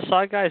know what I just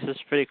saw, guys? It's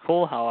pretty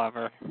cool,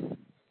 however.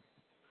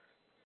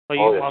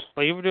 While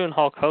you were doing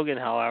Hulk Hogan,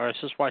 however, I was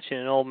just watching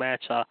an old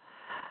match of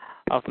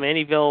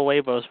Manny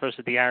Villanueva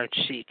versus the Iron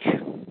Sheik.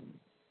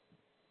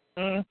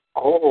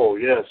 Oh,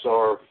 yes,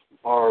 our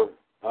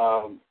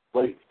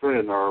late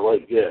friend, our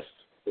late guest.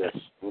 Yes,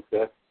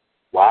 okay.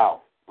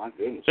 Wow, my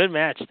goodness. Good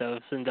match, though.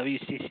 It's in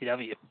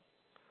WCCW.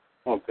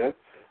 Okay.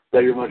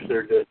 Thank you very much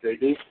there,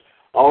 JD.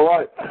 All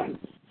right.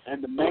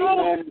 And the main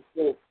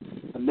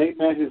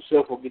man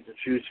himself will get to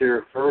choose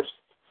here first,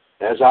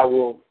 as I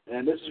will,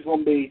 and this is going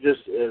to be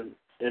just in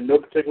no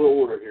particular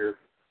order here,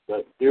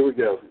 but here we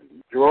go.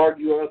 Gerard,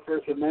 you are up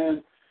first,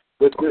 man,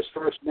 with this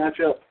first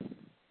matchup.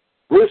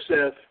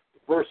 Rusev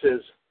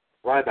versus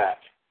Ryback.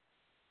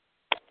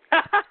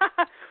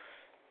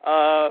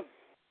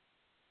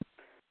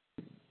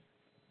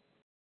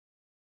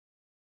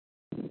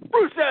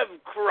 Rusev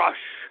Crush.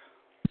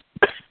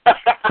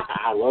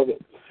 I love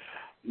it.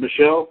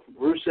 Michelle,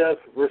 Rusev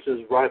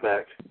versus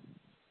Ryback.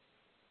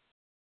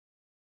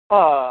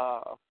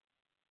 Ryback.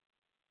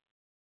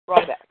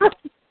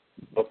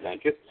 Oh,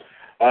 thank you.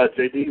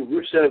 JD,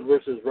 Rusev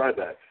versus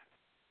Ryback.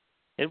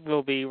 It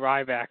will be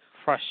Ryback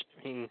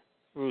crushing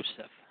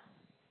Rusev.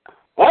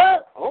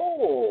 What?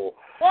 Oh.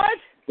 What?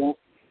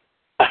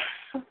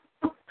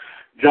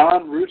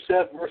 John,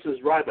 Rusev versus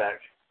Ryback.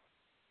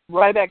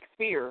 Ryback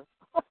Spear.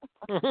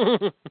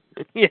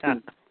 Yeah,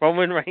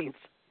 Roman Reigns.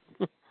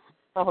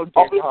 Oh,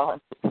 dear God.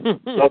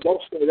 No,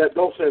 don't say that.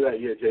 Don't say that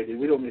yet, JD.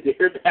 We don't need to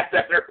hear that.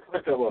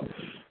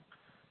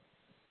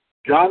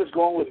 John is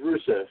going with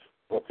Rusev.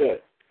 Okay.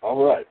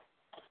 All right.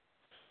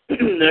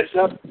 Next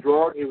up,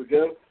 Gerard, here we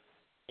go.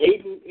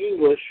 Aiden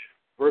English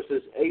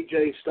versus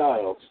AJ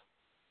Styles.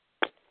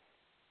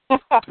 This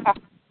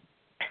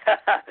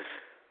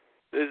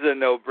is a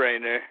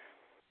no-brainer.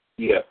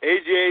 Yeah.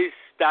 AJ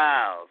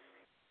Styles.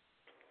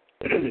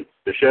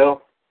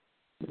 Michelle?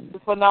 The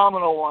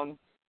phenomenal one.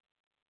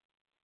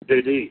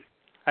 JD?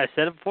 I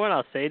said it before and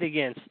I'll say it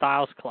again.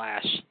 Styles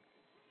Clash.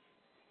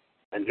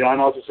 And John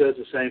also says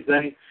the same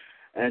thing.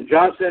 And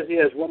John says he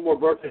has one more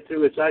birthday,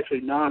 too. It's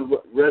actually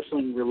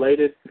non-wrestling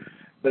related,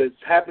 but it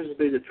happens to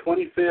be the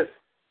 25th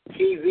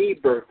TV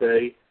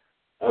birthday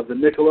of the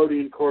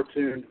Nickelodeon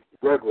cartoon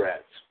Rugrats.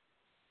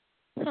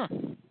 Huh.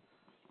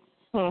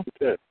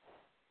 Okay.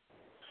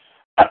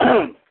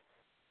 Thank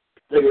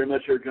you very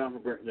much, Sir John, for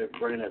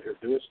bringing that here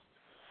to us.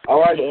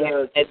 All right,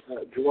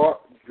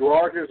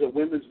 Gerard, here's a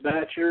women's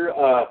match here.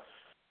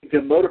 You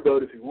can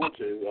motorboat if you want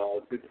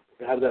to.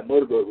 Have that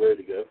motorboat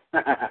ready to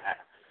go.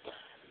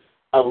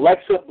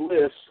 Alexa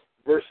Bliss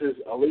versus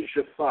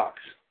Alicia Fox.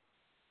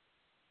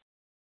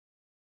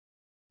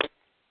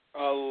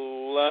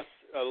 Alexa.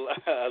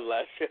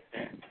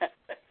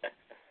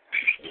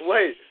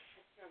 Wait.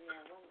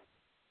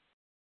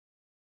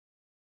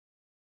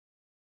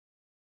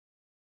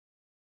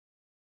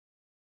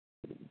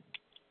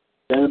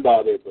 Stand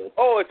by there, bud.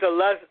 Oh, it's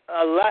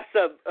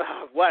Alexa,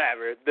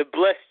 whatever. The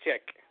Bliss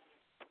chick.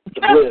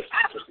 The Bliss.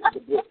 The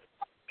Bliss.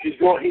 He's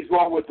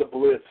going with the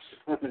Bliss.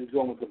 He's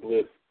going with the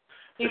Bliss.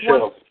 He Michelle.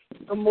 wants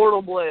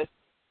Immortal Bliss.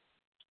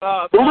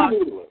 Fox.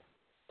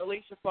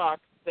 Alicia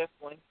Fox,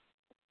 definitely.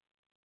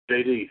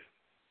 JD.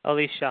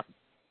 Alicia.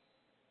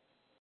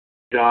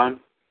 John.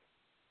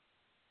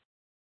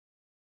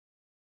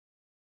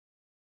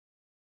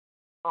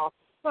 Oh,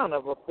 son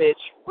of a bitch.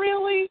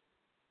 Really?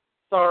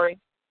 Sorry.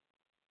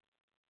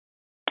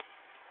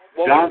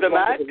 What John's was the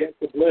match? going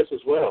with Alexa Bliss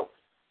as well.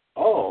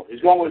 Oh,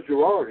 he's going with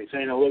Gerard. He's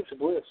saying Alexa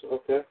Bliss.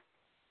 Okay.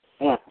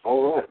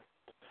 All right.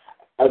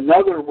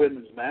 Another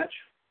women's match.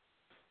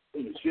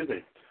 Excuse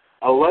me.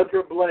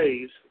 Allegra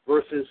Blaze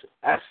versus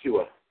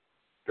Ascua.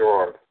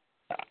 Gerard.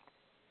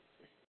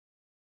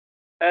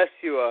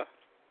 Ascua.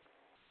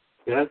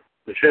 Yeah.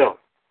 Michelle.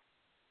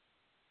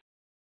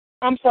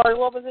 I'm sorry,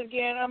 what was it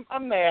again?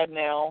 I'm mad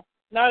now.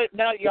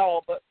 Not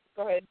y'all, but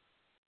go ahead.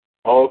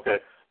 Oh, okay.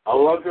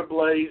 Allegra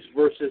Blaze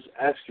versus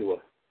Ascua.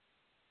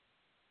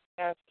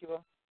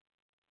 Ascua.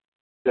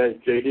 Okay,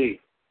 JD.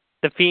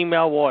 The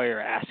female warrior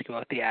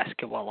Ascua, the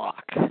Ascua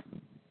lock.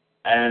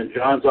 And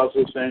John's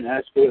also saying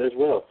Ascua as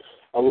well.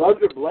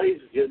 Allegra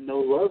Blaze is getting no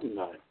love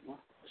tonight. Well,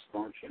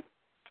 aren't you?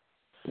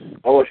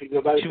 Oh, well, she can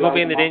go back. She will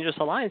be in the Dangerous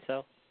Alliance,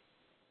 though.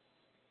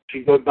 She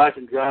can go back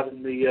and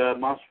driving the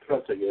monster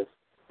trucks, I guess.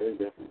 There you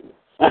go.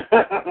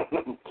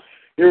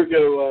 Here we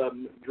go,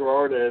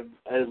 Gerard, a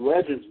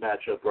Legends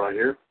matchup right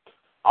here.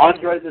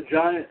 Andre the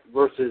Giant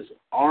versus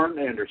Arn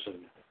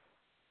Anderson.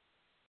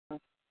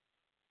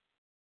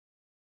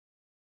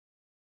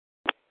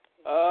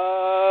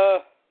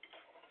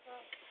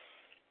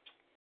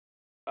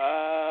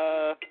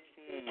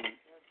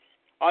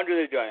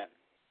 Andre the Giant.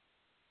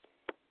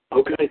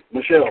 Okay,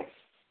 Michelle.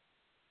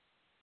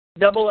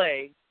 Double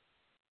A.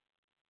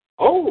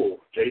 Oh,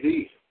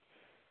 JD.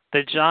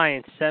 The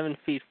Giant,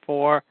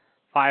 7'4",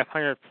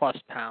 500+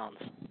 pounds.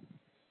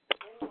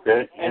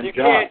 Okay, And you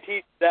John. can't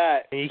teach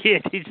that. You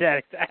can't teach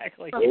that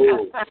exactly.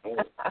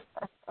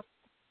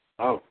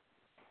 Oh.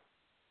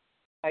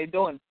 How you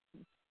doing?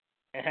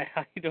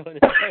 How you doing?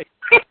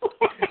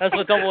 That's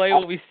what Double A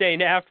will be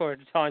saying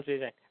afterwards. How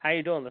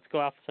you doing? Let's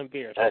go out for some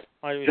beers.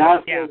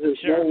 John says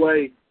there's no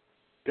way.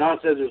 John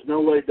says there's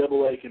no way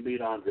Double A can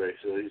beat Andre,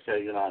 so he's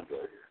taking Andre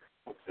here.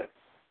 Okay.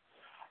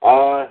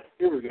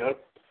 Here we go.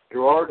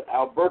 Gerard,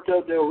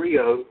 Alberto Del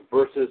Rio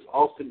versus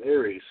Austin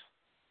Aries.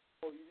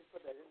 Oh, you just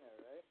put that in there,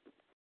 right?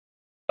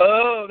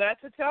 Oh,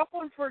 that's a tough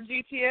one for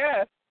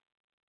GTS.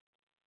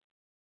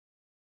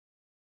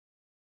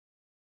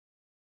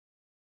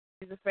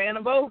 He's a fan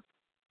of both.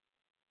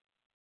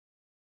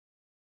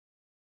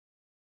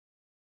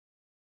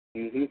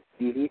 I'm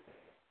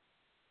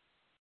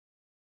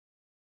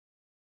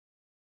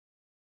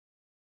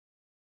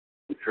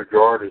sure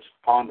Gerard is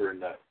pondering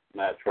that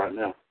match right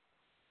now.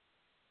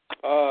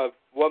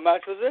 What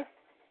match was it?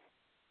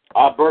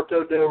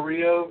 Alberto Del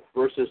Rio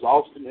versus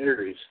Austin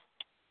Aries.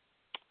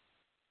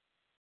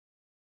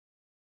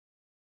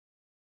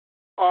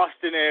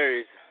 Austin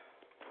Aries.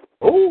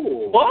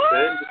 Oh, what?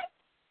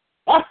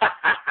 Okay.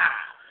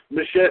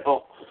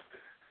 Michelle.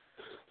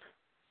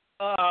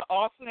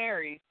 Austin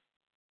Aries.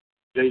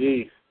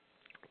 JD.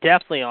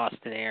 Definitely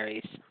Austin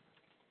Aries.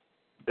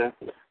 Okay.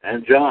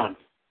 And John.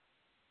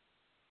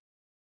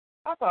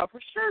 I thought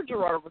for sure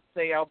Gerard would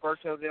say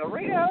Alberto Del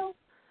Rio.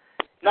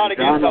 Not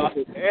against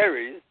Austin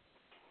Aries.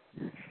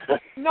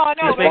 No, I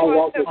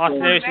know.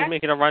 Austin Aries is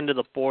making a run to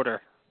the border.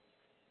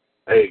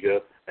 There you go.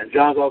 And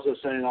John's also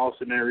saying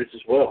Austin Aries as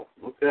well.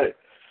 Okay.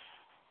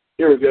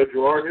 Here we go,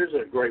 Gerard. Here's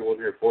a great one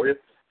here for you.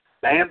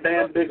 Bam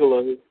Bam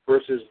Bigelow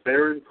versus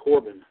Baron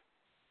Corbin.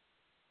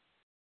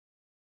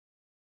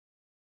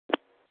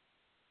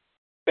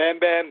 Bam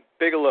Bam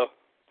Bigelow.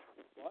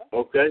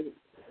 Okay.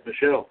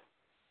 Michelle.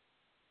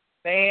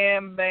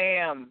 Bam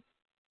Bam.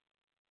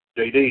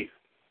 JD.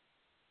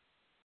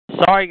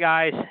 Sorry,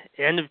 guys.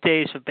 End of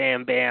days for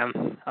Bam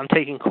Bam. I'm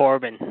taking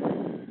Corbin.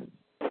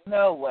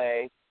 No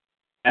way.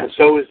 And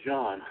so is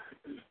John.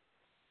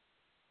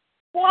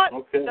 What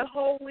Okay. the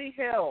holy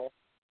hell?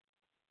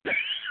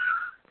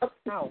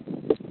 No.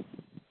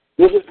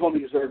 This is going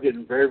to start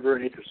getting very,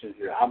 very interesting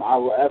here.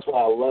 That's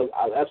why I love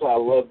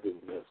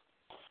doing this.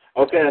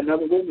 Okay,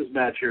 another women's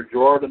match here.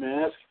 Gerard and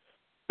Ask.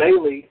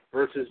 Bayley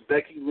versus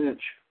Becky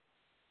Lynch.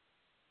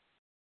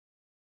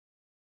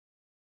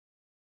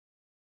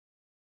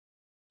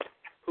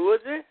 Who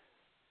was it?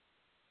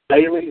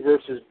 Bayley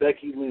versus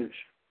Becky Lynch.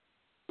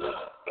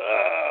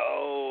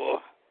 Oh.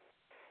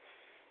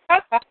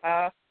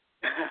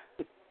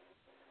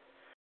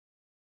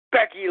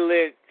 Becky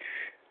Lynch.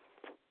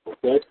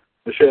 Okay.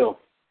 Michelle.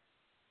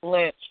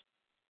 Lynch.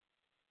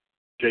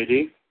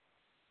 JD.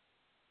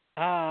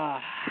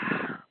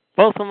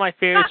 Both of my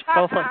favorites.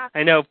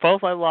 I know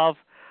both I love,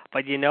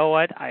 but you know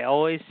what? I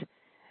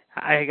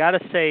gotta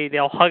say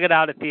they'll hug it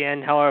out at the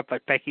end. However,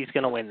 but Becky's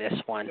gonna win this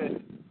one.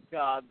 Good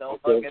God, they'll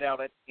hug it out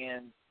at the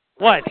end.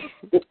 What?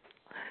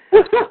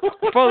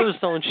 Brothers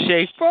don't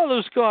shake.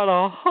 Brothers got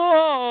a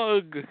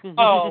hug.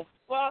 Oh,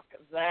 fuck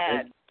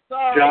that.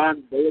 Sorry.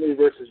 John Bayley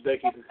versus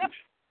Becky Lynch.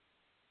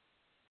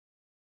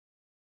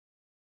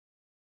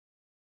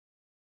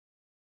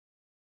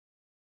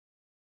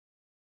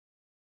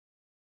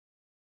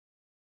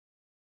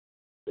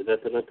 No.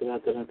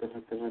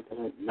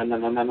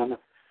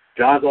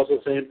 John's also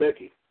saying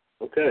Becky.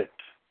 Okay.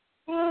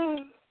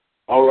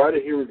 All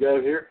righty, here we go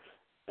here.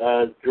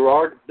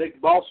 Gerard, Big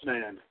Boss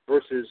Man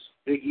versus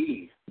Big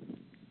E.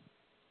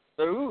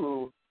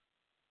 Ooh.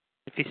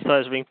 If he still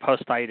has ring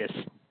postitis.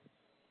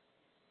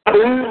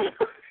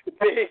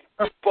 Big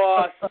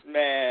Boss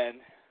Man.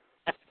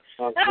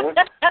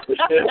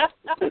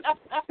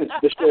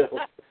 Michelle.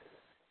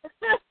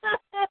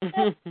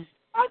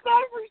 I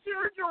thought for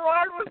sure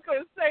Gerard was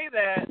going to say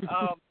that.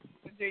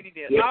 JD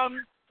did. Yeah.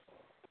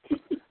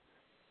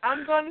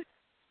 I'm going to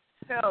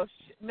tell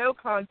no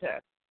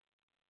contest.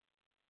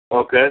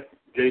 Okay,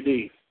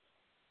 JD.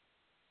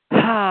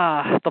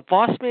 The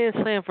Boss Man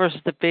Slam versus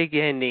the Big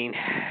Ending.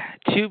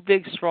 Two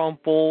big, strong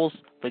bulls,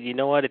 but you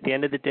know what? At the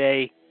end of the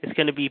day, it's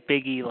going to be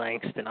Big E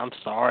Langston. I'm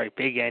sorry,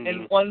 Big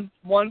Ending. And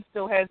one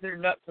still has their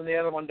nuts and the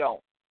other one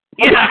don't.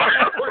 Yeah.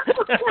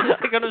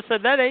 I could have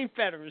said that ain't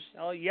better,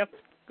 Michelle. Yep,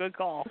 good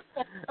call.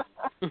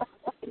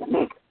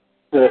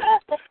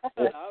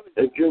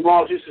 As your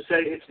mom used to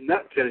say, it's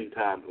nut cutting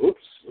time. Oops.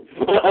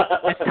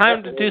 It's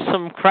time to do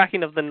some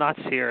cracking of the nuts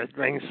here at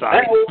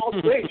ringside.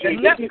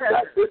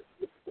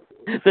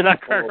 The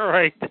nutcracker,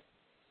 right.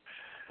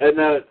 And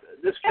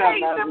this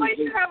hey, somebody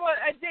should have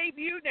a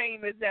debut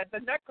name. Is that the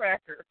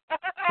Nutcracker?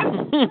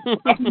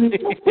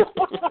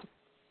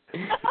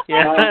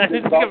 Yeah, I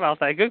didn't think about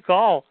that. Good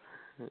call.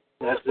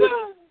 That's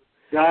it.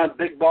 John,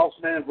 Big Boss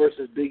Man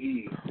versus Big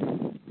E.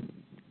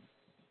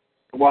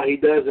 While he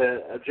does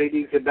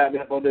JD can back me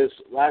up on this.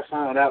 Last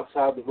time on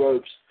Outside the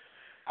Ropes,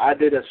 I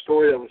did a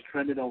story that was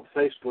trending on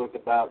Facebook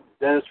about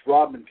Dennis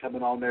Rodman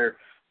coming on there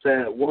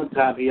saying at one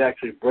time he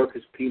actually broke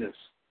his penis.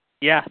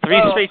 Yeah,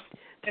 three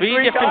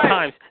different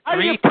times.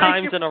 Three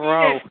times in a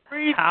row.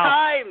 Three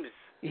times.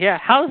 Yeah,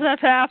 how does that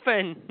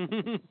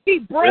happen? He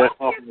broke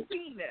his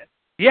penis.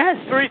 Yes.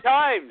 3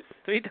 times.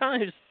 3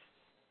 times.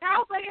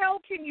 How the hell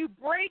can you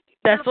break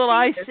That's your what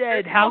I penis?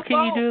 said. There's How no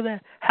can you do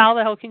that? How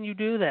the hell can you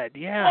do that?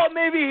 Yeah. Well,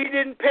 maybe he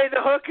didn't pay the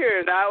hooker,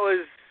 and that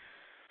was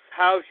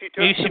how she took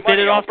Maybe she the bit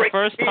money. it off the Break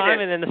first penis. time,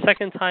 and then the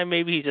second time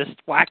maybe he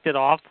just whacked it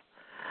off.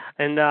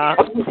 And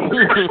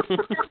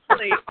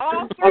Seriously,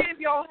 all 3 of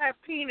y'all have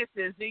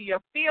penises. Do you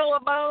feel a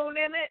bone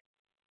in it?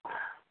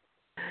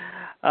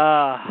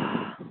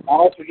 I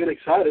also get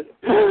excited.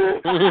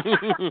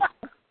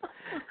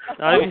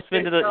 Now he's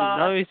been to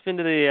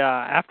the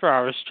after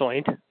hours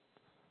joint.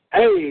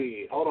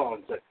 Hey, hold on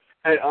a second.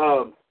 Hey,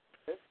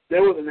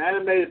 there was an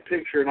animated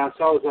picture, and I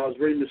saw as I was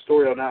reading the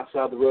story on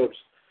Outside the Ropes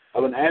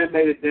of an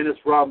animated Dennis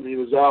Rodman. He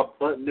was all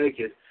butt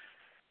naked,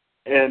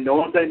 and the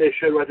only thing they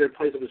showed right there in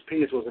place of his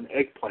penis was an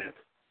eggplant.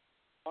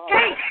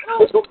 Hey,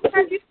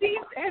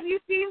 have you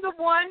seen the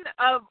one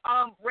of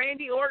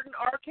Randy Orton,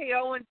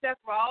 RKO, and Seth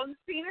Rollins'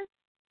 penis?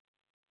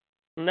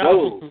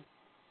 No.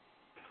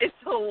 It's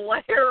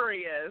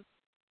hilarious.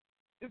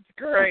 It's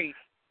great.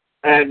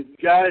 And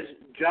guys,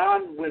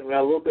 John went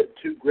a little bit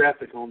too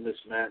graphic on this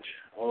match.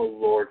 Oh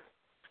Lord,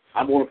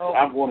 I'm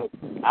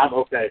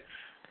okay.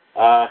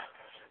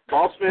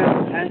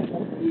 Bossman Hank,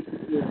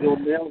 he'll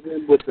nail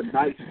him with the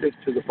nightstick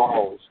to the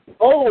balls.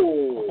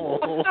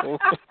 Oh,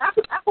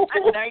 A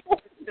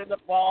nightstick to the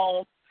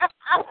balls.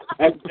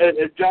 and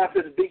John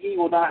says Big E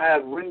will not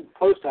have ring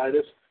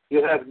postitis.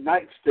 He'll have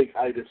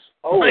nightstick-itis.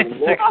 Oh,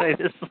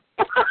 Nightstick-itis.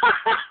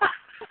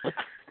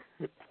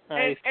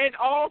 And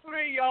all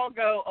 3 of y'all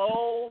go,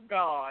 oh,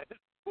 God.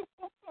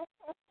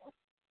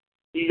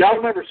 He Y'all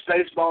remember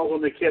Spaceballs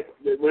when they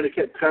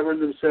kept covering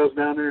themselves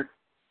down there?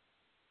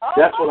 Oh,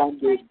 That's what I'm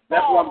doing.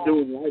 That's what I'm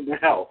doing right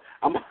now.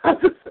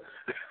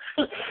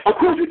 Of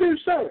course you do,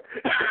 sir.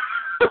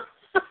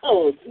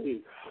 Oh,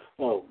 gee.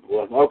 Oh,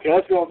 boy. Okay,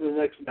 let's go on to the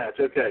next match.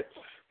 Okay.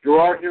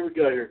 Gerard, here we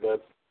go here,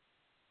 bud.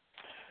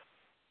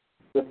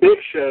 The Big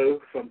Show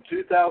from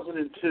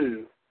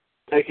 2002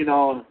 taking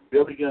on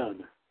Billy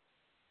Gunn.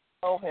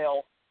 Oh,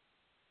 hell.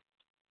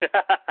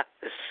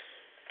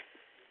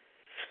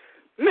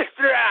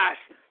 Mr. Ass,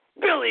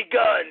 Billy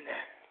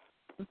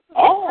Gunn.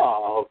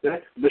 Oh,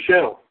 okay.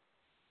 Michelle.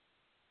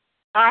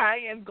 I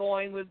am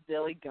going with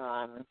Billy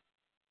Gunn.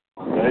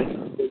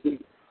 Okay.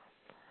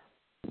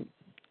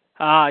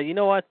 You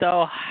know what,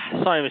 though?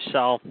 Sorry,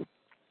 Michelle.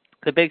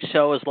 The Big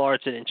Show is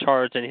large and in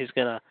charge, and he's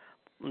going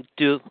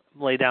to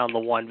lay down the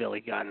one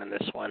Billy Gunn in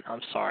this one.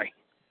 I'm sorry.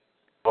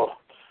 Oh.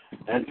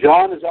 And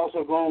John is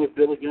also going with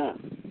Billy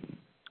Gunn.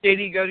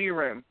 JD, go to your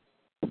room.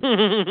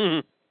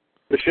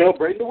 Michelle,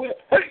 bring the whip.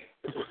 Hey!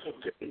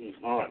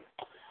 All right.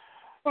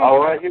 All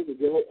right, here we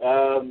go.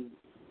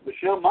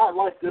 Michelle might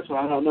like this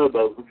one. I don't know,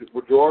 but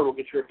Gerard will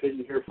get your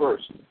opinion here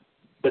first.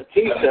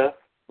 Batista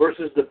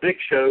versus the Big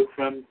Show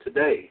from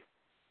today.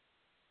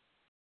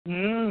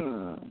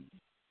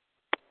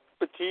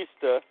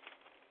 Batista.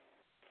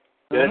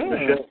 Yes,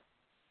 Michelle.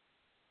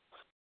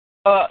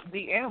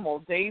 The Animal,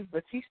 Dave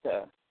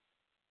Batista.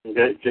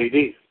 Okay,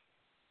 JD.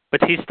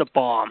 Batista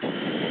bomb.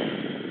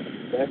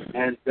 Okay.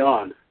 And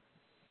John.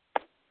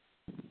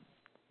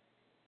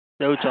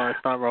 No, John, it's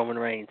not Roman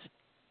Reigns.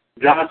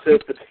 John says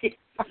Batista.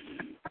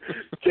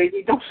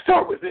 JD, don't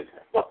start with it.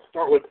 Don't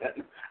start with that.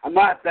 I'm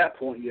not at that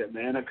point yet,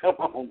 man. Now, come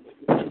on.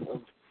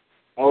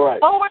 All right.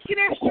 Oh, I can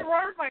ask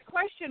Gerard my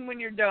question when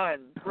you're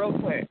done, real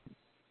quick.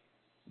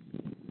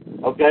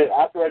 Okay,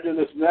 after I do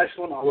this next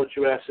one, I'll let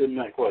you ask him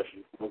that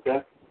question.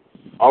 Okay?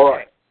 All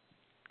right.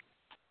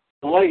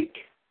 Blake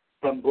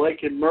from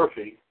Blake and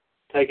Murphy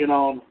taking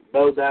on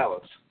Bo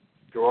Dallas.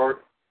 Gerard?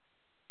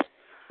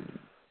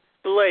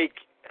 Blake.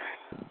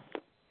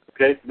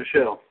 Okay,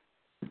 Michelle?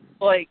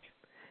 Blake.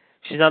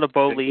 She's not a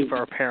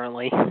believer,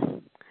 apparently.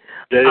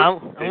 Dave?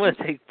 I'm going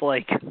to take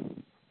Blake.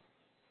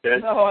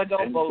 Okay. No, I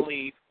don't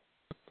believe.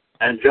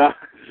 And John?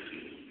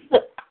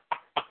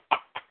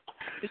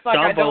 It's like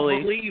John I don't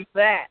believe. believe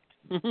that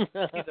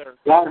either.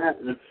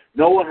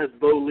 No one has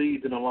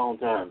believed in a long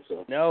time.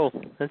 So No.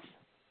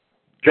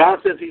 John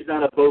says he's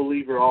not a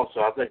believer also.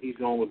 I think he's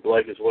going with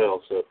Blake as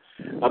well. So,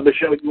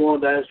 Michelle, you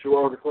wanted to ask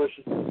Gerard a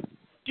question?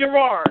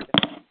 Gerard.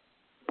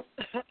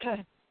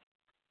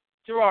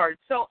 Gerard,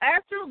 so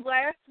after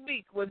last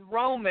week with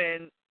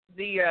Roman,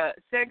 the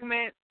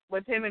segment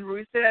with him and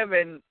Rusev,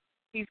 and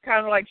he's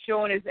kind of like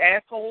showing his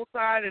asshole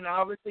side, and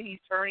obviously he's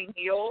turning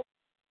heel.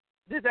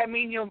 Does that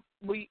mean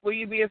will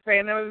you be a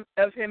fan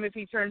of him if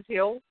he turns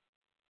heel?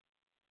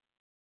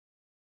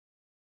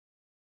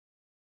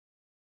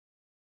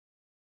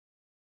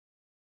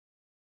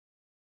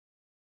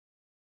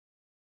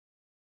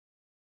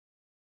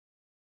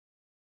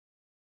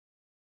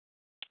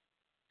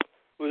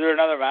 Was there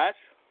another match?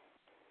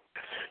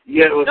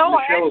 Yeah, it was, No,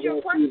 Michelle I asked you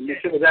a question.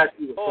 Michelle was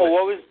asking you a question.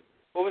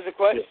 What was the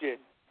question?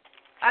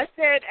 I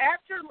said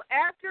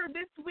after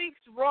this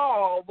week's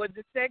Raw with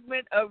the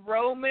segment of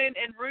Roman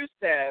and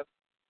Rusev,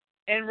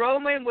 and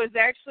Roman was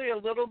actually had a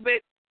little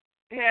bit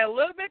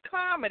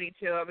comedy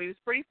to him. He was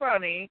pretty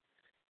funny,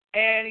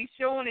 and he's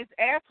showing his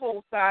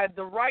asshole side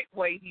the right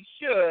way he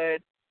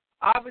should.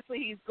 Obviously,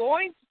 he's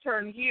going to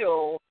turn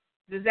heel.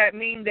 Does that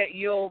mean that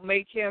you'll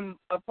make him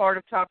a part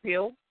of Top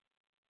Heel?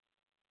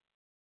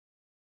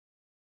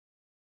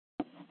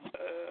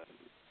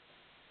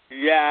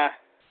 Yeah.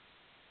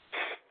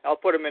 I'll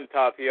put him in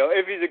Top Heel.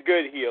 If he's a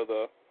good heel,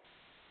 though.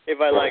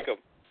 If I like him.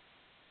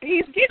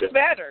 He's getting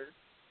better.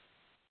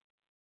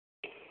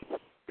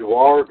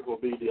 Gerard will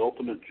be the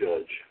ultimate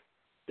judge.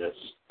 Yes.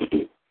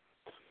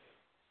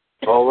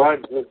 All right,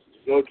 let's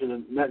go to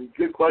the next.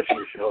 Good question,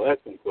 Michelle.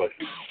 Excellent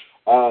question.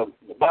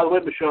 By the way,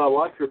 Michelle, I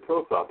like your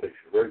profile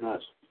picture. Very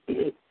nice.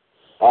 Mr.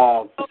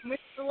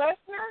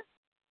 Lesnar?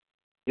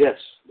 Yes,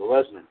 the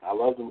Lesnar. I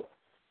love the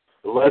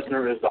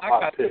Lesnar is the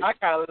hot pick. I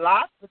got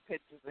lots of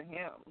pictures of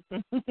him.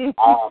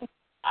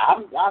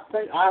 I'm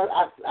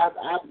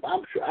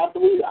sure. I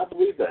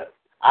believe that.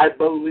 I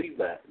believe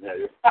that. There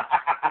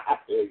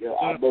you go.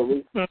 I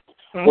believe.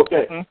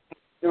 Okay.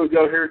 Here we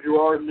go. Here,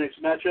 Gerard. Next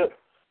matchup: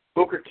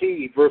 Booker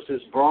T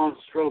versus Braun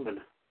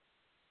Strowman.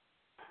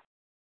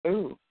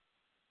 Ooh.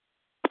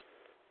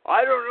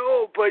 I don't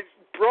know, but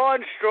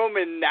Braun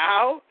Strowman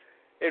now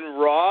in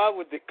Raw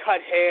with the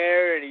cut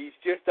hair, and he's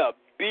just a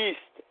beast.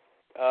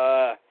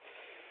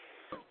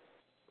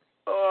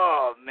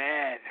 Oh,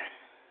 man.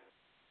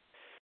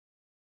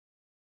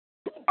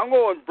 I'm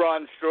going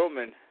Braun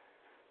Strowman.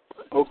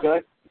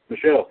 Okay.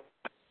 Michelle.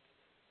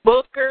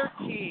 Booker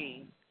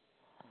T.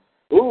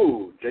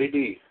 Ooh,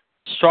 JD.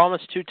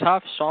 Strowman's too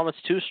tough.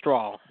 Strowman's too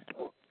strong.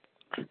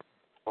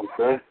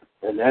 Okay.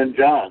 And then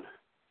John.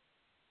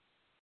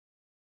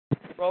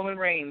 Roman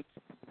Reigns.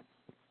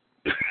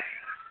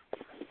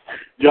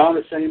 John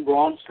is saying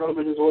Braun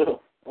Strowman as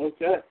well.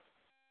 Okay.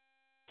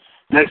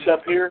 Next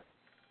up here,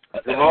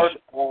 Gerard,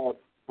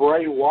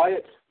 Bray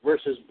Wyatt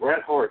versus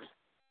Bret Hart.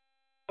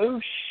 Oh,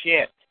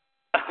 shit.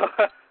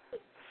 I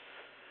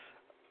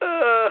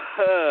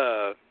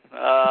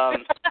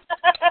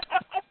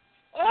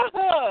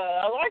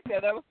like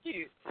that. That was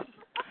cute.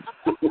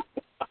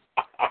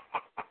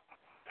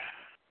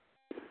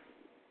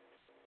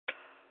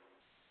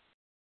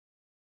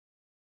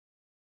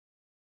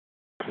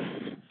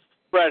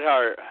 Bret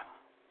Hart.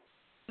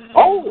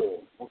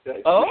 Oh,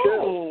 okay.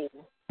 Oh.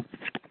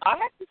 I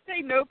have to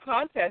say no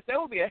contest. That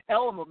would be a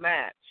hell of a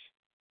match.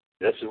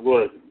 Yes, it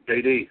would.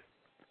 JD.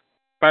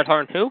 Bret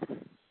Hart and who?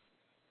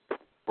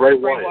 Bray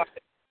Wyatt.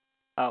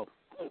 Oh,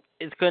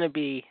 it's going to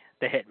be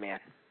the Hitman.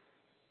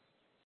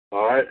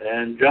 All right,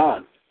 and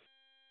John.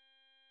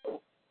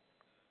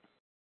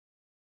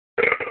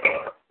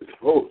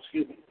 Oh,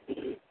 excuse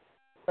me.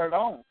 Start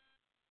on.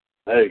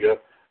 There you go.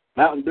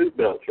 Mountain Dew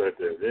belts right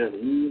there. Yeah.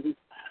 Mm-hmm.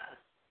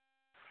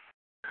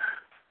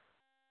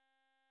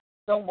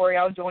 Don't worry,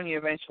 I'll join you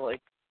eventually.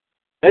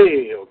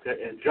 Hey,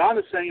 okay. And John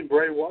is saying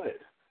Bray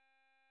Wyatt.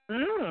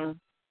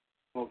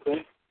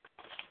 Okay.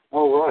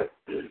 All right.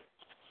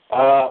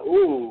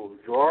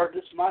 Gerard,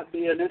 this might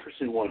be an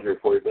interesting one here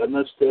for you, but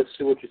let's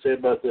see what you say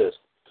about this.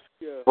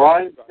 Yeah.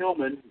 Brian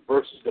Pillman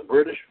versus the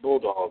British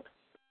Bulldog.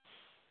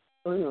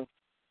 Ooh.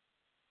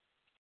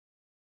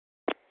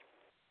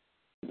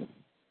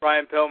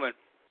 Brian Pillman.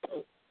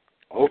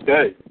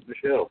 Okay,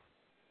 Michelle.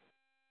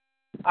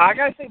 I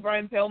gotta say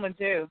Brian Pillman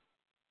too.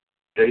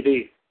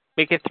 JD.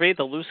 Make it 3,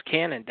 the loose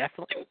cannon,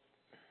 definitely.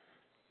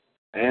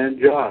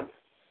 And John.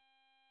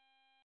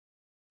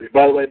 Which,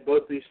 by the way,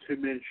 both these two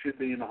men should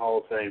be in the Hall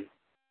of Fame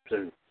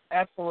soon.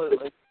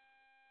 Absolutely.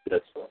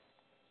 Yes.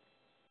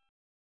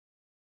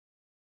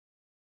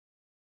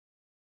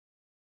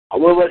 I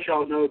will let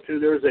y'all know, too,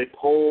 there's a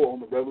poll on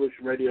the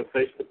Revolution Radio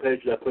Facebook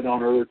page that I put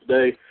on earlier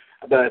today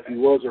about if you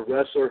was a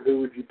wrestler,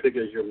 who would you pick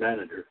as your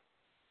manager?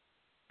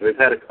 We've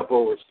had a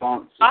couple of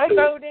responses. I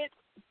voted.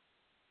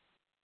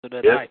 So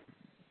did I.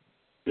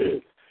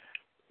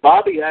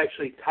 Bobby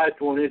actually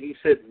typed one in. He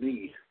said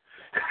me.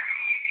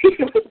 I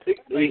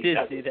did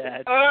see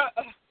that.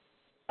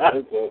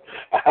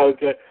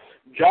 Okay.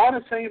 John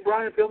is saying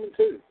Brian Pillman,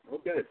 too.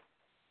 Okay.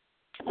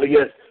 Well,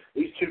 yes,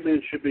 these two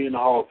men should be in the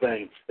Hall of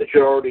Fame. They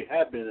should already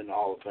have been in the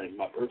Hall of Fame,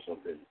 my personal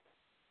opinion.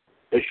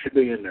 They should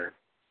be in there.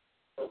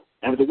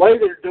 And the way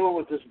they're doing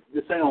with this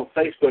thing on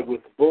Facebook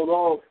with the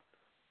Bulldog,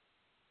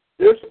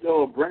 there's a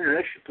no-brainer.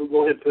 They should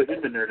go ahead and put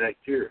him in there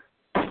next year.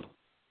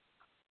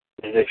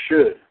 And they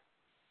should,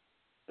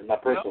 in my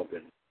personal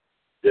opinion.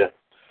 Yeah.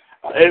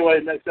 Anyway,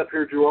 next up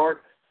here, Gerard,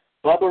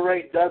 Bubba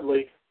Ray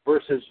Dudley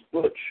versus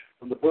Butch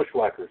from the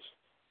Bushwhackers.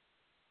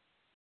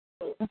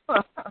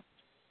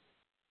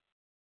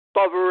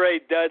 Bubba Ray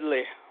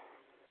Dudley.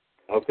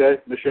 Okay,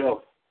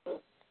 Michelle.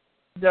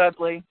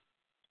 Dudley.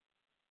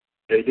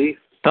 JD.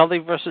 Dudley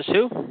versus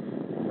who?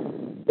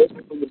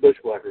 From the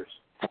Bushwhackers.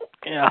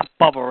 Yeah,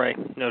 Bubba Ray,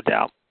 no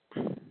doubt.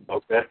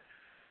 Okay.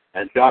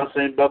 And John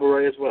saying Bubba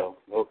Ray as well.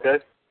 Okay.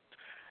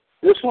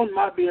 This one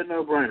might be a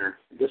no-brainer.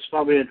 This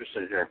might be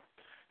interesting here.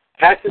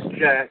 Cactus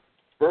Jack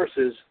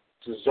versus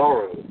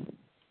Cesaro.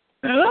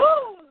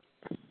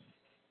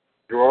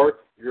 Gerard,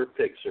 your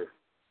pick, sir.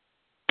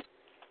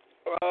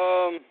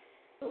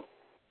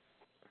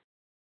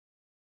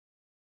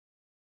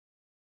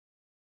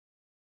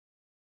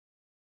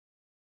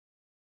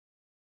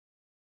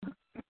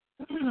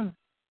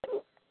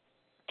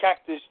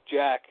 Cactus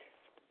Jack.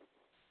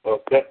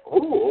 Okay.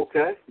 Oh,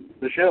 okay.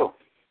 Michelle.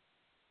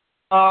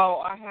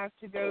 Oh, I have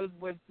to go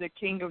with the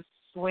King of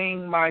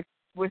Swing, my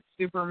Swiss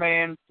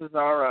Superman,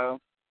 Cesaro.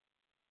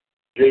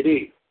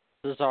 JD.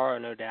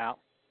 Cesaro, no doubt.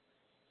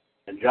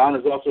 And John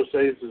is also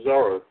saying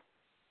Cesaro.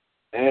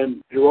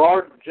 And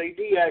Gerard,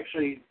 JD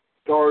actually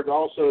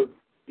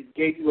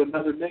gave you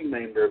another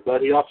nickname there,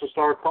 but he also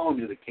started calling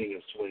you the King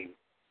of Swing.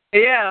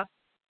 Yeah.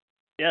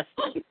 Yes.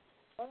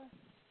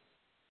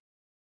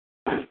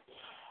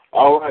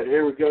 All right,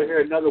 here we go.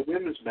 Here, another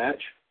women's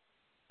match.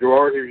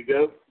 Gerard, here you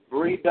go.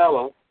 Brie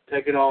Bella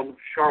taking on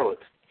Charlotte.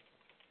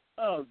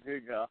 Oh,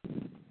 good God.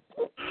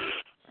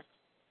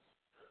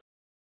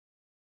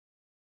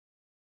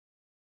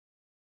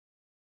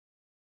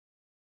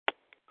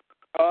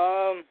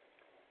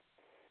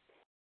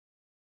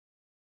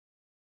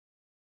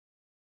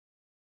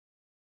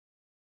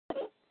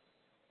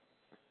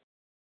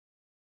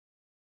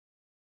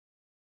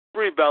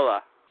 Brie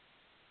Bella.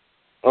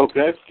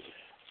 Okay.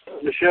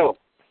 Michelle.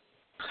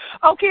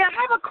 Okay, I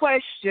have a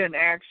question,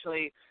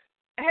 actually.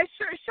 Has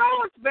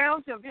Charlotte's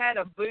bound to have had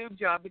a boob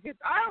job? Because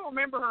I don't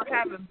remember her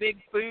having big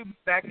boobs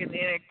back in the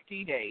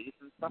NXT days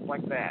and stuff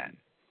like that.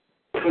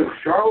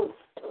 Charlotte?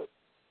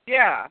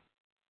 Yeah.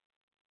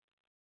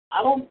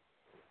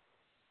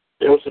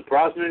 It would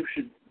surprise me if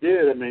she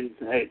did. I mean,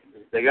 hey,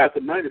 they got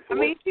the money for it.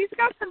 I mean, she's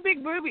got some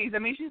big boobies. I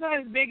mean, she's not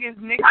as big as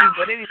Nikki,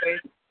 but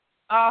anyways,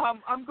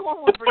 I'm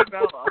going with Brie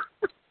Bella.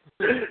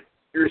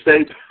 You're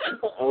saying,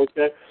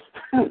 okay.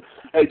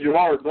 Hey,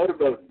 Gerard,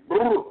 motorboat.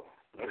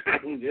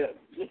 Yeah.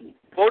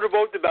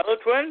 Motorboat the Bella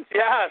Twins?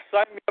 Yeah,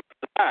 sign me up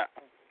for that.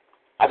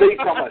 I think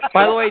you're talking about.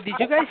 By the way, did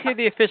you guys hear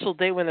the official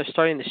date when they're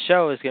starting the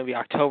show is going to be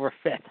October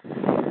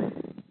 5th?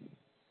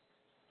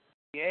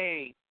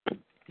 Yay.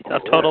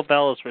 Total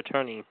Bell is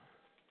returning.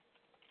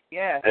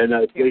 Yeah. And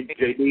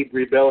JD,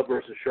 Brie Bella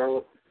versus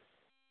Charlotte.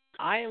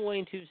 I am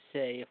going to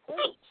say, of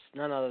course,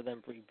 none other than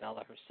Brie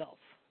Bella herself.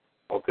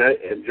 Okay,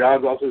 and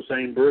John's also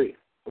saying Brie.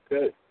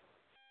 Okay.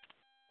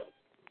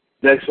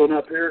 Next one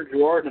up here,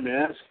 Gerard, let me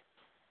ask.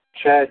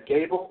 Chad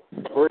Gable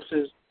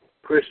versus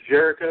Chris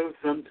Jericho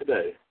from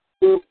today.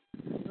 Y2J.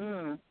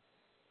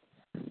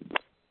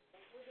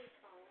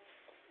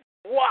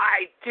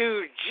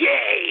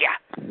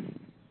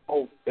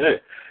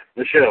 Okay.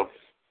 Michelle.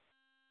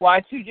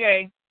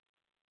 Y2J.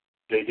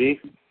 JD.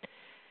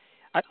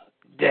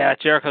 Yeah,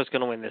 Jericho's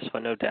going to win this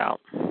one, no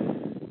doubt.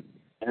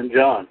 And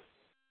John.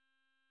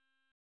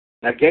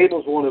 Now,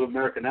 Gable's one of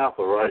American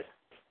Alpha, right?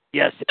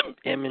 Yes,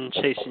 him and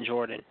Chase and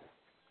Jordan.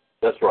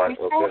 That's right, He's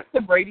okay.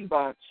 the Brady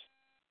Bunch.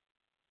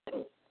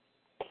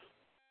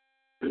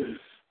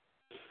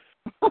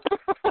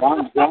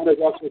 John is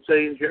also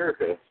saying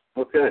Jericho.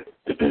 Okay.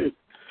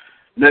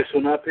 Next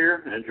one up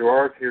here, and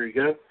Gerard, here you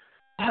go.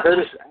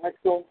 Curtis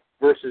Axel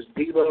versus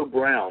D'Lo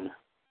Brown.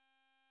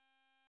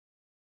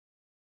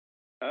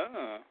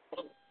 Oh.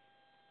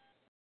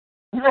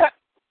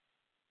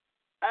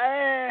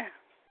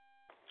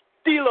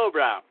 D'Lo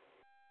Brown.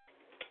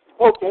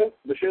 Okay,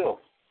 Michelle.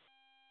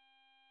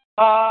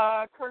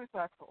 Curtis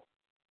Axel.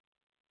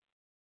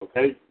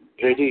 Okay,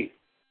 JD.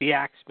 The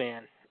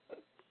Axeman.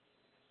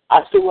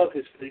 I still love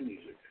his theme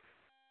music.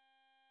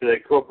 They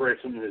incorporate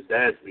some of his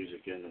dad's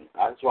music in it.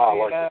 That's why I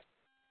like it.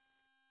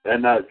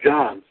 And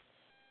John.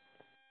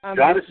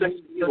 John is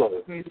saying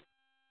D'Lo.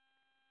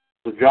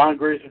 So John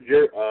agrees with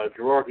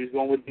Gerard. He's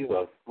going with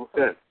D'Lo.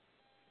 Okay.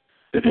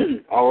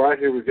 All right,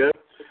 here we go.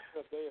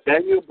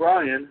 Daniel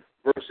Bryan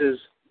versus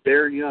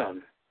Darren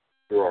Young.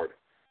 Gerard.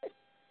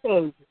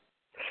 What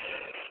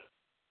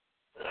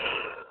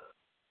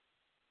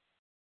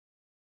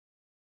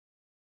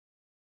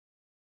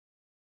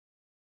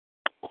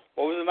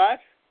was the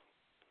match?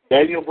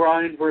 Daniel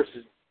Bryan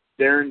versus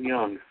Darren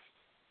Young.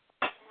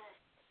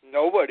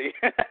 Nobody.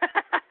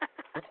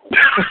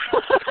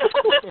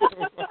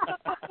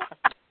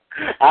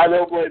 I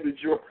don't blame you,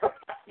 George.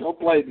 Don't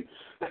blame me.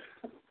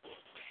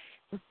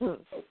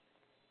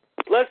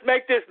 Let's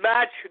make this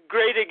match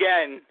great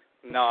again.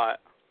 Not.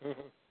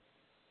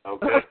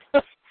 Okay.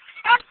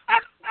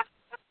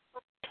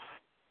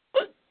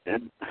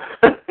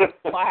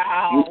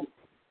 Wow.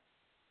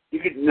 You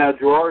can now,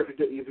 Gerard.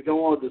 If you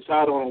don't want to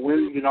decide on a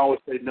winner, you can always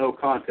say no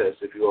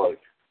contest if you like.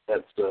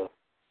 That's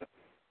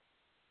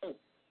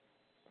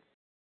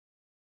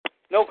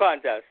No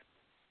contest.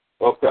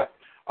 Okay.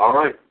 All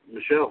right,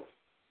 Michelle.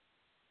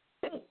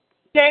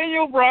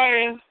 Daniel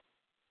Bryan.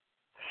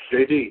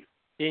 JD.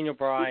 Daniel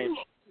Bryan.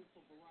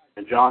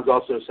 And John's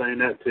also saying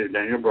that too.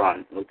 Daniel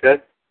Bryan.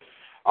 Okay.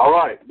 All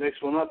right.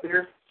 Next one up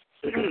here.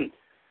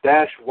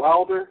 Dash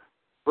Wilder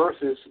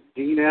versus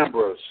Dean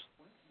Ambrose.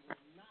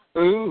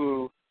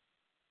 Ooh.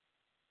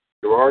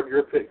 Gerard,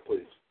 your pick,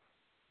 please.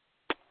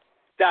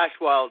 Dash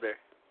Wilder.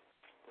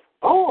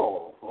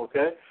 Oh,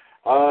 okay.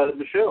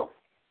 Michelle.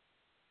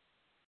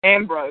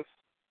 Ambrose.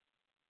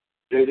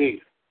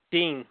 JD.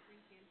 Dean.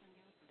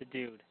 The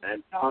dude.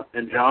 And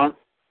John.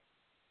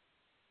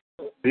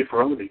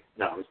 Beefaroni.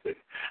 No, I'm just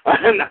kidding.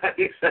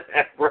 He said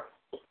Ambrose.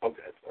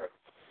 Okay, sorry.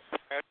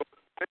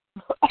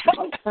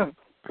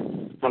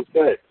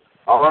 Okay.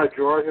 All right,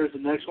 Gerard, here's the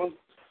next one.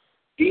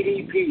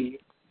 DDP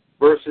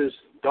versus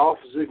Dolph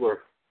Ziggler.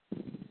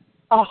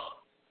 Oh.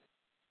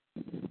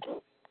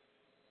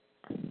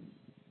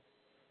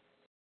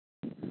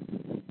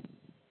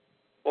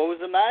 What was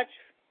the match?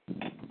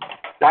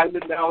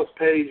 Diamond Dallas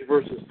Page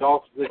versus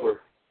Dolph Ziggler.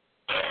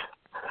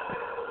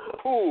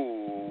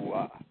 Ooh.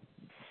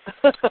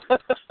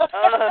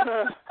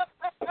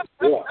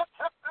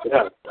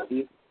 Yeah.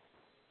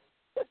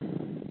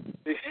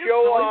 The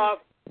show off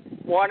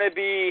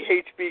wannabe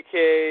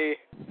HBK.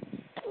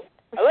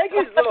 I like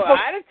his little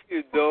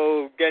attitude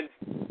though against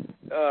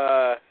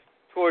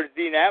towards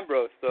Dean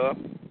Ambrose though.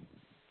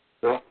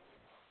 So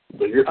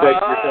you're taking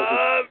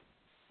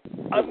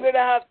I'm gonna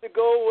have to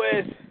go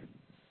with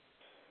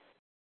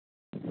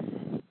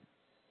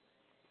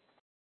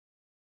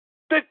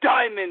the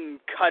Diamond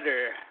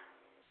Cutter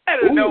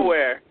out of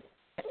nowhere.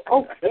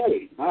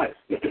 Okay, nice.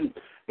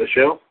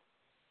 Michelle?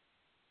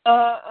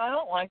 I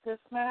don't like this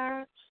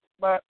match,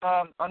 but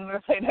I'm going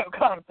to say no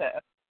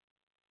contest.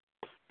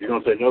 You're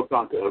going to say no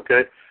contest,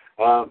 okay.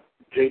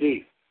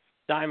 JD?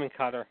 Diamond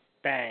Cutter.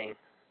 Bang.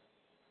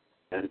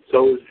 And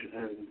so is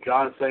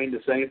John saying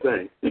the same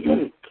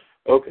thing.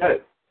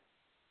 Okay.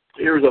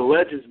 Here's a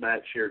Legends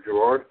match here,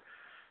 Gerard.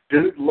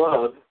 Dude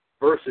Love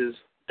versus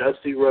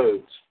Dusty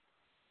Rhodes.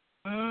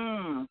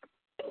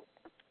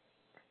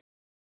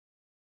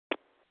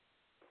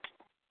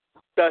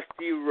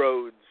 Dusty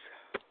Rhodes.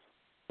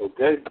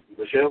 Okay.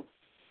 Michelle?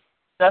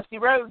 Dusty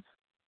Rhodes.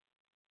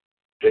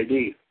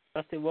 JD?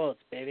 Dusty Rhodes,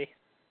 baby.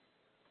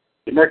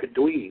 The American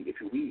Dweeb, if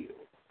you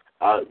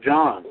will.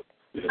 John?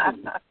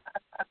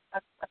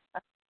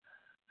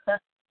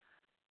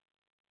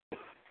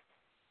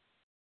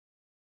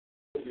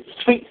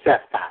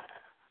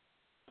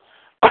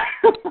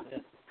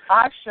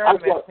 sure I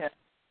missed him.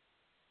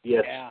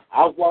 Yes, Yeah.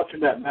 I was watching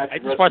that match. I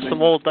just watched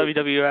some old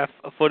WWF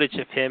footage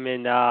of him,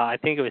 and I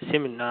think it was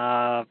him and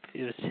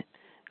it was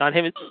not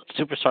him and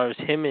Superstar. It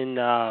was him and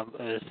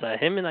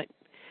like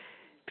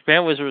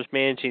Grand Wizard was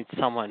managing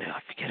someone.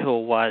 I forget who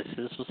it was.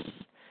 It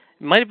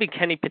might have been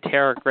Kenny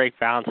Patera, Greg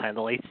Valentine,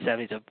 the late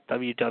 70s of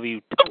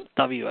WWF.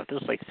 This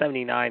was like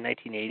 79,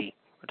 1980.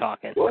 We're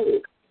talking.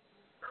 Whoa.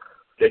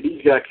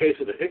 JD's got a case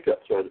of the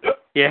hiccups right there.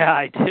 Yeah,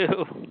 I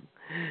do.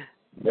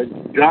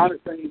 And John is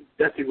saying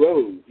Dusty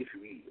Rhodes, if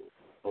you will.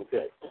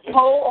 Okay.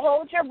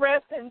 Hold your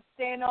breath and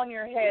stand on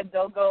your head.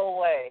 They'll go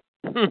away.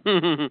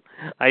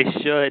 I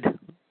should.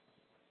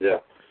 Yeah.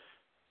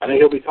 I think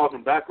he'll be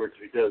talking backwards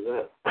if he does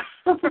that.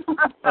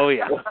 Oh,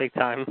 yeah, big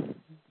time.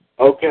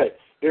 Okay.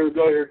 Here we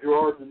go here,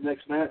 Gerard, in the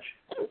next match.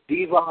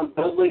 Devon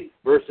Dudley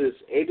versus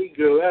Eddie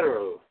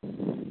Guerrero.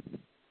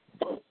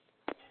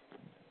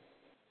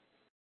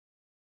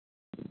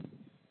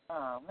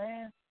 Oh,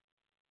 man.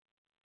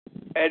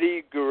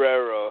 Eddie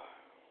Guerrero.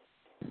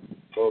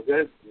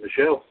 Okay.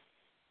 Michelle.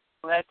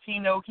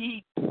 Latino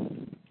Heat.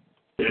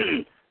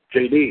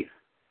 JD.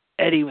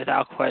 Eddie,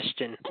 without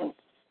question.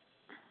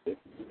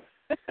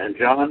 And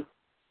John.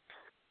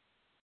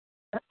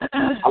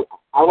 I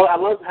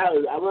love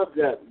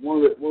that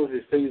one of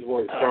his things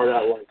where it started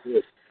out like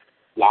this.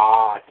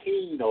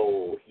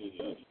 Latino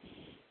Heat.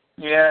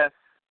 Yes.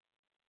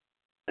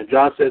 And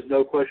John says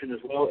no question as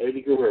well.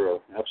 Eddie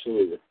Guerrero.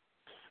 Absolutely.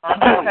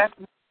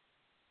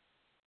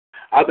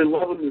 I've been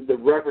loving the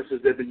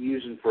references they've been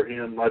using for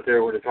him right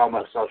there when they're talking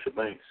about Sasha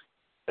Banks.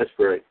 That's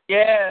great.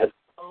 Yes,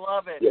 I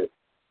love it. Yes,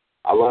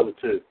 I love it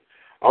too.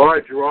 All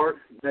right, Gerard,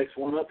 next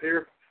one up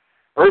here.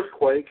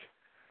 Earthquake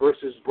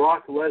versus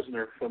Brock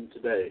Lesnar from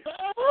today.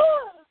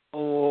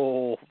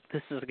 Oh,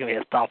 this is going to be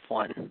a tough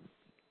one.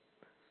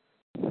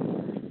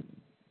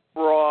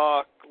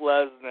 Brock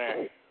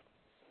Lesnar.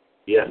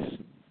 Yes.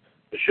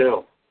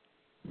 Michelle.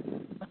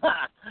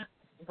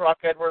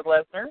 Brock Edward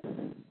Lesnar.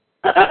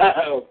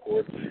 Of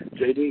course.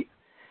 JD.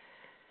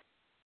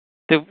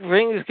 The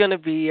ring is going to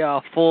be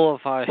full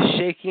of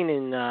shaking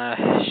and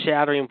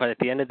shattering, but at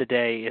the end of the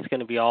day, it's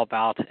going to be all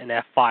about an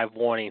F5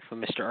 warning from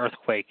Mr.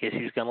 Earthquake, as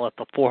he's going to let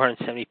the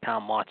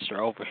 470-pound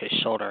monster over his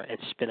shoulder and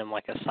spin him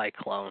like a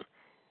cyclone.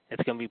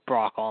 It's going to be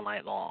Brock all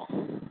night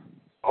long.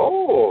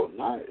 Oh,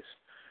 nice.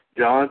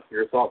 John,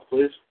 your thoughts,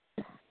 please.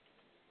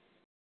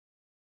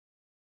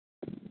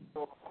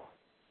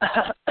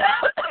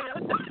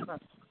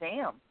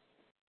 Damn.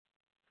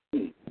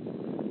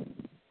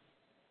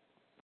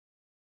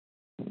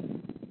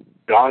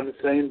 John is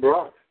saying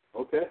Brock.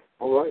 Okay,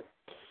 all right.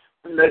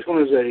 The next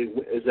one is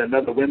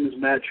another women's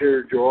match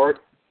here, Gerard.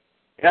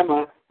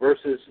 Emma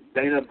versus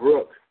Dana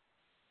Brooke.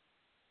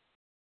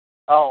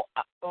 Oh,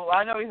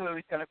 I know who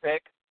he's going to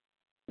pick.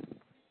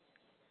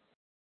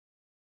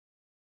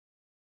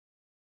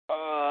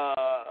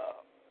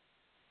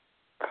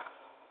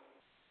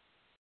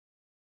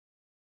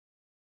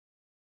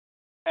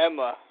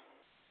 Emma.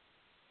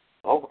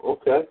 Oh,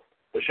 okay.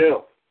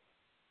 Michelle.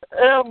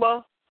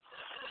 Emma.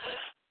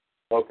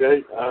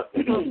 Okay.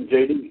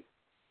 JD.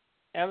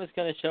 Emma's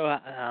going to show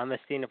Miss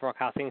Dana Brooke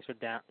how things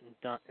are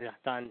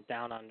done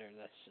down under,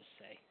 let's just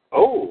say.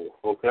 Oh,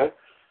 okay.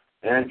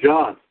 And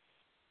John.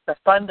 The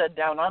thunder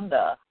down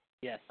under.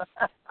 Yes.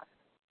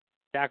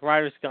 Jack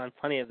Ryder's done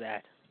plenty of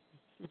that.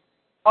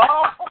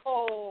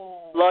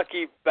 Oh!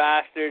 Lucky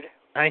bastard.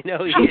 I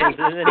know he is,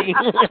 isn't he?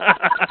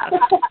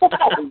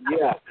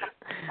 Yeah.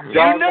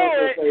 You know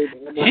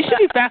it. She should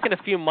be back in a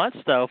few months,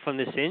 though, from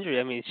this injury.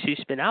 I mean,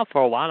 she's been out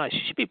for a while now.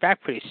 She should be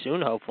back pretty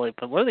soon, hopefully.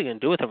 But what are they going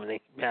to do with her when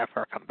they have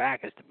her come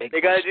back is the big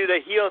They got to do the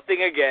heel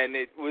thing again.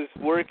 It was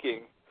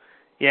working.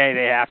 Yeah,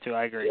 they have to.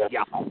 I agree.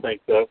 Yeah. I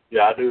think so.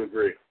 Yeah, I do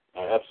agree.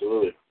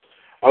 Absolutely.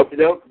 Okay,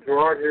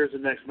 Gerard, here's the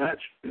next match.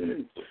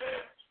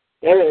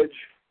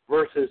 Edge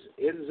versus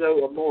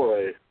Enzo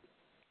Amore.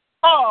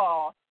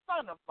 Oh,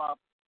 son of a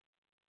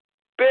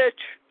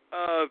Bitch.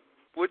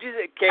 What'd you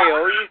say?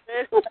 KO, you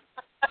said?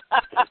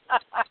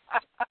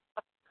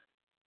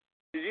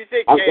 Did you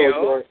say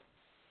KO?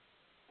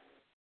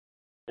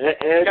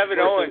 Kevin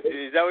Owens,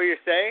 is that what you're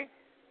saying?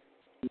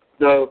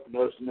 No.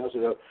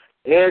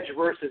 Edge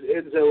versus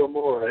Enzo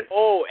Amore.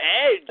 Oh,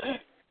 Edge.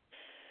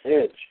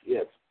 Edge,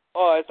 yes.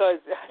 Oh, I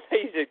thought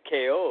you said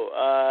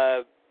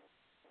KO.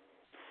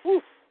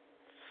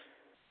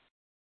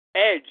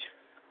 Edge.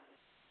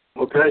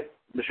 Okay,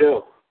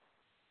 Michelle.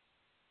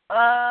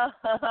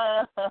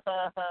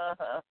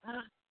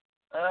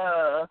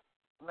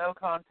 No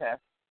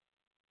contest.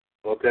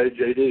 Okay,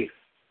 JD.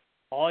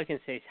 All I can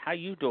say is, how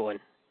you doing?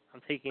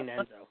 I'm taking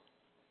Enzo.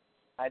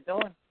 How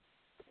doing?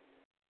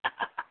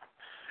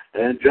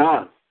 And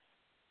John.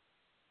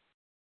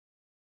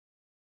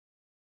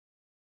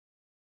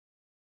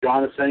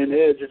 John is saying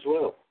Edge as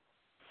well.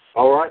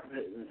 All right,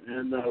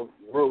 and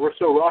we're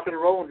still rocking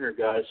and rolling here,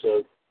 guys.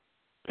 So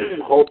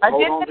hold I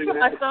on did to with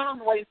my son on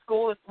the way to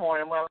school this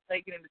morning when I was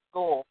taking him to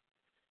school.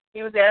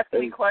 He was asking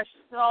me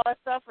questions and all that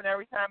stuff, and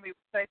every time he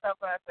would say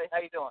something, I'd say, "How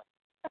you doing?"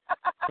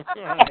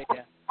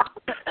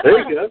 There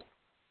you go.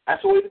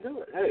 That's the way to do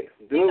it. Hey,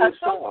 do it with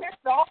so style.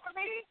 pissed off at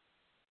me.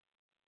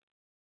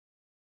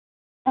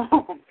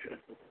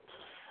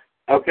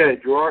 Okay,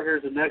 Gerard,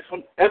 here's the next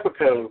one.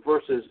 Epico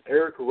versus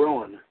Eric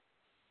Rowan.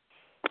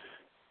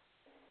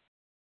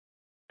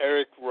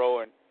 Eric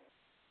Rowan.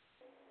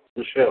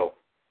 Michelle.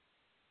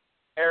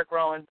 Eric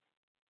Rowan.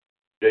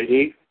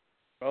 JD.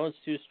 Rowan's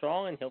too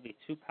strong, and he'll be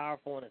too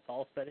powerful when it's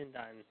all said and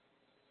done.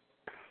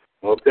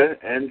 Okay,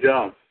 and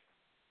John.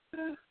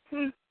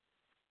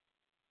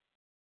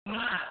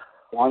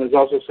 Juan is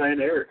also saying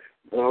Eric.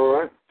 All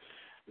right.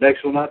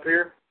 Next one up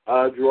here,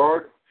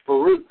 Gerard,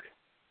 Farouk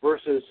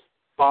versus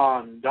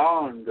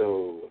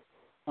Fandango.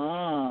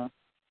 Mm.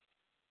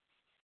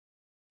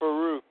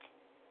 Farouk.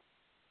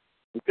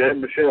 Okay,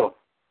 Michelle.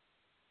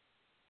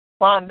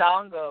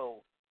 Fandango.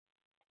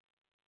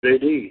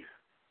 JD.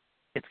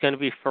 It's going to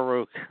be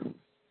Farouk.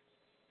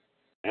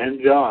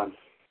 And John.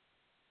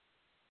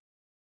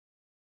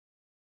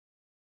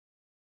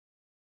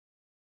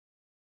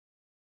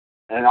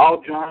 And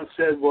all John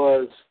said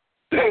was,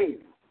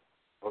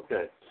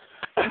 okay.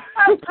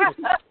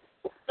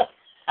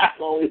 That's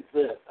all he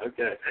said.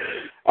 Okay.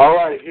 All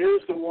right,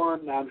 here's the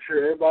one I'm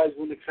sure everybody's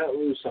going to cut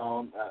loose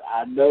on.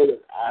 I know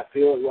that I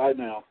feel it right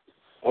now.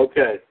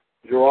 Okay,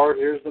 Gerard,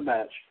 here's the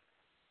match.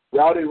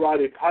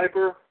 Roddy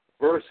Piper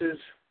versus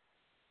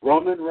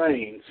Roman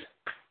Reigns.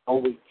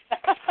 Only.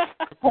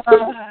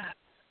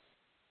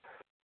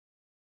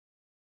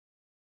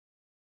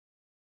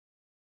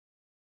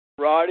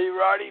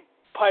 Roddy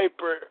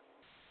Piper.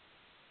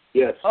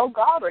 Yes. Oh,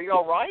 God, are you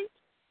all right?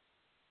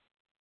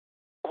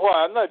 Well,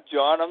 I'm not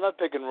John. I'm not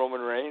picking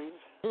Roman Reigns.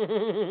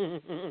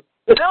 No,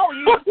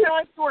 you feel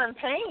like you were in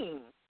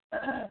pain.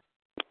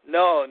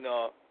 No.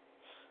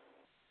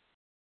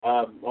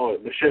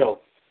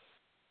 Michelle.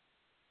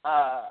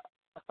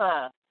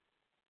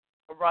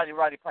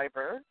 Roddy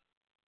Piper.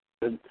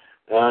 And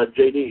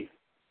JD.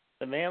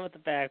 The man with the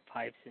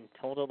bagpipes and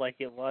told it like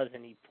it was,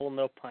 and he pulled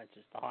no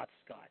punches. The hot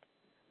Scott.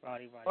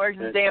 Roddy. Where's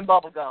his damn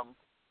bubble gum?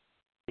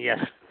 Yes.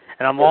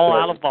 And I'm all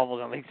out of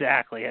bubblegum.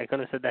 Exactly. I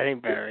couldn't have said that any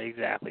better.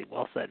 Exactly.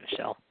 Well said,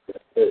 Michelle.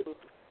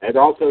 And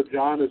also,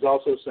 John is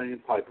also saying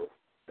Piper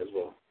as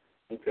well.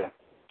 Okay.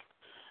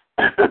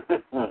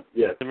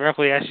 Yes. The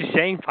miracle he actually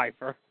saying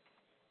Piper.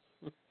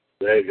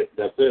 There you go.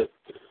 That's it.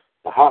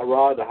 The hot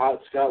rod, the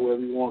hot Scott,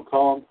 whatever you want to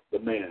call him, the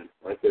man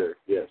right there.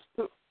 Yes.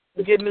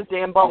 Give him his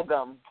damn bubble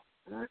gum.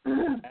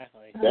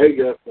 Exactly. There you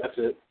go. That's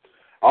it.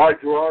 All right,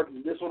 Gerard.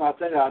 This one, I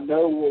think I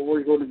know where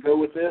we're going to go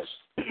with this,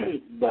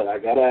 but I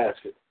got to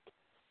ask it.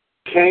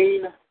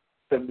 Kane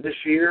from this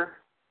year,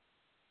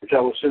 which I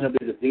will assume to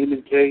be the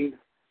Demon Kane,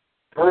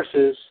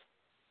 versus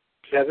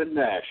Kevin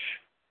Nash.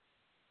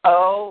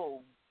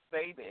 Oh,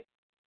 baby.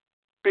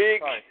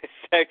 Big,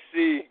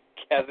 sexy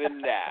Kevin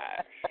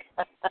Nash.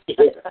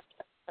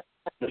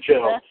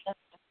 Michelle.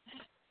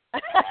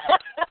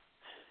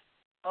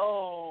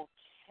 Oh,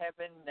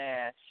 Kevin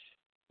Nash.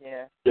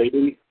 Yeah.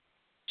 JD.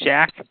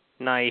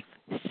 Jackknife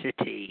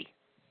City.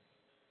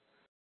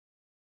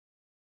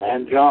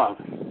 And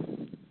John.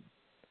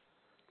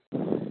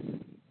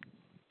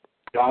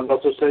 John's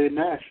also saying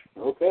Nash.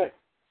 Okay.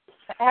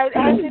 Has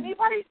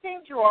anybody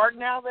seen Gerard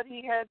now that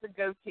he has a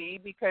goatee?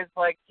 Because,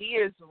 like, he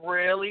is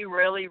really,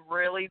 really,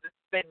 really the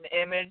spitting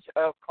image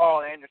of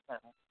Carl Anderson.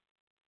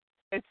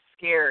 It's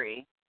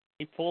scary.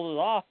 He pulled it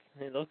off.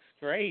 It looks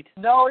great.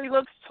 No, he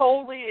looks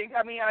totally,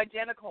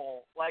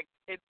 identical. Like,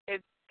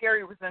 it's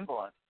scary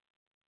resemblance.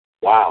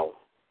 Wow.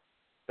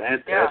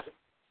 Fantastic.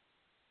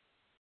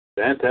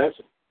 Yeah.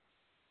 Fantastic.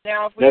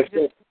 Now, if we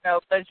could just,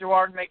 let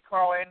Gerard make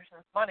Carl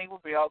Anderson's money,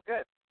 we'll be all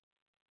good.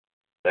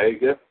 There you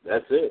go.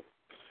 That's it.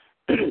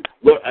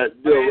 Look,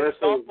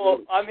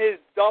 I'm his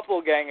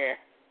doppelganger.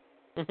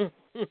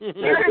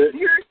 You're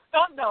his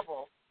stunt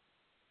double.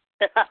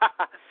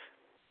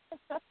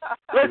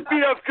 Let's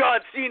beat up John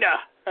Cena.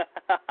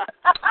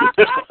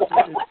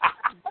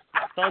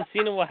 John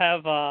Cena will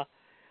have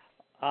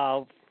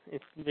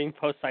it's being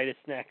postitis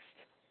next.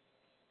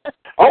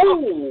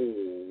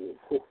 Oh,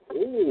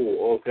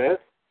 okay.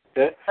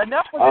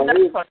 Enough with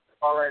the nuts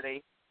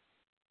already.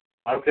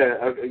 Okay,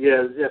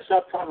 yeah.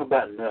 Stop talking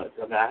about nuts.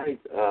 I mean, I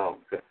hate.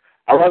 Okay.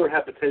 I'd rather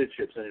have potato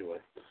chips anyway.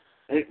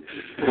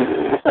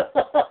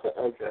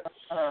 Okay.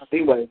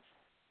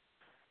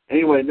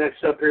 Anyway,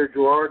 next up here,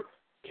 Gerard,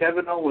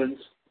 Kevin Owens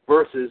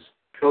versus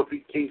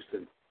Kofi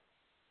Kingston.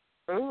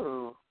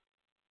 Ooh.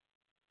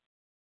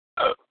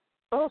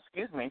 Oh,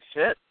 excuse me.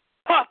 Shit.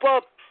 Pop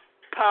up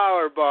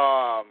power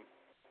bomb.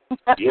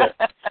 Yes.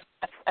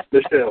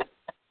 Michelle.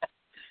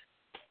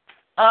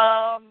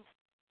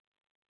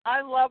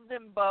 I love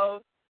them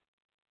both,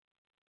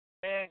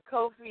 and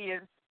Kofi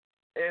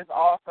is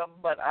awesome,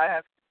 but I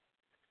have to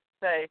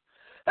say,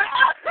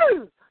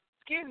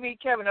 excuse me,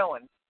 Kevin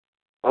Owens.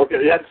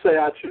 Okay, you have to say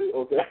I choose.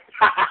 Okay.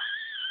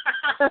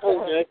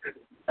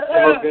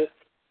 Okay.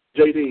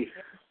 JD.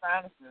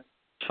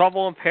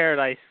 Trouble in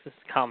Paradise is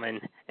coming,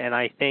 and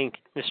I think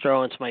Mr.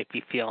 Owens might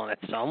be feeling it,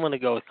 so I'm going to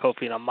go with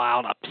Kofi in a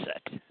mild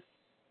upset.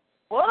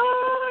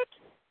 What?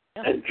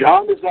 And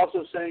John is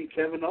also saying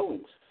Kevin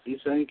Owens.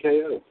 He's saying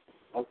KO.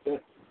 Okay.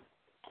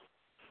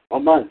 Oh,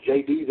 my.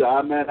 JD's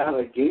eye man out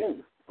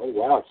again. Oh,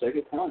 wow.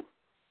 Second time.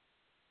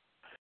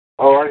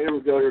 All right, here we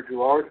go here,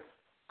 Gerard.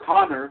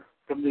 Connor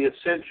from the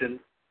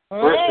Ascension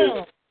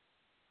versus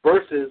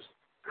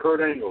Kurt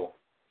Angle.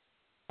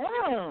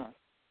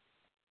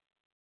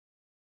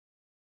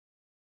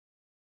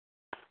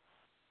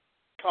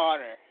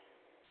 Connor.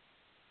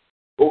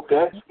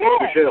 Okay. Yeah.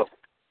 Michelle.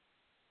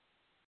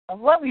 I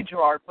love you,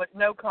 Gerard, but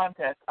no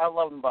contest. I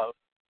love them both.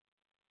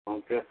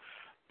 Okay.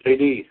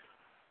 JD.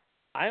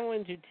 I'm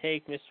going to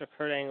take Mr.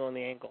 Kurt Angle in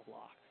the ankle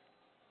lock.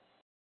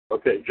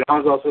 Okay.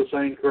 John's also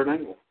saying Kurt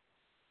Angle.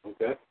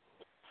 Okay.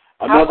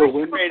 Another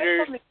women's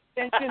women.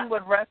 Extension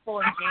would wrestle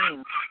in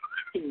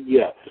jeans.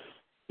 Yeah.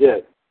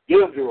 Yeah.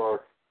 Get him, Gerard.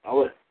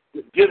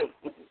 Get him.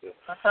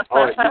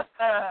 All right.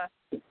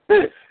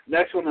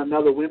 Next one,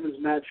 another women's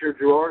match here,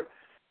 Gerard.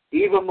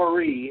 Eva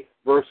Marie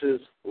versus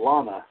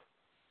Lana.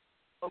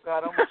 Oh,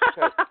 God, I'm going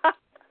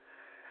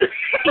to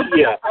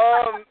Yeah.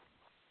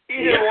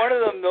 Either one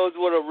of them knows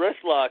what a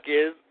wrist lock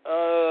is.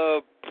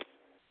 Oh,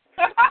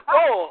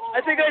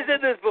 I think I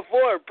said this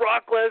before.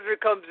 Brock Lesnar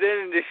comes in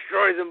and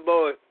destroys them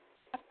both.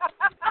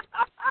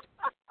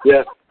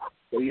 Yeah.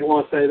 So you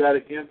want to say that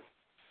again?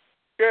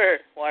 Sure.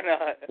 Why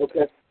not?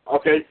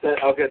 Okay,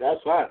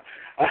 that's fine.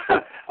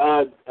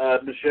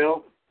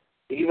 Michelle,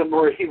 Eva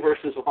Marie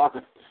versus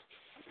Lana.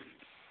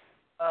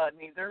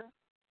 Neither.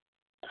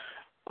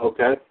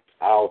 Okay,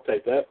 I'll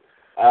take that.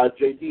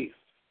 JD.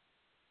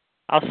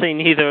 I'll say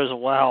neither as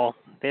well.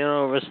 They don't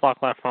know wrist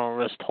lock left from a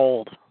wrist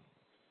hold.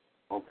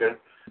 Okay.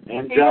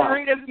 And Eva John.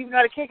 Marie doesn't even know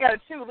how to kick out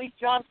of two. At least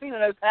John Cena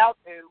knows how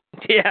to.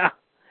 Yeah.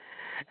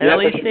 And Yeah, at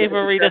least Eva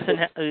Marie doesn't.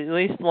 At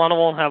least Lana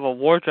won't have a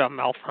wardrobe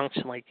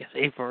malfunction like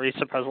Eva Marie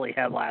supposedly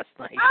had last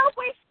night. I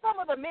wish some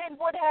of the men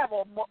would have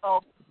a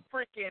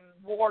freaking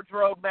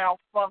wardrobe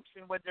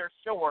malfunction with their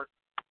shorts.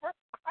 For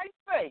Christ's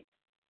sake.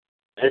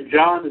 And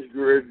John is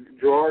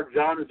Gerard.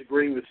 John is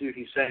agreeing with you.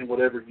 He's saying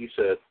whatever you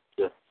said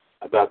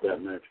about that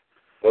match.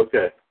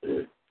 Okay.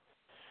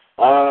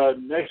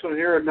 Next one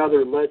here,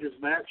 another Legends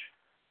match.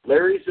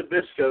 Larry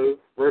Zbyszko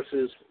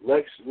versus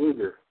Lex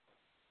Luger.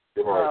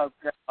 Gerard.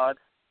 Oh, God.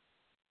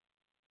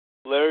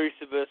 Larry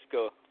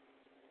Zbyszko.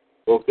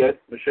 Okay.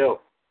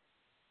 Michelle.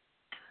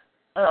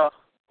 Oh,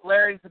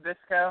 Larry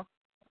Zbyszko.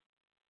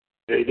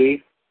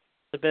 JD.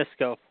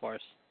 Zbyszko, of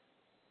course.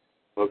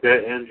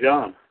 Okay. And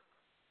John.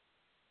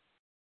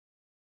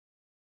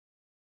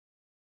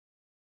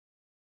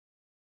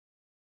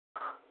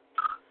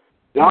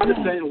 John is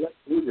saying Lex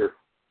Luger.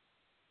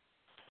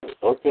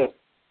 Okay.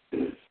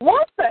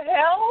 What the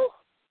hell?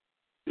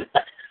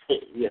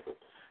 Yeah.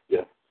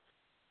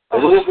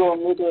 And we'll go a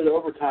little bit of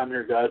overtime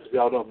here, guys, if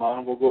y'all don't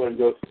mind. We'll go ahead and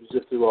go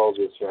zip through all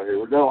this right here.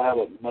 We don't have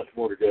much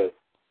more to go.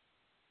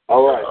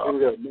 All right, here we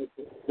go.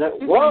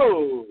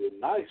 Whoa,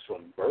 nice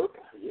one, Burke.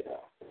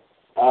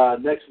 Yeah.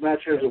 Next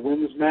match here is a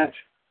women's match.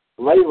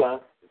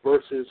 Layla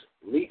versus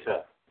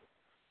Lita.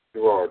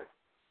 Gerard.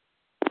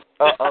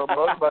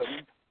 Both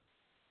buttons.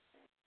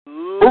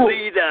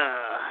 Lita.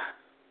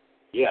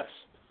 Yes.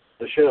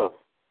 Michelle.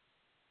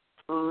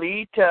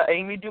 Lita,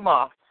 Amy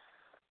Dumas.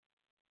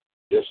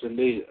 Yes,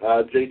 indeed.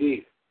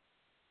 JD.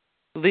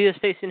 Leah's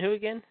facing who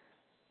again?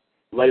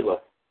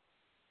 Layla.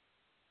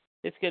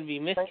 It's going to be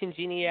Miss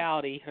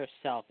Congeniality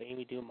herself,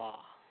 Amy Dumas.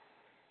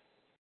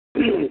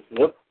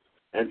 Yep.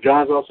 And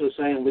John's also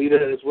saying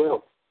Lita as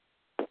well.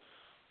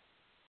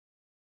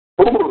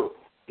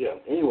 Yeah,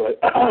 anyway.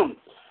 I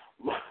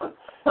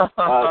let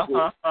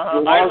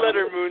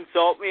her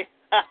moonsault me.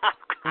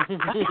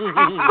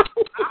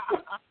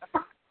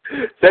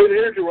 Stay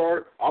here,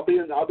 Gerard. I'll be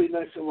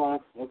next in line.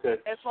 Okay.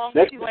 As long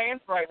as she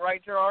lands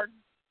right, Gerard?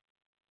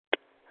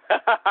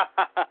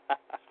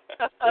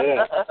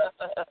 Yeah.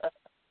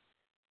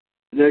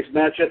 Next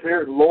matchup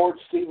here, Lord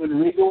Steven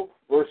Regal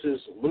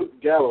versus Luke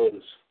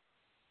Gallows.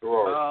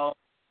 Gerard. Oh,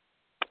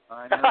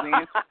 I know the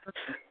answer.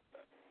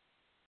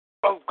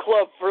 From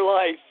Club for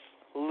Life,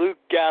 Luke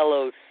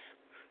Gallows.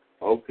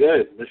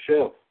 Okay,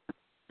 Michelle.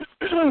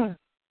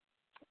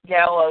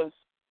 Gallows.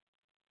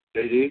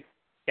 JD.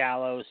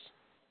 Gallows.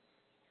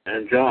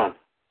 And John.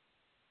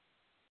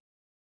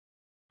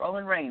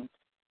 Roman Reigns.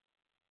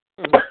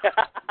 Kicks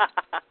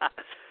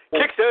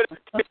out of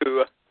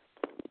two.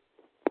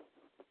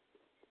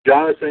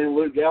 John is saying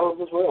Luke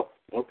Gallows as well.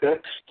 Okay.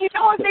 You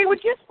know, if they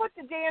would just put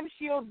the damn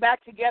shield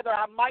back together,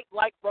 I might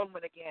like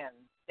Roman again.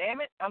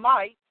 Damn it, I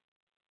might.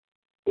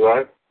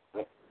 Right.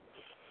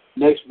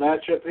 Next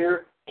matchup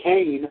here,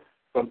 Kane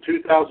from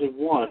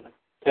 2001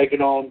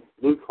 taking on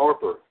Luke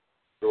Harper.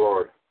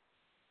 Gerard.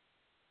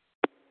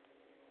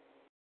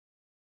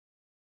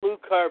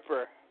 Luke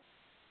Harper.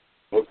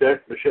 Okay,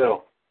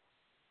 Michelle.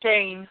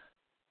 Kane.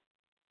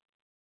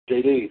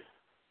 JD.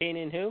 Kane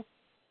and who?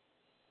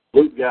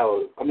 Luke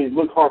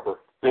Harper.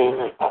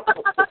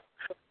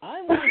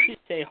 I wanted to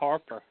say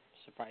Harper,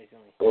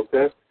 surprisingly.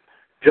 Okay.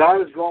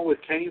 John is going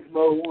with Kane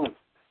from 01.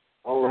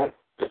 All right.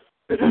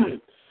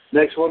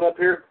 Next one up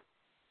here,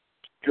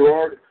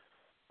 Gerard.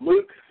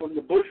 Luke from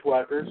the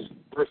Bushwhackers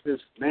versus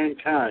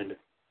Mankind.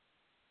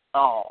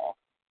 Oh.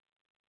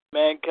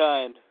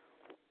 Mankind.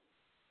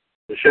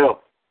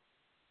 Michelle.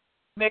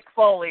 Mick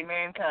Foley,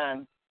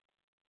 Mankind.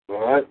 All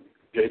right.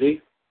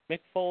 JD. Mick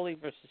Foley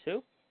versus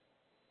who?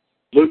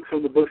 Luke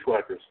from the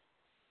Bushwhackers.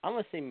 I'm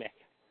going to say Mick.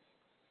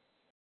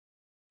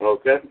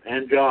 Okay.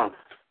 And John.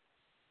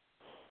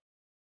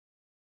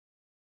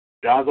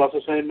 John's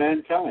also saying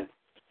Mankind.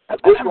 The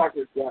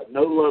Bushwhackers got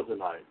no love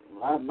tonight.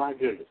 My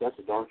goodness, that's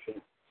a darn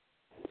shame.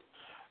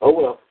 Oh,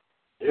 well.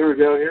 Here we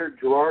go here,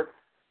 Gerard.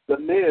 The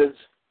Miz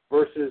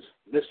versus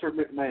Mr.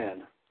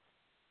 McMahon.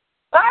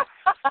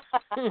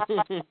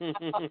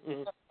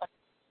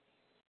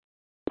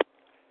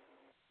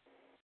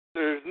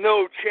 There's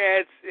no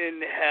chance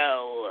in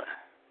hell.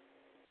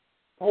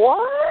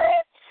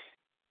 What?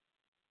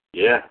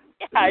 Yeah.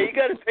 Yeah, you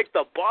got to pick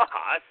the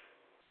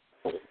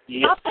boss.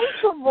 Yeah. I think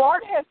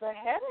Gerard has a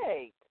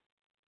headache.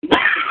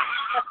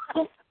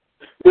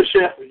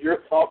 Michelle, your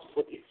thoughts,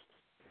 please.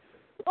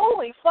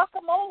 Holy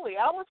fuck-a-moly.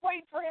 I was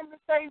waiting for him to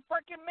say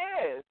freaking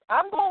Miz.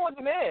 I'm going with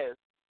the Miz.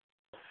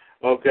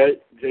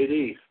 Okay,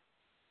 JD.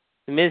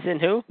 Miz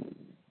and who?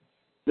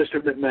 Mr.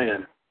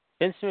 McMahon.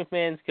 Vince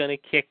McMahon's going to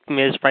kick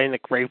Miz right in the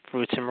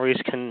grapefruits, and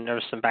Maurice can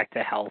nurse him back to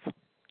health.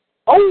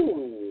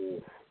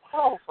 Oh!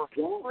 Oh, for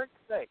frick's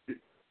sake.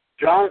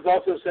 John's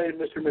also saying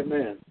Mr.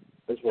 McMahon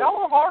as well.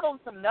 Y'all are hard on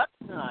some nuts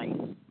tonight.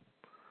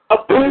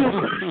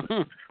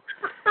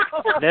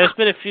 There's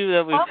been a few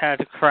that we've had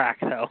to crack,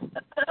 though.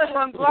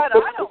 I'm glad I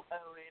don't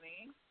own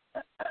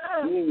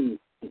any.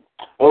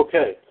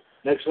 Okay.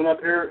 Next one up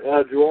here,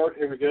 Gerard,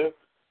 here we go.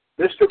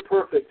 Mr.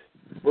 Perfect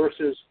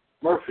versus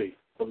Murphy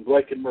from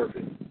Blake and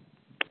Murphy.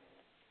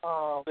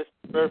 Oh,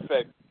 Mr.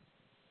 Perfect.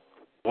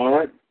 All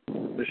right.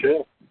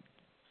 Michelle.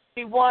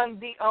 She won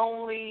the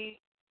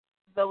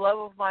love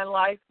of my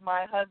life.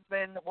 My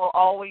husband will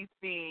always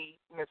be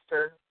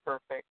Mr.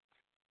 Perfect.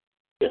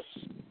 Yes.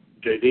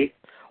 JD.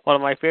 One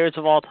of my favorites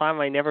of all time.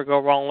 I never go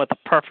wrong with the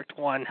perfect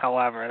one,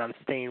 however, and I'm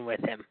staying with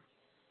him.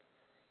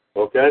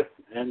 Okay.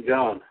 And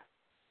John.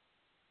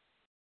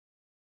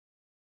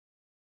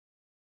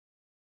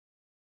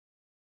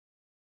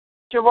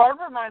 Gerard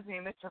reminds me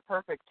of Mr.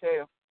 Perfect,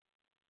 too.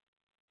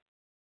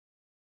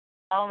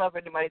 I don't know if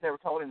anybody's ever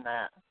told him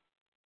that.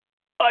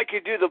 I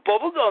could do the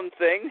bubblegum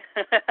thing.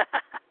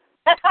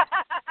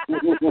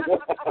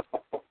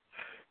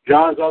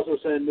 John's also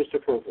saying Mr.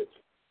 Perfect.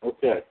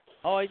 Okay.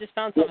 Oh, I just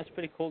found something that's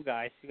pretty cool,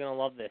 guys. You're going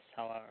to love this,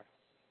 however.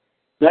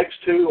 Next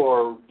two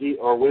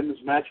are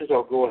women's matches.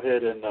 I'll go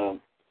ahead and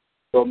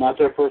throw them out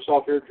there first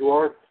off here,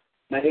 Gerard.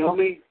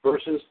 Naomi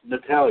versus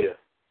Natalya.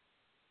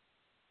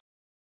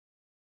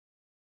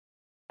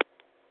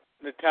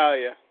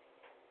 Natalya.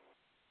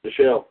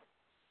 Michelle.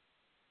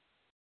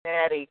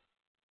 Natty.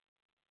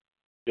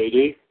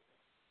 JD.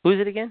 Who's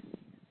it again?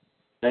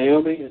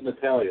 Naomi and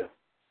Natalya.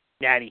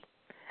 Natty.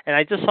 And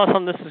I just saw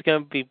something. This is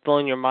going to be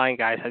blowing your mind,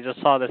 guys. I just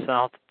saw this, and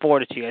I'll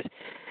forward it to you guys.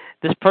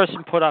 This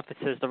person put up, it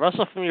says, the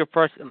wrestler from your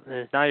person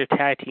is now your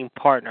tag team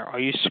partner. Are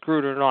you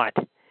screwed or not?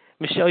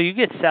 Michelle, you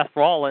get Seth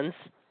Rollins.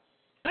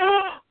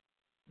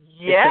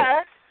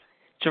 Yes.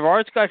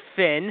 Gerard's got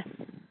Finn.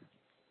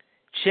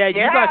 Chad,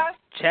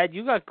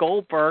 you got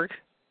Goldberg.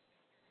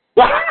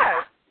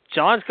 Yes.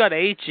 John's got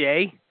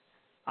AJ.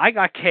 I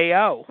got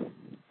KO.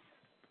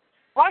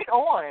 Right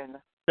on.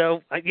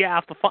 So,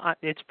 yeah,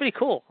 it's pretty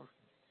cool.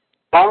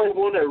 Finally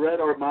one that read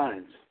our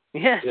minds.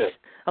 Yes.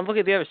 I'm looking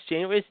at the others.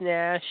 January's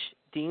Nash,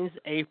 Dean's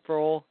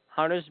April,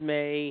 Hunter's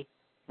May,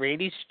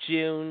 Randy's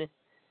June,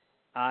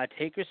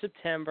 Taker's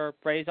September,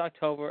 Bray's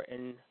October,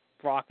 and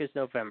Brock is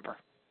November.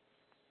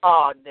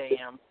 Oh,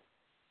 damn.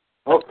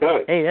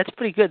 Okay. Hey, that's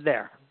pretty good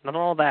there. Not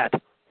all that.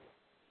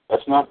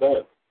 That's not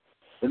bad.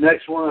 The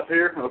next one up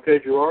here, okay,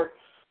 Gerard.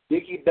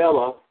 Nikki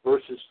Bella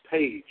versus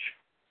Paige.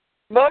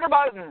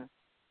 Motorboating.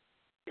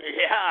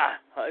 Yeah,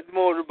 I'd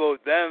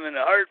motorboat them in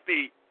a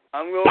heartbeat.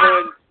 I'm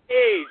going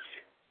Paige.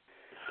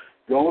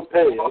 Going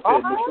Paige. Okay,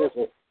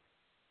 Michelle.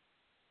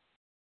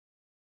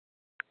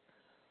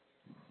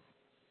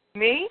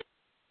 Me?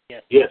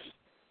 Yes. Yes.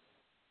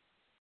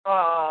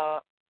 I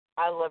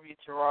love you,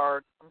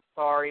 Gerard. I'm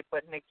sorry,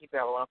 but Nikki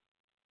Bella.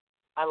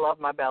 I love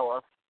my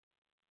Bella.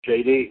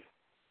 JD.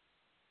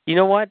 You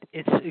know what?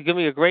 It's going to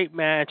be a great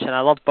match, and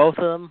I love both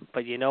of them.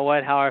 But you know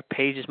what? Howard,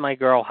 Paige is my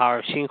girl.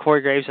 Howard, she and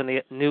Corey Graves on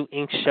the new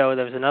Ink show.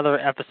 There was another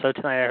episode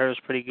tonight I heard was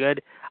pretty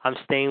good. I'm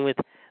staying with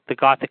the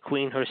Gothic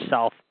Queen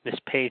herself, Miss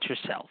Paige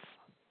herself.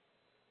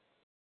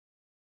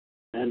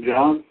 And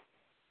John?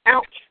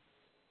 Ouch.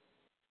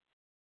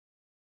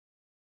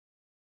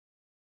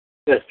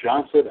 Yes,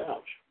 John said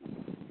ouch.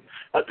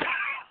 Okay.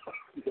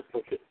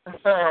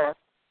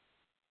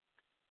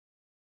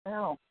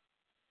 Ow.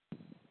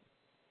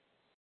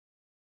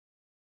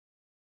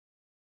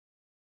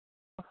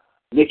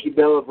 Nikki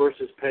Bella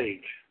versus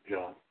Paige,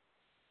 John.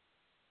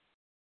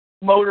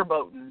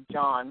 Motorboating,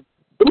 John.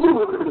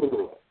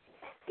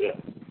 Yeah.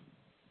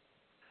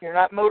 You're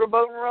not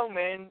motorboating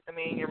Roman. I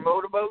mean, you're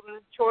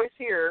motorboating choice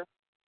here.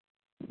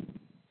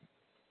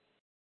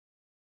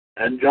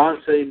 And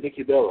John saying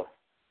Nikki Bella.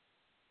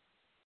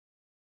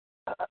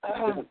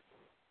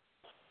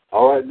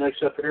 All right,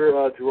 next up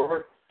here,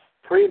 Gerard.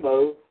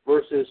 Primo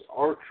versus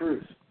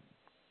R-Truth.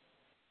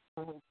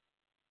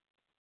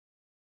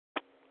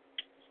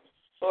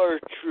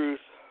 R-Truth.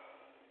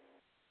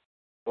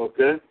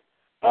 Okay.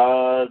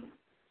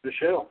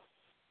 Michelle.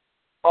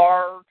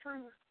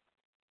 R-Truth.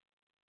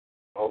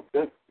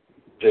 Okay.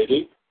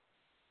 JD.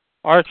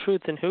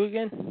 R-Truth and who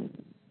again?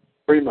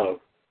 Primo.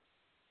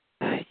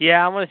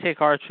 Yeah, I'm going to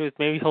take R-Truth.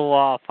 Maybe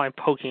he'll find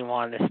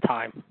Pokemon this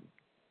time.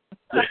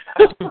 The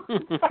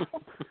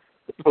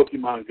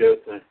Pokemon Go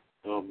thing.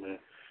 Oh, man.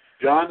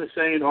 John is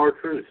saying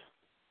R-Truth.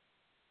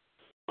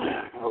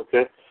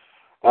 Okay.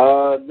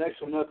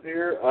 Next one up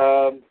here.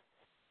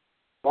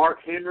 Mark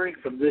Henry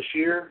from this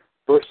year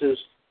versus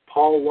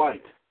Paul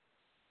White.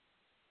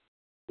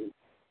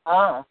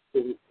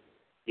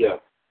 Yeah.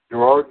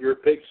 Gerard, your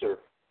pick, sir.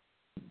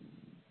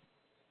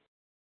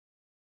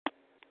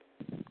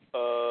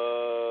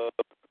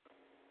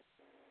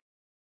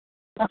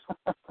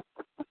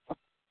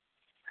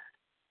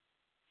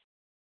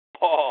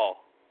 Paul.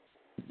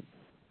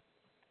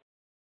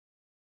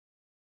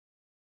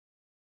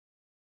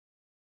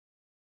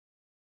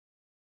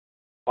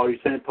 Oh, you're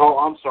saying Paul?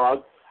 I'm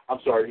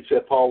sorry. You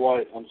said Paul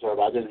White. I'm sorry,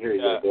 but I didn't hear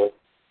you there, bud.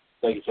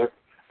 Thank you, sir.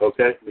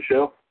 Okay.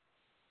 Michelle?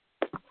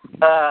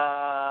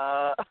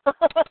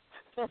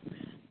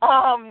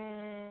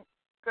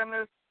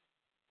 Gonna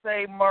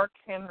say Mark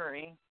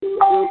Henry.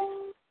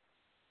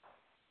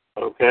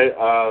 Okay.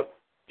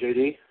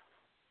 JD?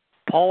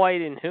 Paul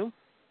White and who?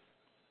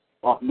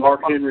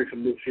 Mark Henry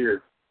from this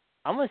year.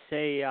 I'm going to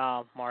say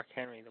Mark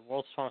Henry, the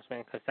world's strongest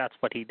man, because that's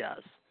what he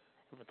does.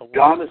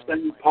 John is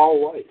saying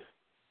Paul White.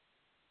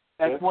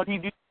 That's what he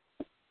do.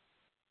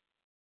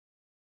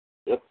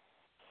 Yep.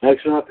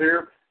 Next one up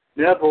here,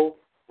 Neville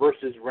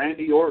versus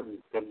Randy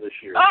Orton from this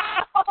year.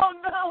 Oh,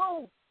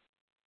 no!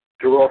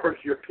 Gerard,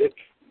 your pick.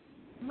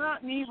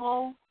 Not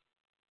Neville.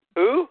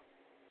 Who?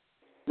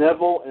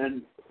 Neville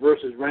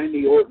versus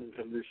Randy Orton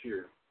from this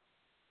year.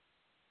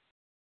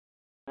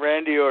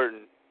 Randy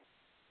Orton.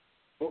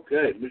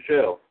 Okay,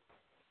 Michelle.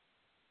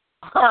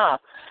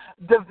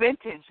 The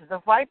Vintage, the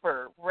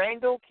Viper,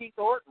 Randall Keith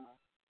Orton.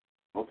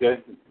 Okay.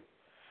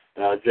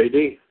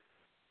 JD.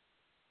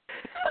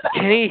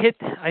 Can he hit?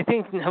 I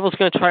think Neville's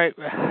going to try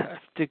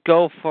to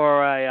go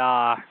for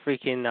a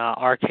freaking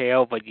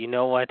RKO, but you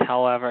know what?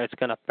 However, it's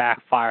going to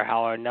backfire.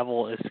 However,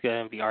 Neville is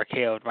going to be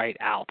RKO'd right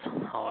out,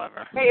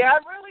 however. Hey, I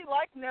really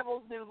like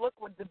Neville's new look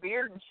with the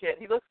beard and shit.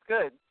 He looks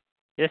good.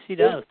 Yes, he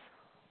does.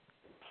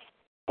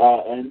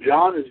 And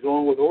John is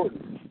going with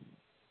Orton.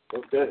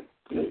 Okay.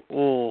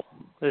 Ooh,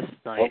 this is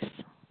nice.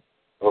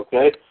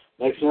 Okay.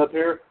 Next one up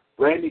here,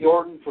 Randy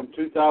Orton from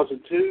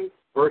 2002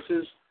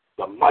 versus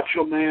the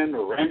Macho Man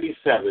Randy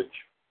Savage.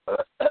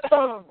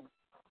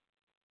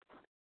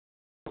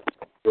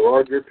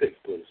 Gerard, your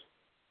pick, please.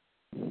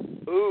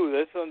 Ooh,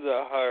 this one's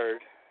a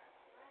hard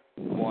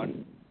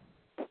one.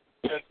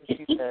 That's what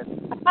she said.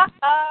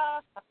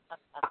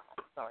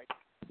 Sorry.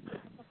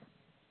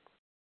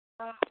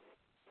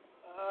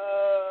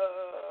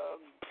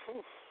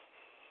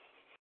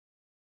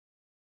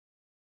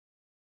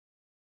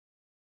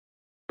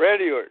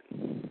 Randy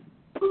Orton.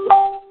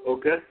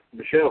 Okay.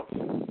 Michelle.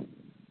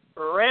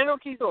 Randall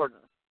Keith Orton.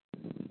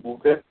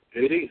 Okay.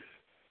 JD.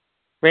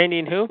 Randy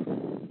and who?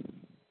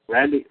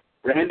 Randy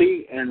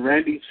and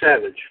Randy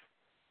Savage.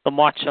 The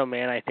Macho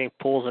Man, I think,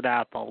 pulls it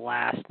out at the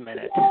last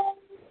minute.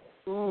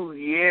 Ooh,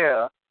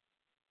 yeah.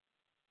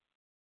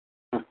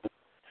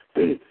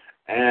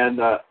 And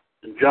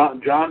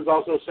John's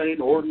also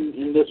saying Orton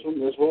in this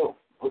one as well.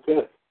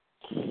 Okay.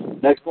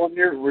 Next one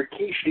here,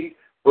 Rikishi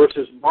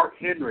versus Mark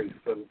Henry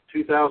from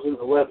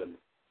 2011.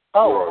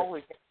 Oh,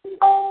 holy.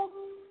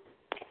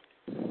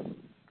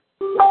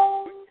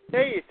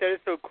 Hey, you said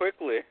it so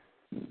quickly.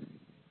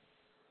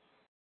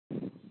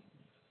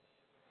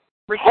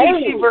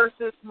 Rikishi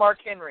versus Mark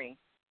Henry.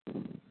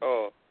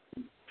 Oh.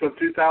 From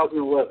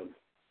 2011.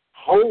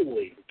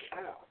 Holy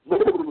cow.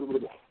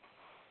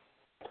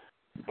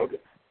 Okay.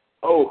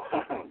 Oh.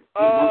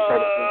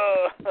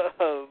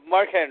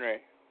 Mark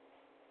Henry.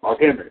 Mark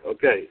Henry.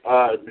 Okay.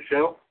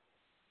 Michelle?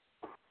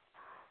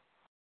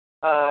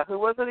 Who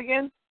was it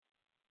again?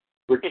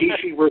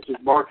 Rikishi versus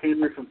Mark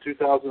Henry from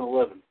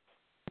 2011.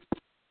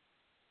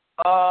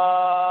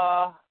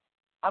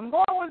 I'm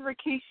going with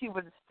Rikishi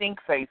with a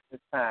stink face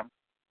this time.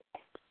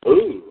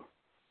 Ooh.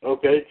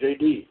 Okay,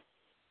 JD.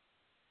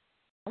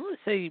 I'm going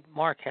to say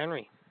Mark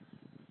Henry.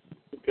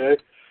 Okay.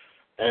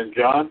 And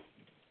John?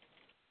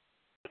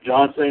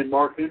 John saying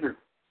Mark Henry.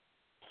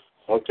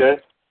 Okay.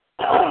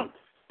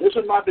 This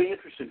one might be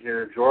interesting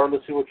here, Gerard.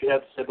 Let's see what you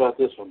have to say about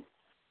this one.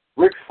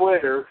 Ric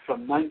Flair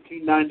from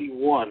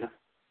 1991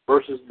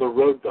 versus the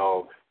Road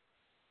Dogg.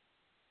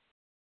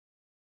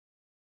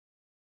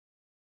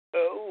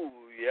 Oh,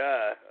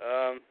 yeah.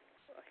 I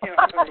can't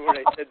remember what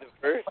I said the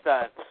first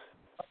time.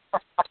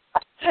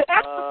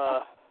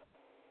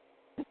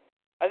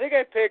 I think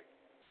I picked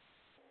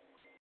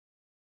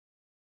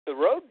the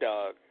Road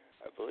Dogg,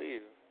 I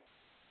believe.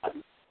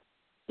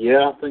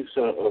 Yeah, I think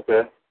so.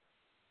 Okay.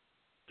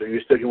 So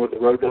you're sticking with the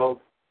Road Dogg?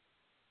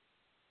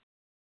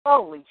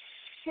 Holy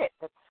shit,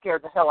 that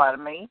scared the hell out of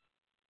me.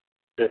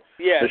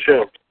 Yeah,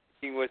 Michelle.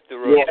 sticking with the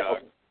Road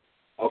Dogg.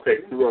 Okay,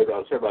 the Road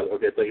Dogg. Sorry about it.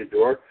 Okay, thank you,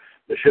 George.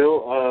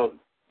 Michelle,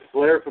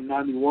 Flair from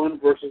 91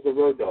 versus the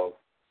Road Dogg.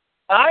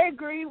 I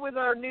agree with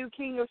our new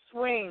King of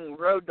Swing,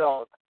 Road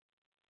Dogg.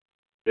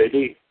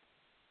 JD.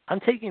 I'm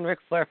taking Ric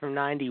Flair from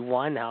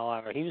 91,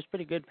 however. He was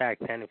pretty good back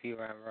then, if you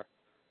remember.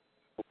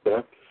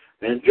 Okay.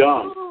 And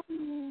John.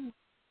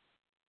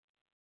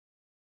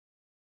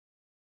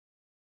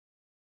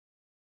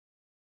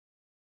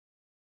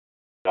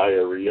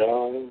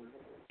 Diarrhea.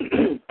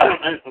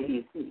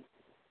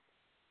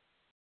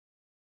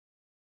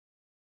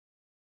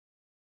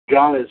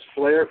 John is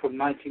Flair from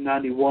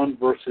 1991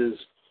 versus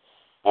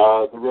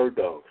the Road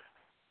Dogg.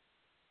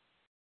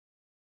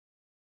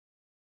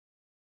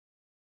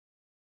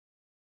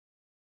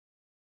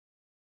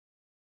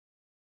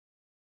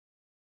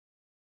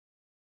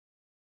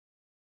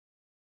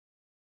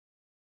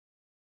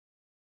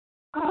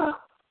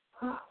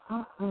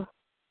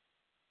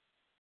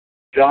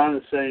 John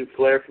is saying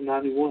Flair from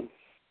 91.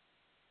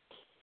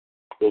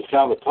 So it's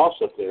kind of a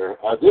toss-up there.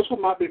 This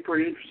one might be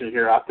pretty interesting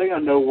here. I think I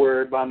know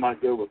where everybody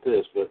might go with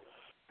this, but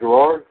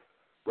Gerard,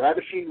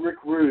 Ravishing Rick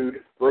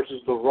Rude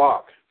versus The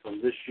Rock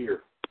from this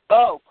year.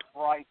 Oh,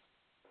 Christ.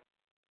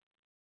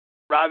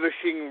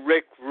 Ravishing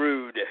Rick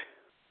Rude.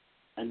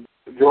 And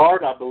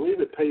Gerard, I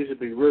believe it pays to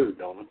be rude,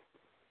 don't it?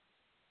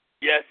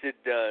 Yes, it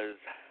does.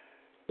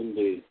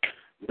 Indeed.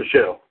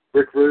 Michelle,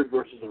 Rick Rude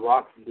versus The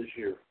Rock from this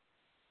year.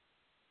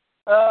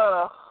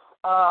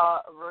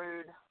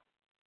 Rude.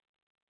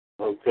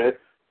 Okay.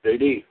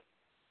 JD.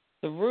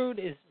 Rude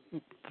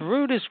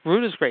is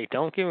great.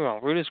 Don't get me wrong.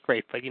 Rude is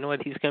great, but you know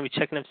what? He's going to be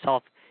checking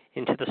himself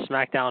into the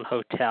SmackDown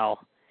hotel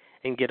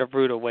and get a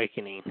rude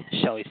awakening,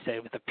 shall we say,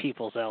 with the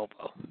people's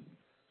elbow.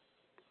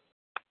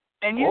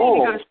 And you need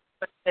to go to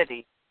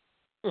City.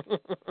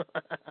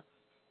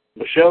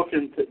 Michelle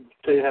can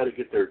tell you how to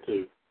get there,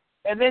 too.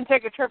 And then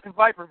take a trip to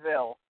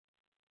Viperville.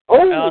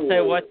 Oh! I'll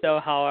tell you what, though,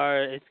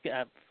 however,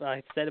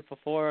 I've said it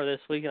before this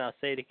week, and I'll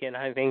say it again.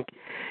 I think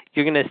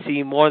you're going to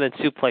see more than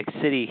Suplex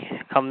City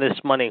come this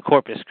Monday in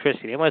Corpus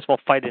Christi. They might as well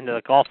fight into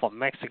the Gulf of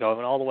Mexico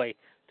and all the way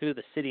through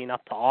the city and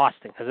up to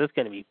Austin, because it's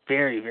going to be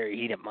very, very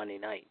heated Monday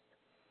night.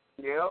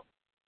 Yep.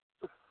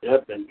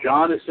 Yep, and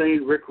John is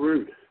saying Rick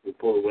Rude will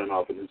pull the win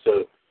off it, and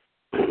so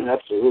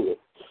absolutely.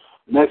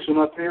 Next one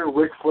up here,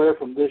 Ric Flair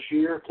from this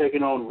year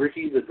taking on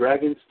Ricky the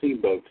Dragon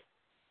Steamboat.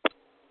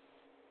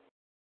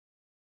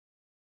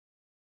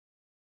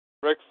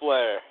 Ric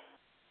Flair.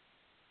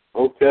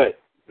 Okay,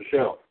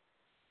 Michelle.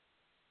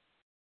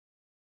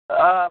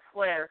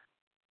 Flair.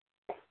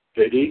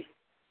 JD.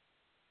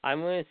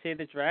 I'm going to say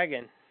the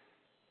Dragon.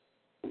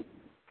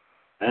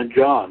 And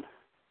John.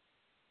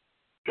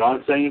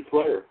 John saying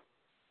Flair.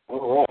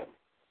 All right.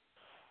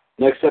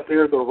 Next up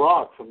here, The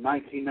Rock from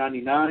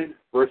 1999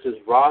 versus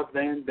Rob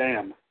Van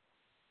Dam.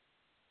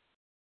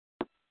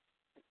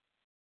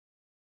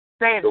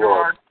 Say it,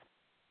 Gerard.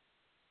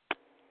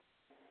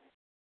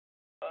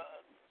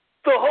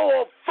 The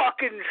whole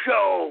fucking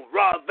show,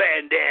 Rob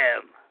Van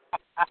Dam.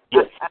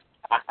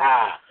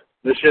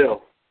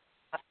 Michelle.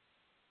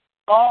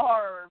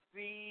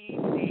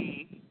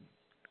 RVD.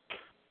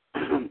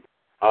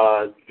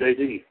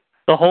 JD.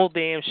 The whole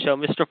damn show,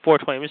 Mr.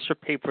 420, Mr.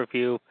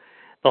 Pay-Per-View,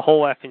 the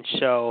whole effing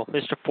show,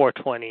 Mr.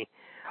 420,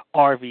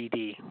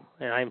 RVD.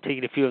 And I'm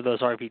taking a few of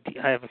those RVD.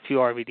 I have a few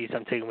RVDs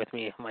I'm taking with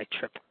me on my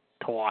trip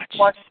to watch.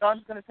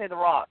 John's going to say The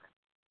Rock.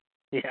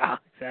 Yeah,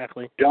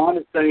 exactly. John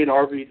is saying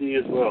RVD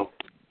as well.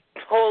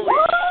 Holy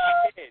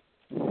shit.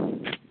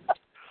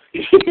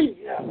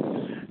 Yeah.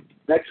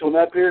 Next one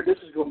up here, this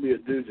is going to be a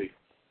doozy.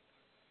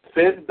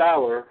 Finn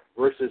Balor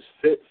versus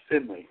Fit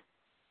Finlay.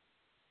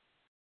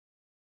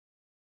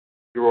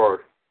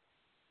 Gerard.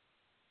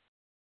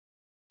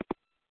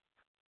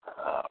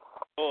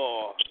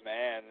 Oh,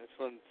 man, this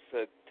one's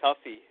a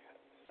toughie.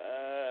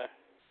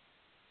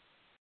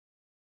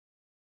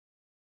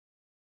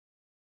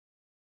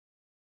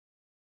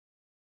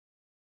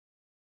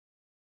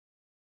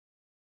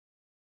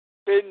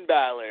 Finn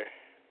Balor.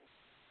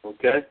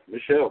 Okay,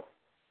 Michelle.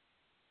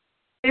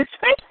 Is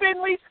Fit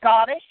Finlay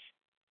Scottish?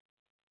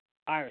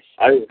 Irish.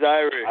 He's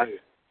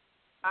Irish.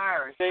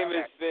 Irish. Same okay.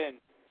 as Finn.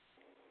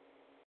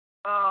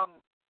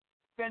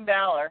 Finn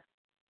Balor.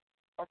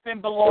 Or Finn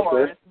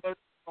Balor. Okay. It's most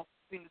people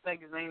seem to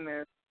think his name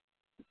is.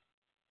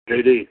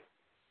 JD.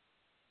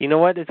 You know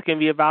what? It's going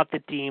to be about the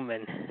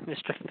demon.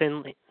 Mr.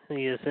 Finlay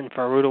is in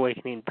for a rude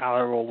awakening.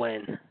 Balor will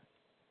win.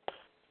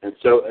 And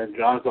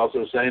John's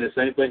also saying the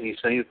same thing. He's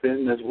saying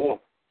Finn as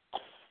well.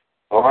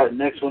 All right,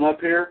 next one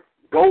up here,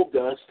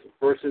 Goldust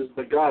versus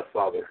The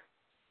Godfather.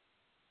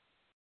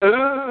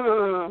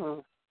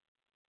 Ooh.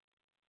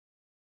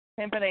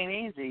 Pimpin' ain't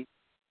easy.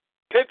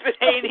 Pippin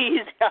ain't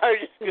easy. I was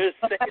just going to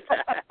say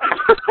that.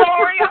 I'm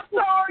sorry. I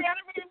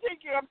didn't mean to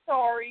take you. I'm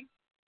sorry.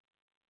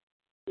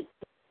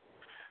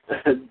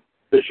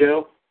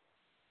 Michelle?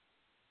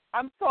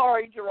 I'm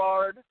sorry,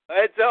 Gerard.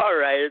 It's all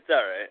right.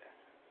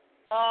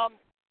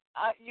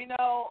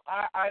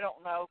 I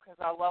don't know because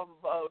I love them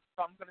both,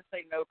 so I'm going to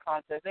say no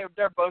contest.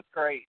 They're both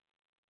great.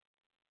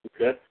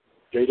 Okay.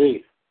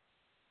 JD?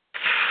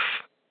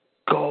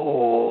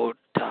 Gold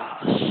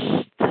dust.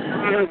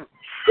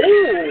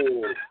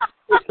 Ooh.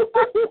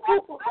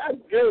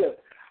 That's good.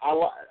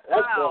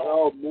 That's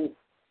wow. move.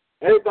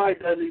 Everybody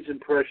does these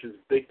impressions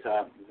big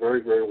time,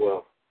 very, very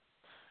well.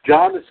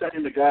 John is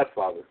saying The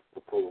Godfather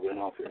will pull the win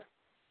off here.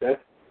 Okay?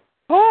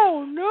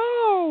 Oh,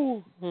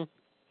 no!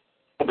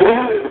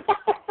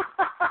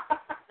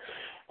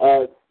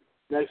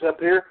 Next up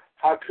here,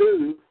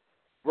 Haku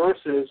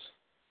versus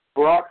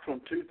Brock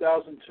from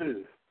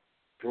 2002.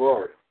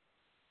 Gerard.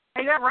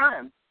 Hey, that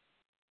rhymes.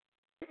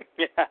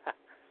 Yeah.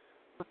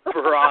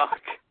 Brock.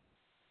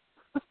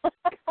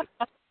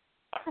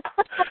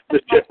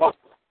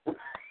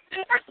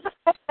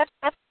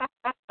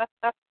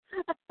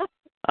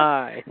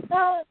 Aye.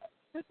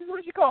 This is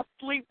what you call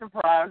sleep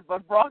deprived,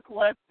 but Brock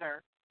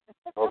Lesnar.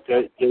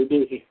 Okay,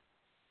 JD.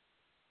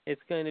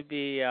 It's going to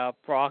be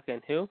Brock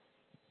and who?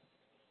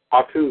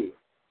 Haku.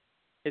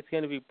 It's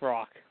going to be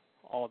Brock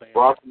all day.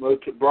 Brock Mo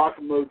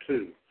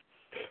 2.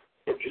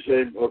 What you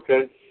saying?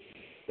 Okay.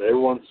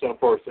 Everyone's so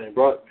far saying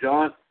Brock.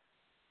 John,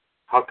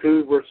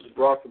 Haku versus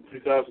Brock from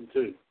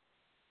 2002.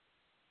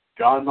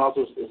 John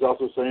is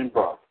also saying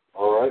Brock.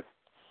 All right.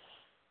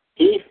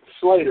 Heath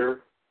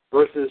Slater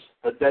versus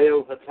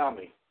Hideo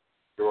Itami.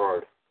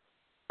 Gerard.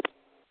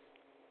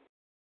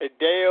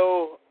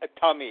 Hideo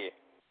Itami.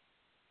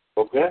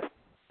 Okay.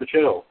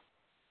 Michelle.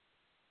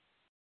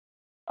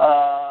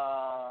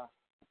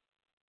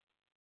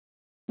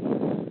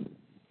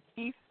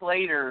 Heath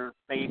Slater,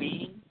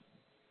 baby.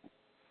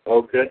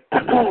 Okay.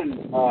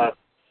 JD.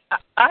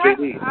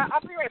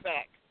 I'll be right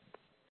back.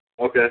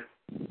 Okay.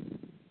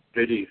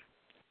 JD.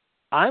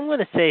 I'm going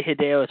to say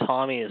Hideo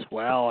Itami as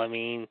well. I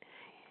mean,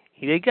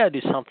 they got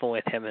to do something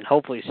with him, and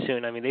hopefully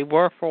soon. I mean, they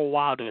were for a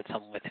while doing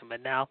something with him,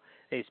 but now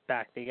he's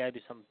back. They got to do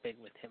something big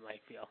with him, I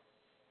feel.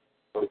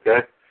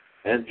 Okay.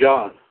 And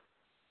John.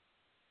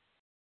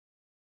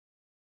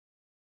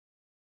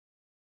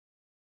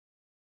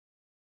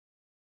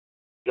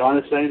 John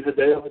is saying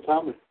Hideo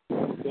Itami.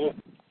 Okay.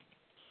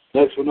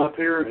 Next one up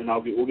here, and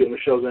we'll get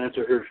Michelle's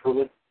answer here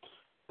shortly.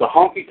 The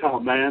Honky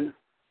Tonk Man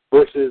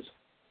versus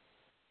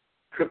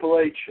Triple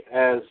H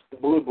as the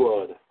Blue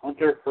Blood.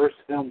 Hunter Hearst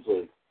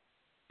Helmsley.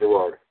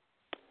 Gerard.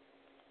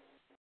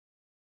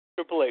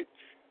 Triple H.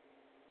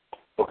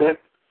 Okay.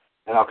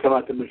 And I'll come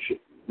out to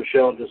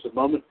Michelle in just a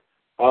moment.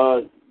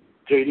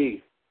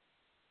 JD.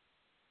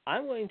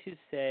 I'm going to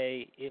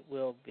say it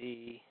will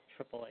be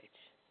Triple H.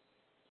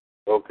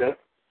 Okay.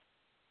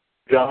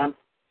 John.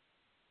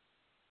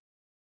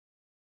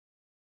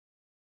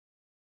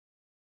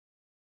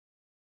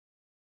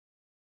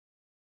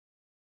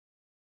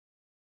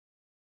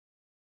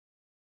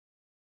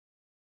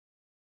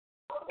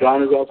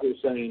 John is also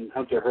saying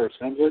Hunter Hearst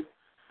Helmsley.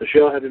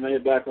 Michelle, have you made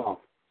it back on?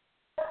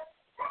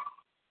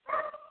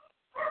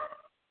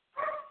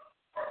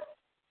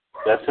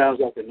 That sounds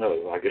like a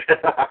no.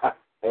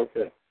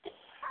 Okay.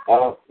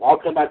 I'll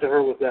come back to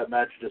her with that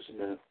match in just a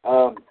minute.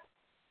 All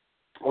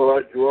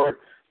right, Gerard.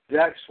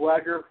 Jack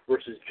Swagger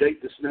versus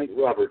Jake the Snake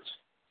Roberts.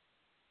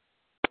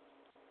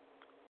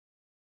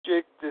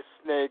 Jake the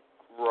Snake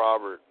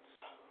Roberts.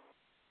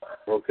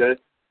 Okay.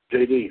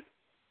 JD.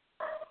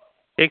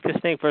 Jake the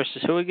Snake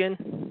versus who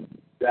again?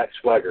 Jack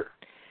Swagger.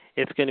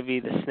 It's going to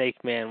be the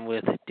Snake Man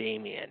with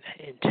Damien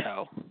in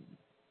tow.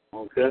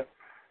 Okay.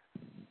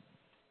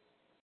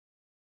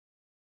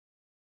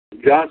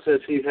 John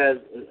says he has,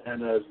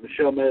 and has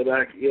Michelle made it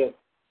back yet?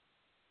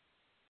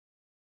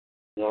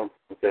 No?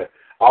 Okay.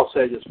 I'll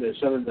say this is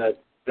something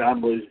that John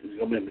believes is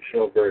going to make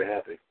Michelle very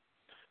happy.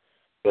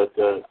 But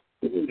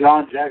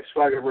John, Jack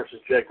Swagger versus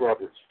Jake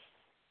Roberts.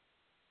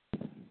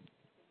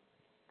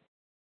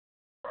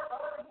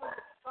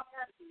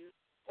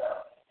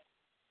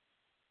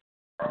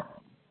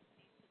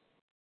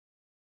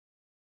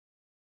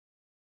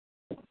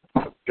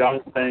 John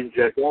is saying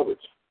Jake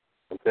Roberts.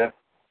 Okay.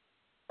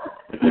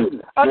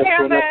 Okay,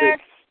 I'm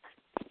back.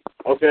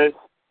 Okay.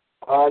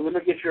 Let me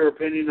get your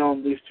opinion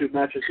on these two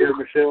matches here,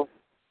 Michelle.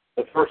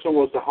 The first one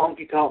was the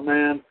Honky Tonk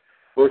Man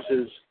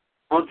versus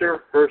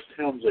Hunter Hearst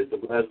Helmsley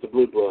as the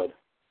Blue Blood.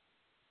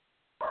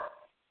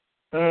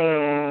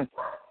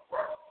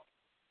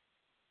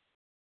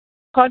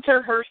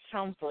 Hunter Hearst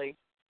Helmsley.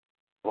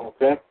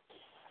 Okay.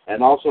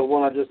 And also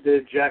one I just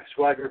did, Jack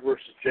Swagger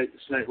versus Jake the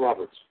Snake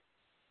Roberts.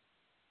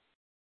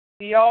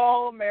 The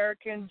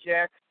All-American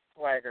Jack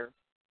Swagger.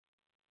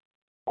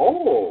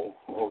 Oh,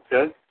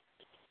 okay.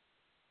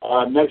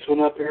 Next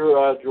one up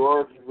here,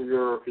 Gerard, for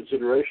your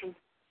consideration.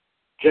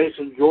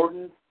 Jason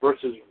Jordan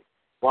versus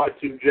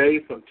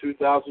Y2J from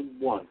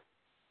 2001.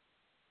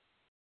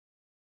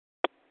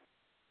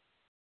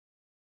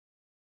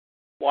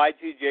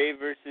 Y2J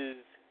versus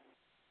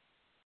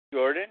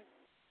Jordan?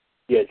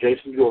 Yeah,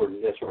 Jason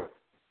Jordan, that's right.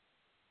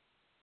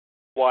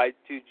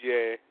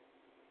 Y2J.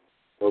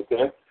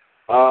 Okay.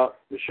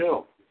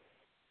 Michelle.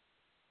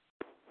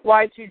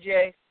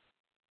 Y2J.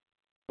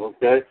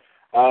 Okay.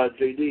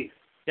 JD.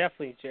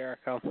 Definitely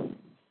Jericho.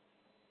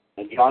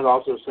 And John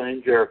also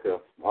saying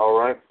Jericho. All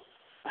right.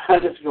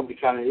 This is going to be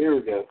kind of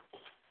eerie, though.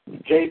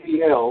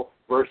 JBL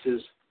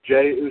versus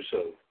Jay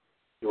Uso.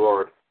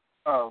 Gerard.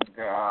 Oh,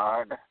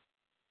 God.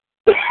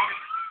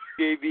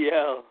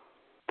 JBL.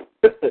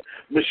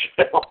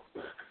 Michelle.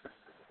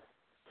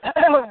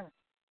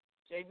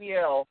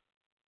 JBL.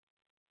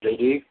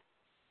 JD?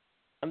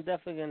 I'm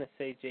definitely going to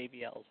say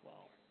JBL as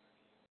well.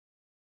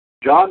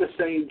 John is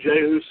saying Jey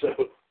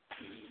Uso.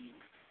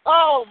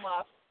 Oh,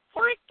 my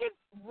freaking,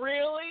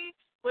 really?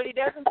 But he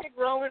doesn't pick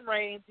Roman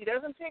Reigns. He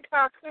doesn't pick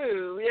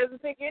Haku. He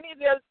doesn't pick any of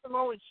the other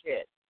Samoan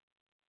shit.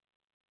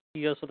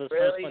 He goes with his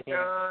Really, first one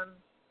John?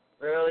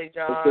 Really,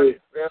 John? Okay.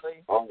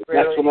 Really?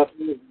 Next one up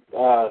is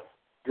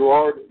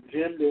Gerard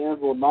Jim the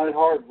Anvil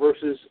Neidhart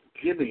versus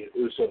Jimmy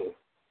Uso.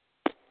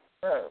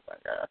 Oh, my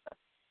God.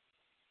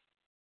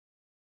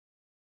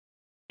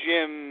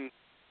 Jim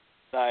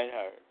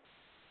Neidhart.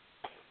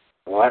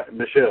 All right,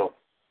 Michelle.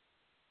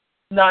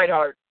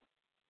 Neidhart.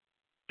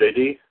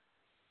 JD?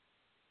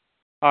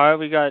 All right,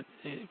 we got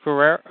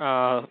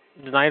Guerrero,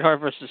 Neidhart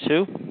versus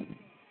who?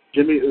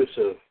 Jimmy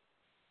Uso.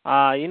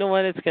 You know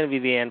what? It's going to be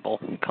the Anvil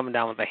coming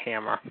down with a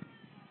hammer.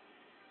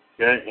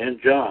 Okay,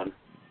 and John.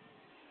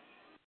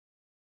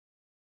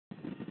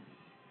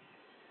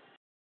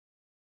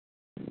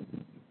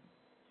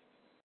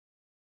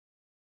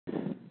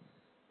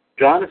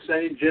 John is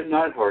saying Jim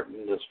Neidhart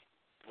in this.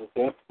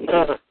 Okay.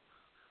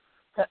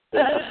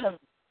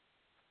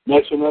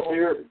 Next one up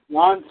here,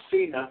 John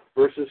Cena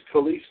versus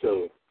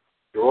Kalisto.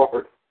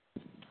 Gerard.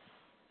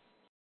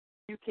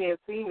 You can't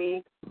see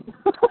me.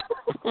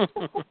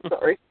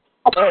 Sorry.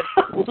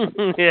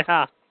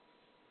 Yeah.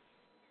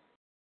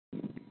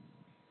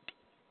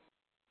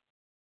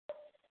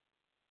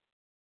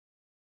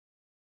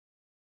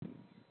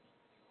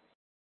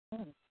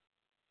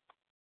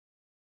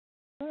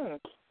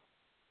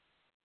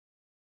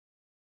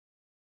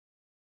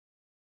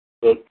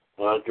 So,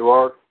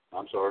 Gerard,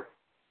 I'm sorry.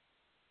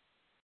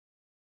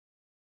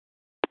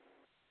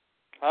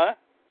 Huh?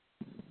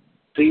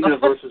 Cena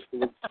versus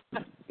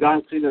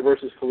John Cena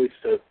versus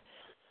Kalisto.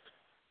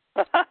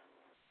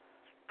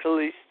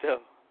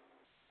 Kalisto,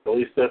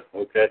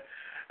 okay.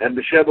 And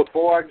Michelle,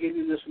 before I give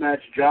you this match,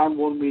 John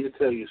wanted me to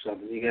tell you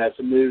something. He has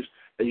some news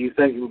that you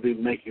think will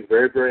make you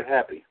very, very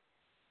happy.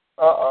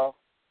 Uh-oh.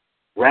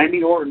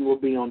 Randy Orton will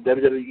be on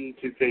WWE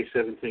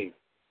 2K17.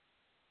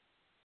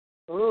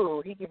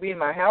 Ooh, he could be in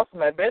my house, in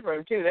my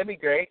bedroom, too. That'd be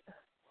great.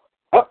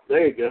 Oh,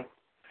 there you go.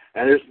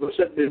 And there's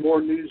set to be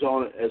more news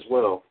on it as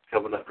well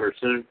coming up here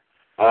soon.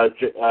 And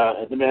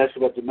let me ask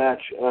you about the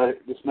match.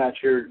 This match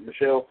here,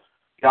 Michelle,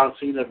 John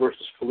Cena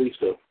versus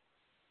Kalisto.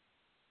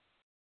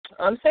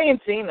 I'm saying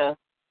Cena,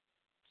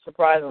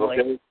 surprisingly.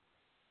 Okay.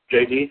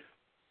 JD?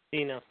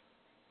 Cena.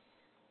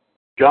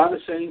 John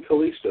is saying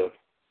Kalisto.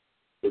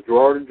 So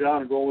Gerard and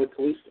John are going with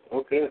Kalisto.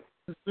 Okay.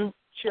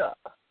 Cha.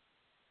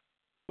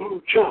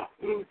 Ooh, cha.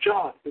 Ooh,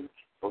 cha.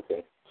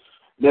 Okay.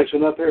 Next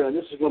one up here, and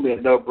this is going to be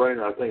a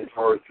no-brainer, I think, as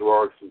far as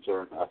Gerard's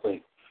concerned, I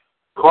think.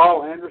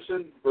 Carl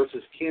Anderson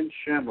versus Ken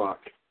Shamrock.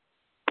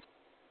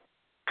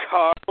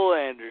 Carl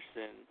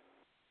Anderson.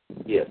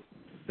 Yes.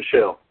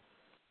 Michelle.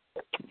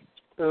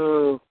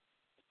 Ooh.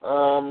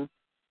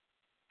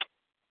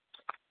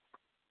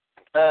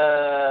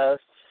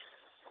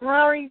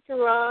 Sorry,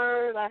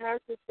 Gerard. I have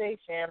to say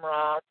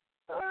Shamrock.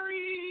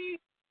 Sorry.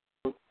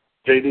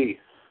 JD.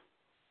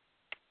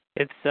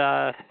 It's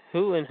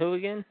who and who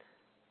again?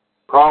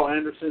 Carl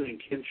Anderson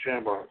and Ken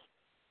Shamrock.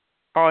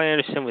 Carl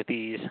Anderson with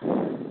ease.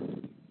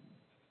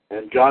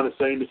 And John is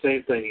saying the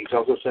same thing. He's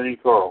also saying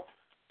Carl.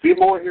 A few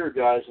more here,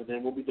 guys, and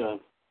then we'll be done.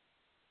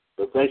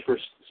 So thanks for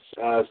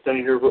staying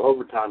here for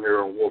overtime here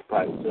on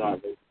Wolfpac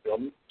tonight.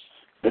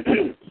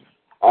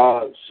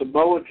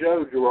 Samoa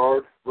Joe,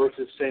 Gerard,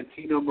 versus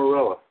Santino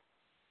Marella.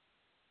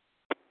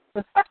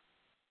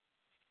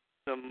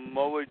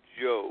 Samoa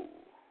Joe.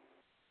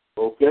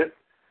 Okay.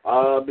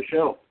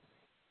 Michelle.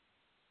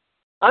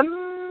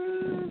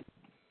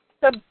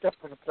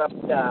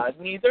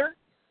 Neither.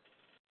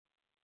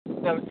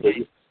 No, I'm So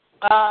kidding.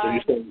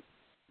 you're saying,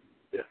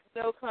 yeah.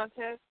 No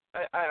contest?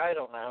 I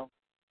don't know.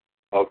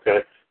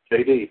 Okay.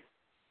 JD.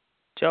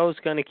 Joe's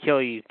going to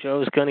kill you.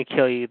 Joe's going to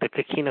kill you. The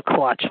Kakina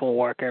clutch will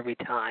work every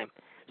time.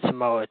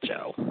 Samoa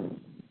Joe.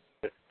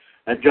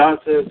 And John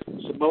says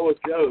Samoa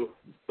Joe,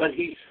 but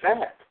he's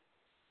fat.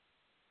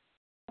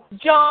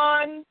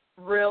 John,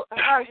 real.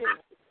 I hate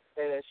to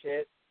say that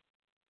shit.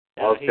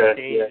 No,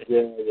 Okay.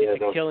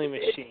 He's a killing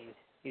machine.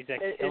 He's a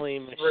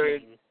killing machine.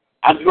 Rude.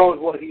 I'm going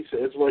with what he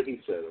said. It's what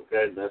he said,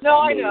 okay? That's No,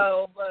 I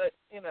know, but,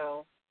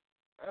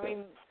 I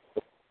mean,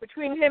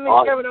 between him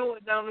and Kevin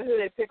Owens, I don't know who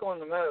they pick on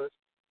the most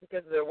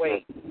because of their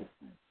weight.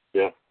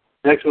 Yeah.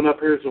 Next one up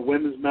here is a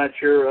women's match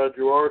here,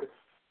 Gerard.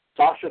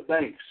 Sasha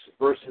Banks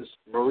versus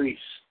Maurice.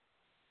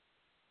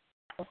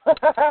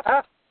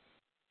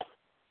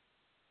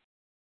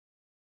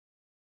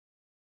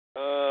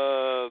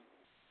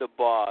 The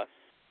Boss.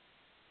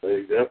 There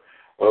you go.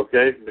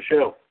 Okay,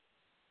 Michelle.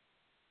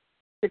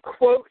 To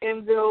quote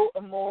Enzo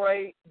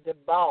Amore, the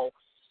boss.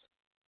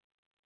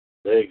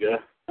 There you go.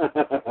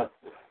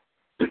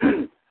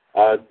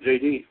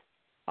 JD.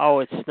 Oh,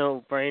 it's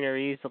no brainer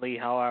easily.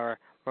 However,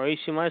 Maurice,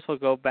 you might as well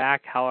go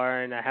back,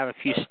 however, and have a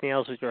few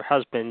snails with your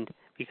husband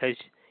because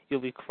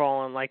you'll be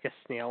crawling like a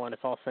snail when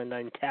it's all said and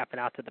done tapping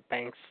out to the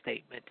bank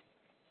statement.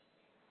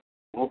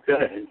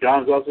 Okay, and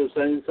John's also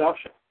saying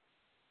Sasha.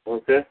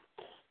 Okay.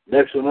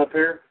 Next one up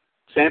here.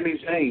 Sami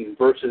Zayn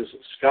versus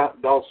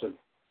Scott Dawson.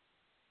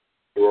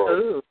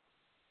 Ooh.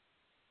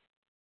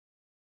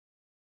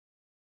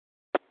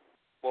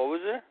 What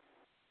was it?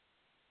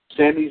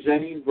 Sami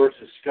Zayn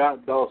versus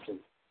Scott Dawson.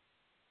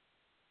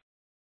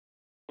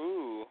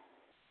 Ooh.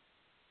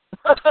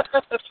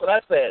 That's what I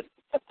said.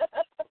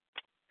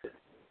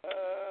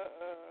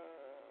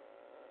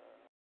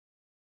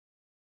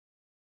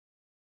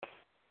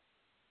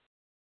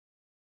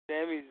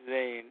 Sami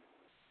Zayn.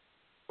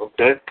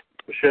 Okay.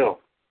 Michelle.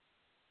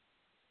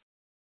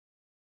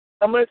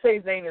 I'm going to say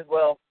Zayn as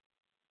well.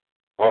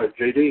 All right,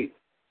 JD.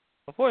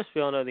 Of course,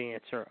 we all know the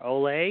answer.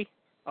 Ole,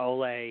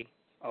 Ole,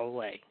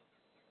 Ole.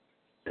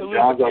 And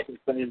John's also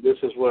saying this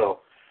as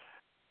well.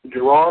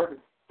 Gerard,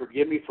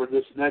 forgive me for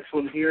this next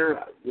one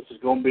here. This is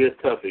going to be a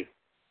toughie.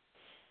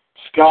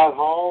 Scott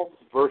Hall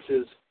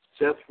versus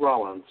Seth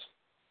Rollins.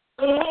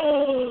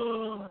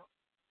 Oh,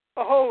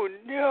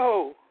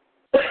 no.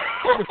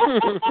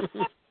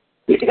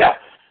 Yeah,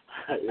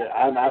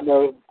 I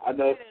know. I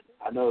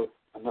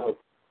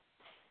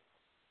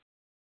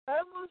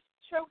almost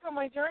choked on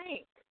my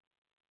drink.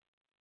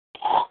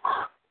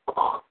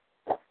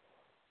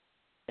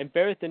 And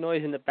bear with the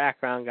noise in the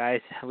background,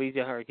 guys. We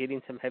are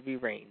getting some heavy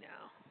rain now.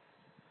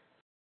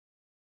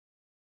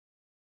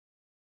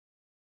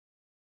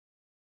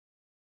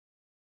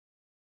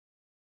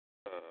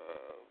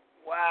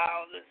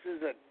 Wow, this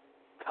is a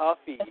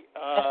toughie.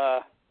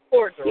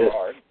 Poor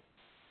Gerard.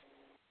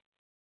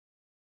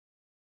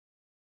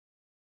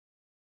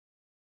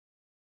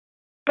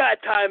 Bad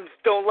times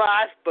don't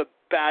last, but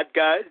bad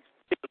guys.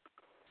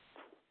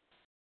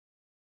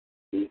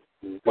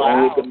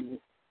 Wow.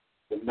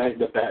 The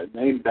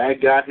name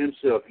bad guy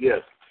himself,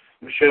 yes.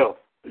 Michelle.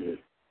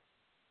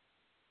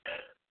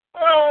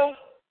 Oh,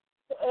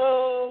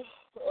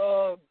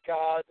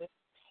 God. This is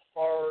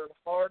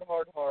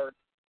hard.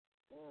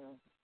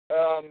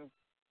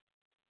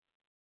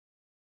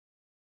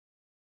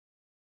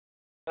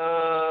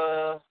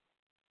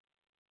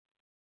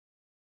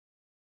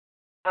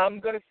 I'm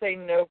going to say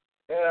no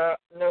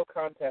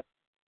contest.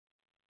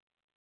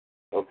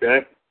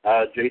 Okay.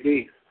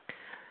 JD.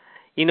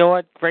 You know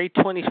what? Great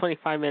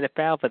 20-25-minute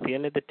battle, but at the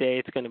end of the day,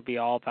 it's going to be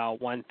all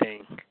about one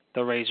thing,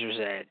 the Razor's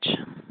Edge.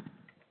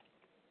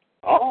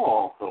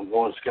 Oh, I'm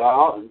going Scott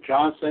Hall. And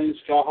John saying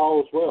Scott Hall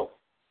as well.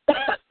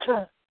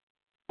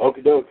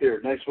 Okie doke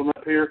here. Next one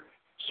up here,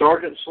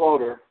 Sergeant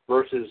Slaughter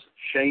versus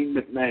Shane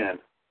McMahon.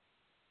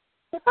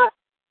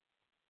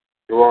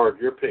 Gerard,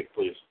 your pick,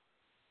 please.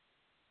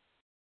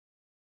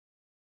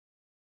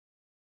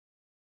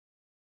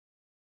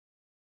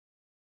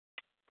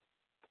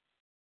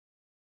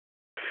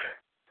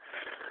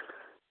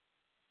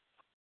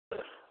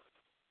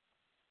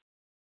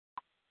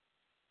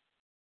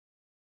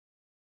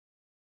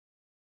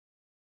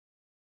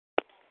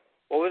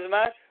 What was the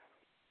match?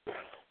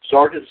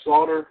 Sergeant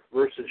Slaughter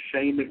versus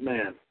Shane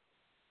McMahon.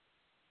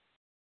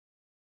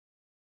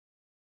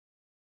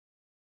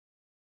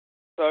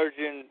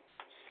 Sergeant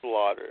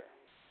Slaughter.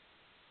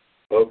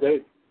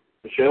 Okay.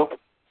 Michelle?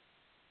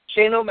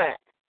 Shane O'Mac.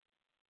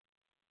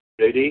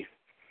 JD?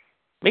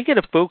 Make it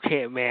a boot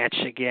camp match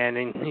again,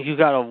 and you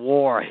got a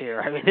war here.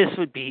 I mean, this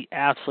would be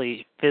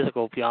absolutely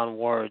physical beyond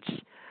words.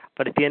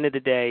 But at the end of the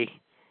day,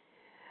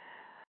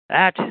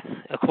 that,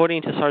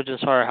 according to Sergeant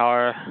Slaughter,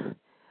 however,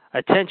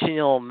 attention, you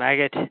little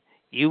maggot,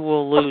 you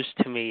will lose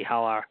to me,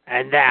 however,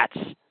 and that's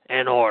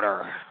an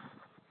order.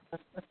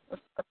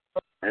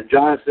 And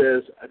John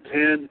says,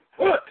 attend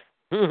foot.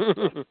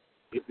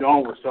 Keep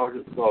going with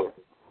Sergeant Slaughter.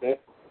 Okay?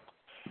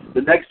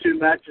 The next two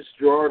matches,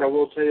 Gerard, I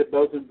will tell you,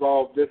 both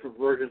involve different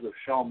versions of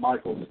Shawn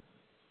Michaels.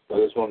 So I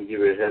just want to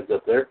give you a heads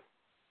up there.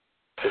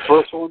 The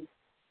first one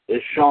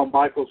is Shawn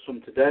Michaels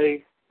from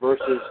today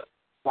versus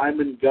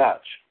Simon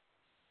Gotch.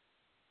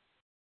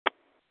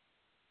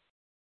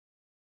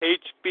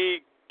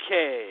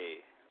 HBK.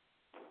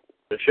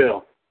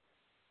 Michelle.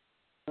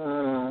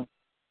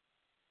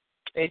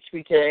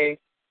 HBK.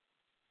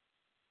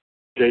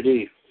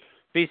 JD.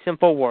 3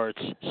 simple words.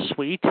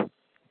 Sweet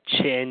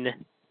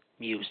chin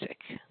music.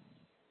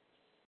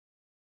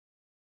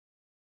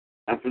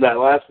 And for that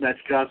last match,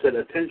 John said,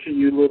 attention,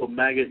 you little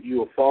maggot, you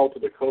will fall to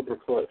the Cobra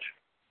Clutch.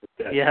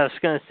 Okay. Yeah, I was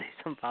going to say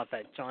something about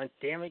that, John.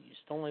 Damn it, you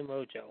stole my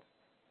mojo.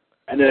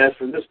 And then as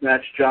for this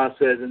match, John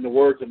says, in the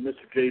words of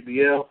Mr.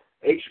 JBL,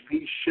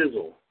 HB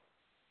Shizzle.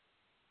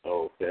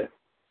 Okay.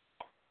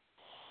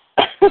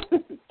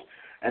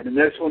 And the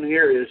next one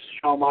here is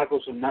Shawn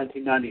Michaels from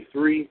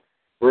 1993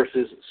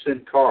 versus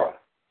Sin Cara.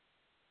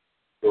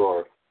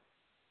 Gerard.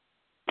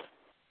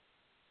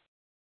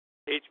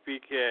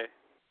 HBK.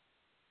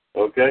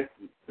 Okay.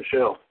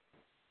 Michelle.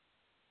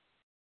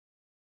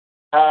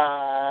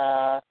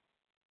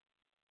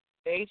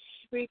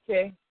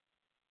 HBK.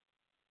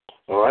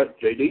 All right.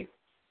 JD.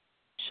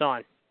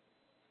 Sean.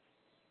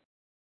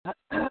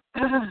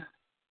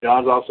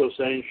 John's also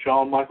saying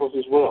Shawn Michaels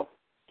as well.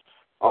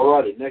 All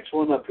righty. Next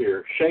one up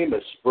here.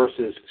 Sheamus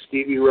versus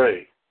Stevie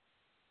Ray.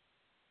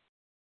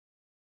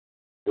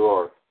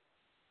 Gerard.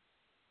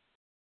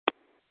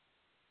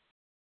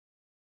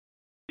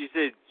 You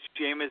said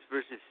Sheamus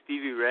versus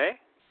Stevie Ray?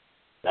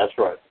 That's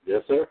right.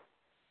 Yes, sir.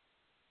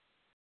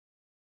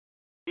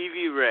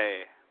 Stevie Ray.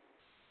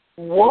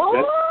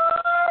 What?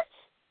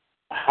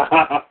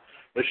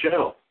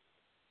 Michelle.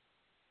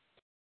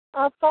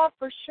 I thought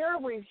for sure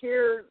we'd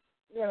hear,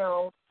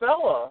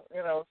 fella,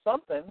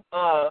 something.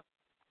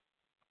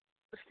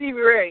 Stevie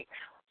Ray.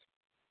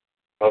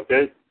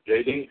 Okay,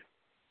 JD.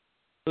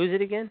 Who's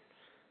it again?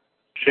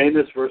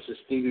 Sheamus versus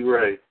Stevie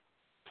Ray.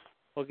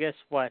 Well, guess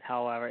what,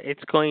 however?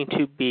 It's going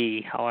to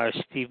be, however,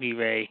 Stevie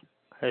Ray.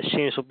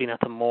 Sheamus will be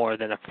nothing more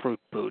than a fruit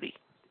booty.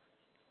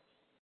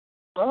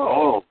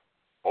 Oh.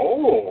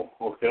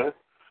 Okay.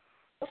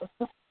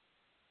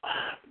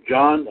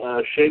 John,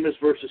 Sheamus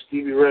versus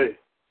Stevie Ray.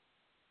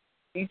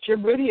 Eat your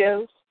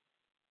videos.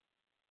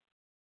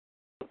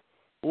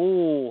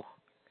 Ooh.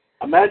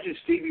 Imagine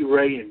Stevie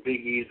Ray and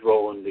Big E's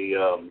rolling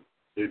the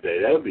New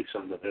Day. That would be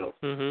something else.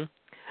 Mm-hmm.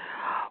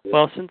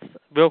 Well,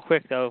 real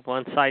quick, though,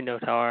 one side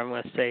note, however, I'm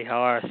going to say,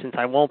 however, since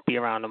I won't be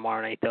around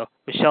tomorrow night, though,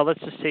 Michelle, let's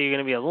just say you're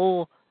going to be a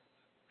little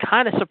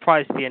kind of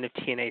surprised at the end of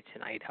TNA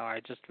tonight, however. I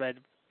just read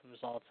the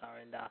results, however,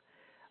 and a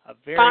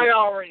very... I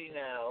already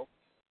know.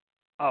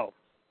 Oh.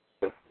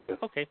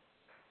 Okay.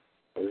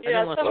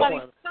 Yeah,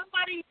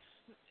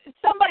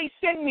 somebody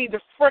send me the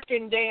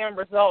frickin' damn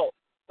results,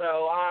 so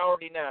I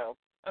already know.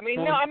 I mean,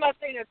 no, I'm not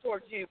saying that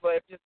towards you, but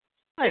it just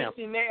makes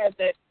me mad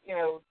that,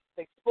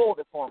 they spoiled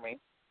it for me.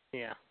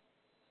 Yeah.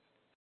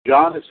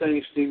 John is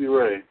saying Stevie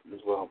Ray as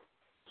well.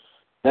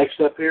 Next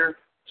up here,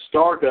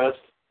 Stardust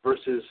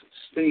versus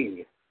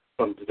Sting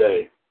from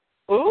today.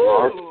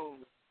 Ooh.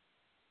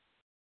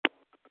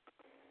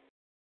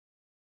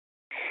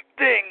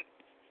 Sting.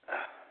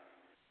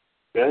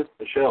 Okay,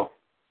 Michelle.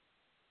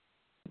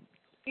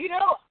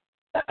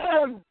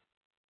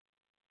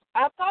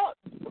 I thought,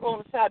 on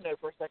a side note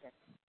for a second,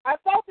 I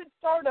thought that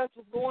Stardust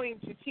was going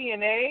to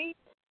TNA,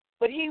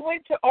 but he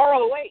went to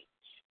ROH.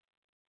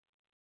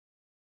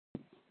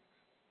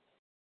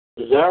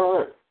 Is that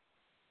right?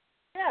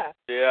 Yeah.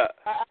 Yeah.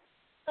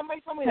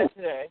 Somebody told me that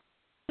today.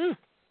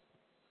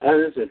 That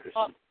is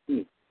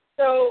interesting.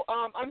 So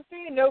I'm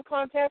saying no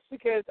contest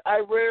because I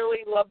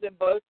rarely love them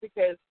both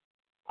because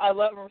I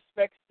love and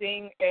respect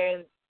Sting,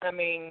 and, I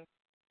mean,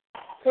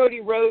 Cody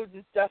Rhodes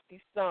is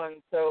Dusty's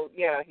son, so,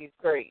 yeah, he's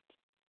great.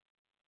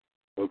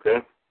 Okay.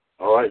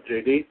 All right,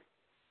 JD?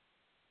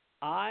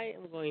 I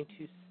am going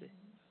to say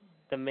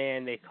the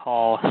man they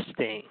call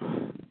Sting.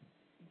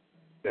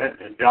 Okay.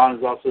 And John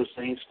is also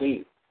saying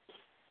Sting.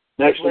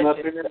 Next one up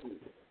here,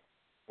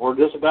 we're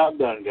just about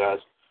done, guys.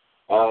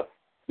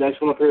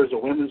 Next one up here is a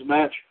women's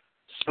match,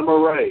 Summer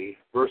Rae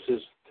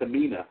versus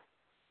Tamina.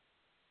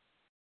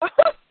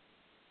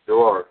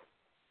 Gerard.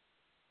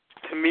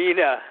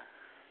 Tamina.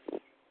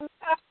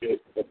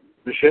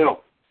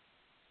 Michelle.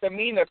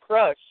 Tamina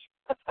Crush.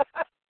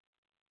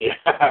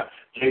 Yeah.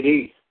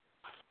 JD.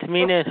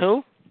 Tamina and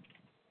who?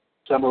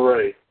 Summer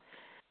Rae.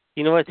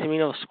 You know what?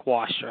 Tamina will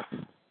squash her.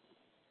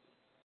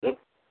 Yep.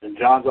 And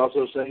John's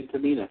also saying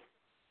Tamina.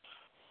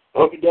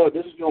 Okay, Doug,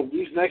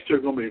 these next two are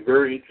going to be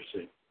very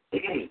interesting.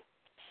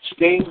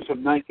 Sting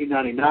from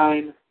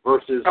 1999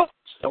 versus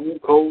Stone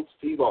Cold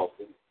Steve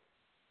Austin.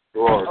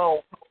 Gerard.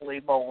 Oh,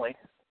 holy moly.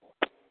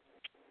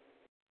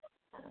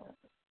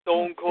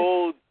 Stone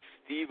Cold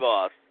Steve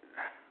Austin.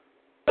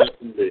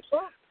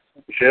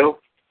 Michelle?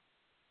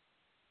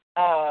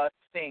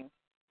 Sting.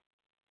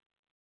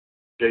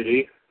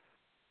 JD?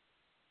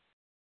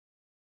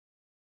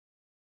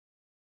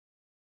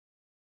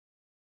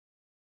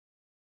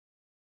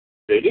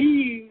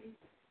 JD?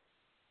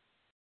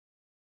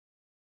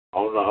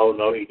 Oh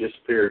no, he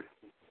disappeared.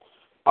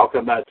 I'll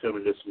come back to him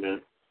in just a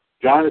minute.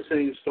 John is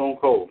saying Stone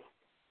Cold.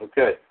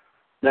 Okay.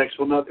 Next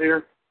one up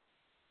here.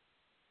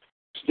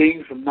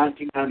 Sting from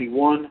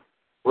 1991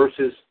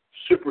 versus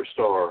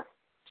Superstar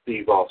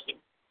Steve Austin.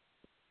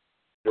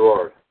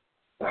 Gerard.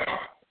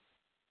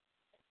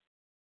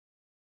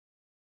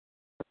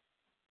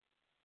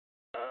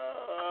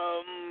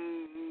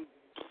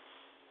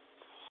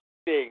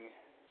 Sting.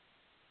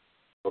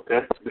 Okay.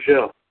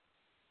 Michelle.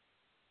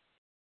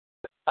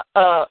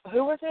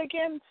 Who was it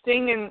again?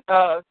 Sting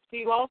and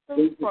Steve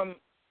Austin from,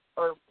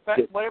 or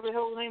whatever the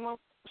hell his name was?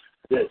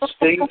 Yeah,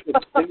 Sting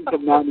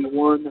from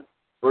 91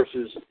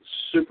 versus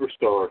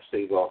Superstar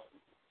Steve Austin.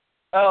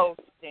 Oh,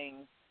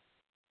 Sting.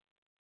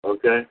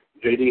 Okay.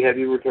 JD, have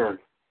you returned?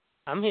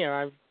 I'm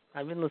here.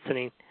 I've been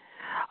listening.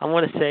 I'm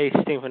going to say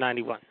Sting for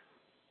 91.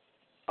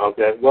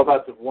 Okay. What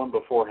about the one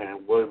beforehand?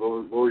 What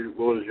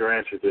was your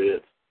answer to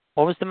it?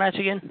 What was the match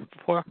again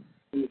before?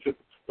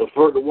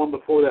 The one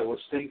before that was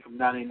Sting from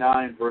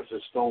 99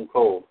 versus Stone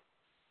Cold.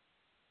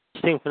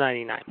 Sting for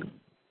 99.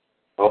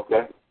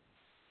 Okay.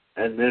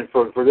 And then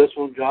for this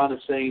one, John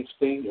is saying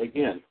Sting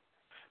again.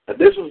 Now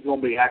this one's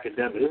going to be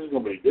academic. This is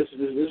going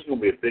to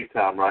be a big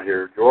time right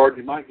here. George,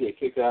 you might get a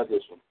kick out of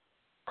this one.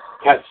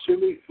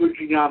 Katsumi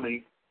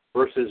Fujinami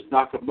versus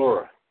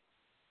Nakamura.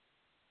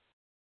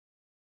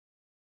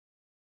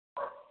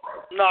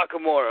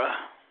 Nakamura.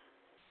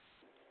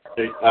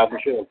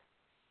 Michelle.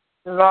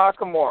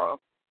 Nakamura.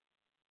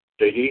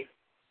 JD.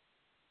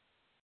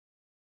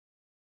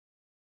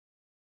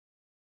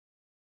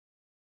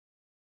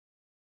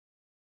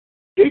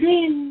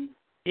 Ding.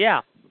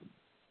 Yeah.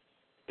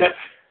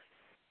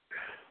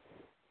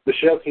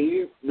 Michelle, can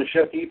you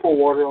pour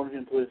water on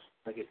him, please?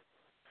 Thank you.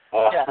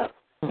 Yeah.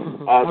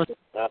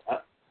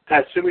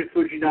 Tatsumi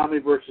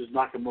Fujinami versus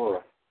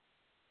Nakamura.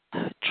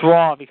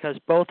 Draw, because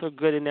both are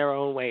good in their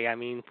own way. I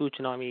mean,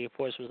 Fujinami, of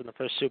course, was in the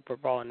first Super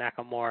Bowl, and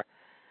Nakamura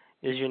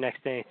is your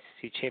next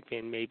NXT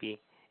champion, maybe,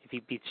 if he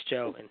beats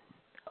Joe in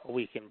a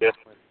week in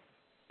Brooklyn.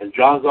 And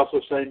John's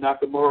also saying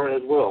Nakamura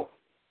as well.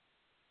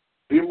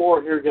 A few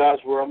more here, guys.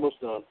 We're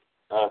almost done.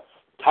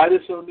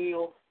 Titus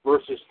O'Neil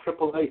versus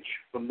Triple H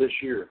from this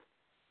year.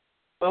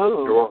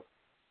 Oh.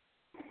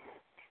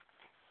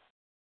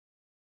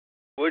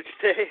 What'd you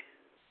say?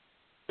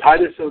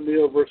 Titus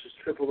O'Neil versus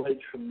Triple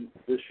H from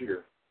this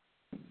year.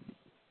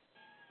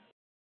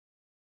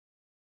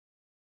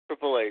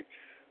 Triple H.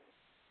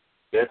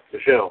 Yes,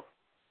 Michelle.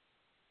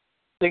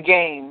 The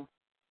game.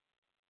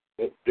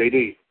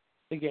 JD.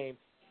 The game.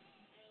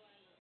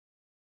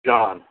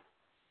 John.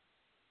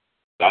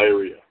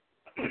 Diarrhea.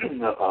 And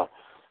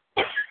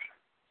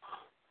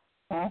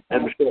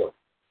Michelle.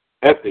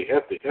 Hefty.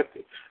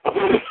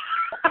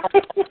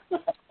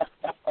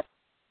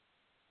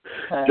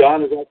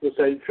 John is also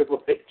saying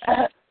Triple H.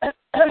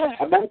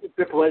 Imagine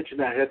Triple H in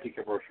that Hefty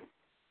commercial.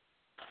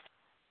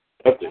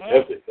 Hefty.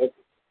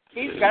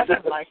 He's got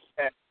something like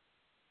that.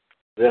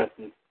 Yeah.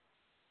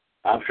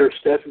 I'm sure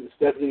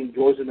Stephanie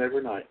enjoys him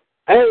every night.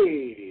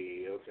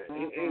 Hey!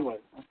 Okay. Anyway.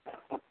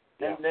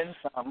 And then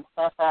some.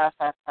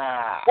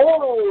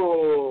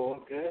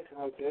 Oh!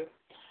 Okay.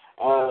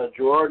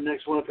 Gerard,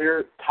 next one up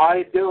here.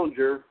 Ty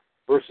Dillinger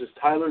versus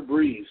Tyler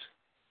Breeze.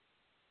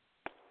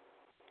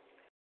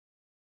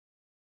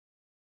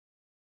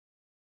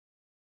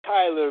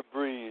 Tyler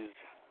Breeze.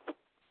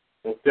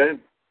 Okay.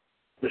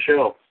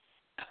 Michelle.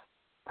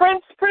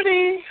 Prince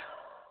Pretty.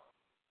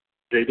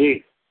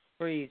 JD.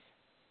 Breeze.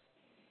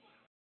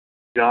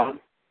 John.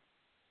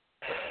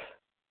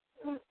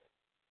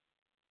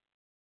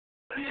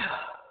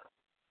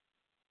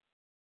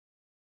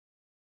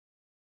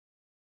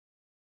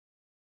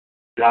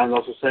 John's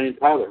also saying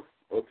Tyler.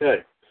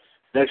 Okay.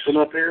 Next one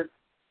up here.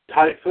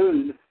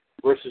 Typhoon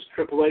versus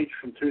Triple H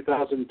from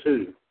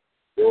 2002.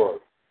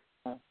 Gerard.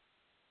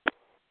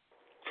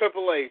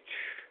 Triple H.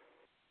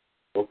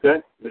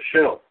 Okay.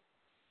 Michelle.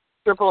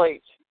 Triple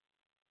H.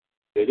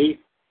 JD.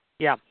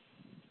 Yeah.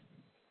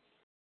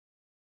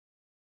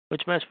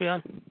 Which match we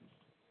on?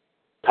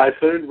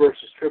 Typhoon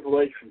versus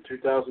Triple H from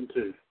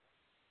 2002.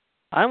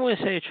 I'm going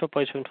to say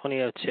Triple H from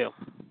 2002.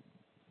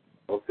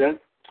 Okay.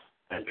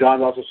 And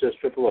John also says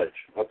Triple H.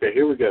 Okay,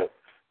 here we go.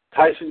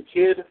 Tyson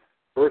Kidd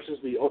versus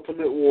the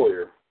Ultimate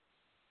Warrior.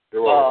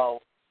 Oh.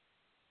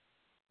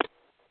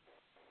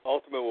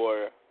 Ultimate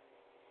Warrior.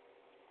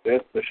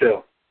 Yes,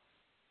 Michelle.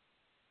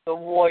 The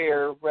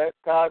Warrior.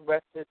 God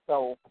rest his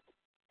soul.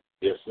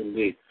 Yes,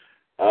 indeed.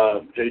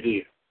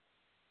 JD.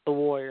 The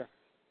Warrior.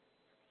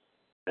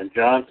 And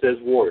John says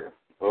Warrior.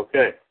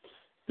 Okay.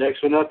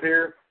 Next one up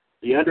here,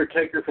 The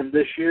Undertaker from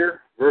this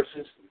year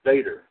versus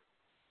Vader.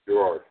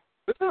 Gerard.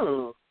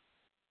 Ooh.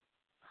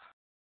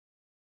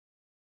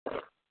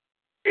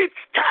 It's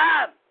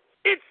time!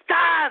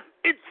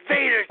 It's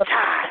Vader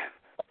time!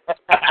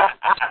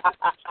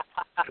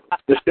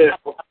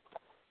 Michelle.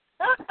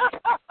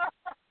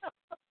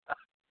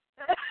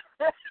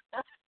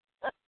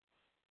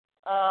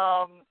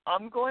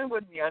 I'm going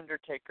with The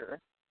Undertaker.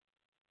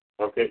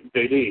 Okay,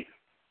 JD.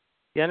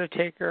 The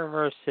Undertaker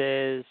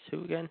versus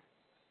who again?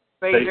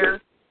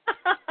 Vader.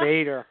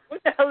 Vader.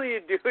 What the hell are you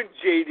doing,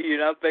 JD? You're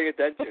not paying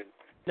attention.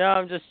 No,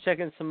 I'm just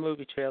checking some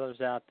movie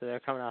trailers out that are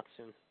coming out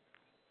soon.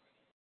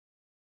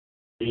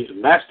 He's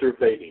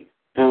masturbating.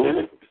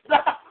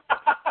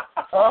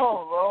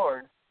 Oh,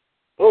 Lord.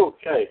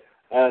 Okay.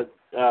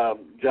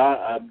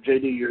 John,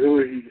 JD,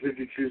 who'd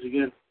you choose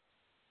again?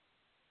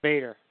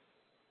 Vader.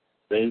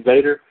 Saying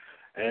Vader.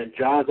 And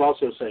John's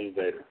also saying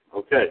Vader.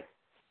 Okay.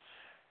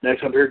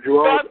 Next up here,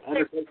 Gerard.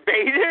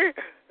 Vader?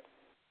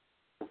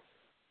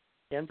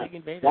 Yeah, I'm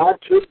thinking Vader. John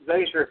took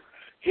Vader.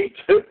 He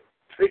took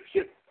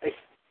freaking Vader.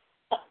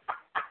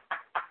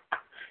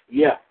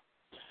 Yeah.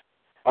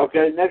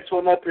 Okay, next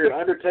one up here,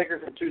 Undertaker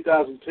from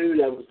 2002.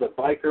 That was the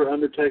biker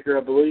Undertaker,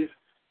 I believe,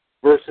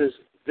 versus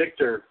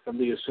Victor from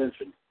the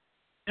Ascension.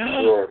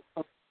 Gerard.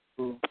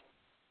 The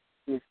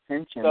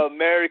Ascension. The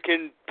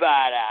American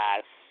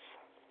Badass.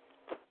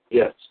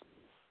 Yes.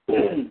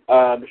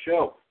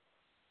 Michelle.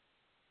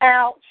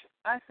 Ouch.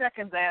 I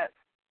second that.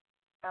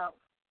 Ouch.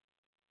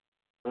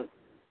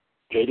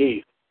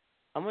 JD.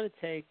 I'm going to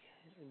take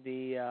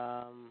the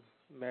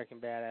American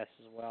Badass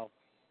as well.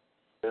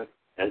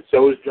 And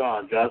so is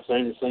John. John's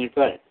saying the same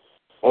thing.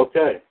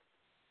 Okay.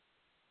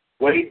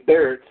 Wade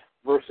Barrett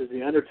versus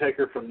The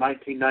Undertaker from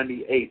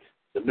 1998,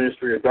 the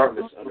Ministry of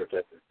Darkness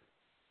Undertaker.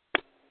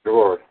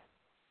 Gerard.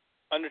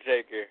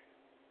 Undertaker.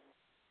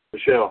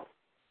 Michelle.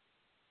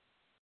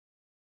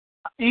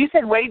 You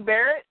said Wade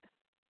Barrett?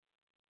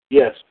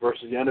 Yes,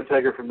 versus The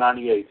Undertaker from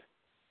 98.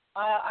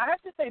 I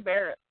have to say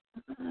Barrett.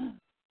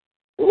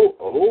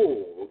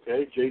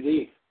 Okay.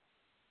 JD.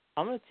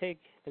 I'm going to take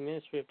the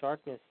Ministry of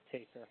Darkness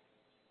Taker.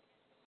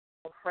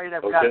 I'm afraid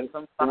I've got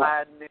some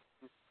bad news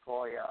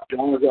for you.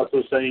 John was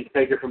also saying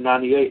Taker from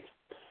 98.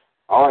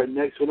 All right,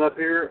 next one up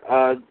here,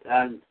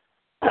 and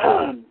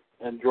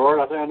Gerard,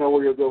 I think I know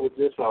where you'll go with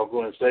this, so I'll go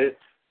ahead and say it.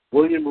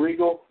 William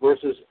Regal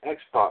versus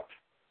X-Pac.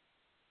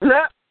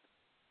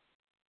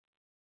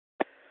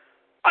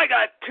 I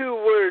got 2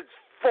 words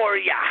for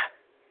ya.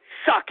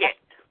 Suck it.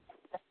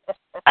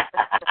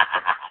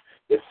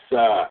 It's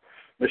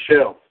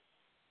Michelle.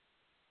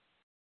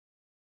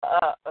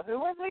 Who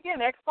was it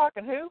again? X-Pac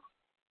and who?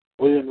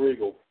 William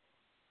Regal.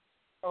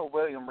 Oh,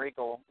 William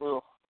Regal.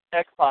 Ugh.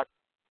 X-Pac.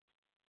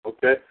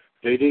 Okay.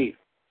 JD.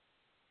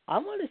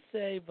 I'm going to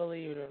say,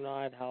 believe it or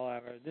not,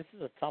 however, this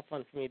is a tough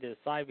one for me to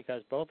decide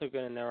because both are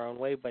good in their own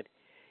way. But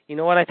you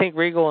know what? I think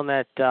Regal in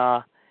that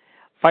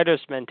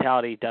fighter's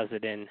mentality does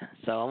it in.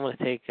 So I'm going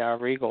to take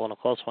Regal in a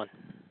close one.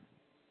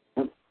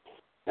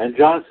 And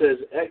John says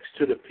X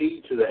to the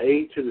P to the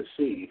A to the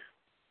C.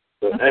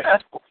 So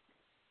X.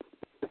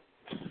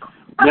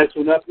 Next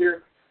one up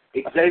here,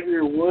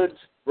 Xavier Woods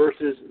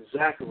versus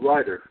Zack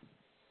Ryder.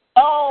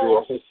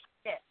 Oh, shit.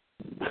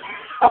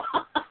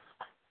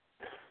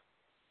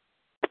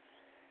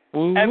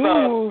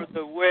 Emma for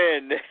the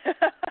win.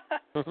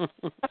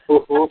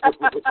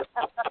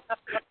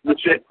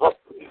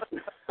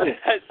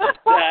 That's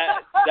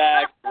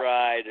Zack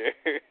Ryder.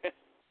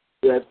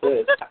 That's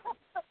it.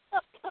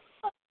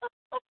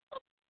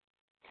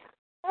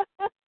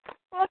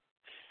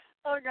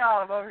 Oh,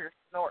 God, I'm over here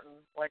snorting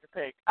like a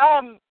pig.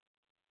 I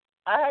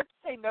have to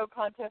say no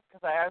contest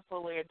because I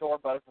absolutely adore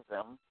both of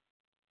them.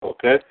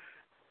 Okay.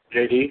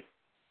 JD?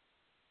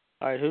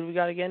 All right, who do we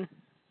got again?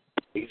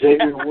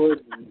 Xavier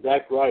Woods and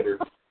Zack Ryder.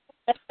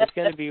 It's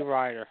going to be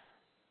Ryder.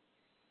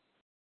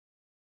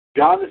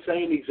 John is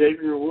saying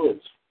Xavier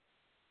Woods.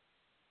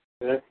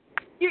 Okay.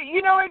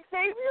 You know,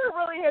 Xavier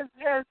really has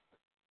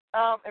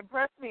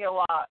impressed me a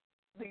lot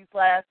these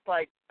last,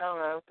 3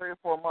 or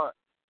 4 months.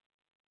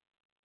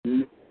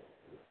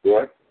 Mm-hmm.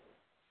 Right.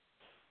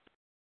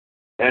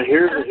 And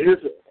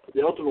here's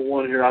the ultimate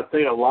one here. I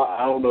think a lot.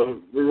 I don't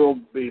know. We're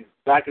going to be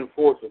back and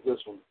forth with this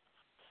one.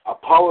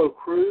 Apollo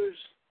Crews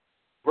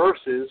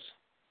versus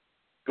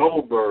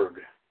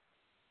Goldberg.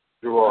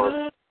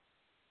 Gerard.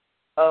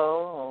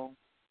 Oh.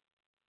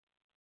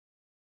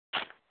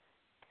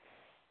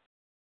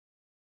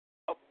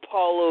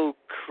 Apollo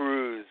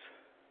Crews.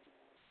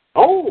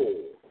 Oh,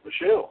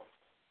 Michelle.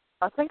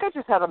 I think I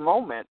just had a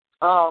moment.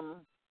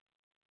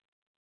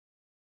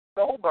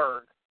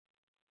 Goldberg.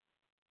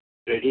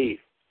 JD.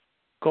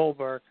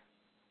 Goldberg.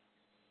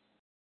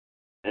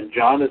 And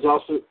John is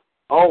also.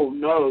 Oh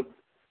no.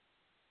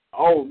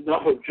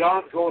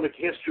 John's going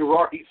against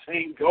Gerard. He's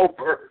saying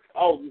Goldberg.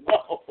 Oh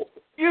no.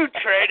 You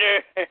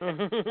traitor.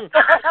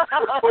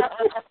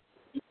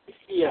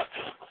 Yeah.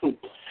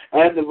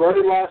 And the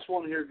very last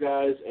one here,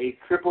 guys, a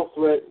triple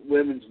threat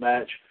women's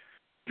match.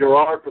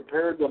 Gerard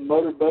prepared the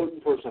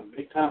motorboating for some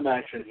big-time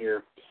action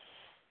here.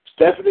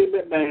 Stephanie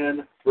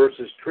McMahon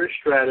versus Trish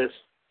Stratus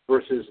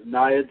versus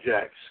Nia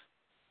Jax.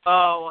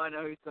 Oh, I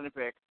know who he's going to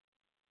pick.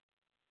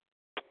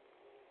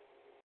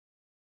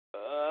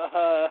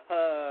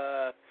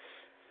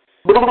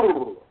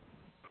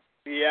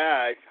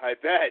 Yeah, I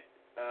bet.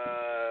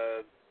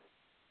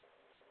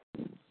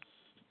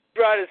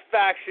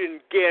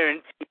 Satisfaction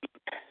guaranteed.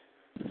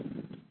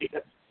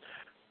 Yeah.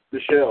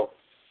 Michelle.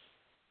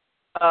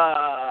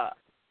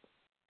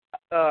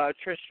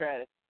 Trish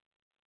Stratus.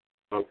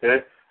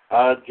 Okay.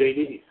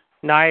 JD.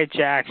 Nia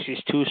Jax,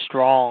 she's too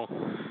strong.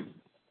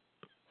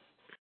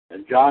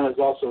 And John is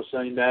also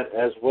saying that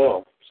as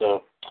well.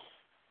 So,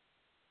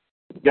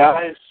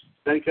 guys,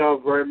 thank y'all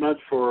very much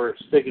for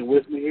sticking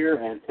with me here.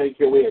 And take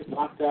care. We have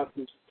knocked out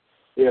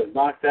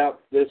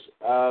this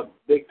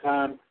big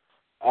time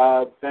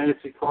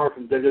fantasy card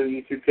from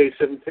WWE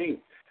 2K17.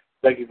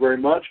 Thank you very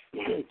much.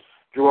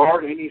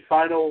 Gerard, any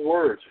final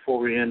words before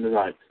we end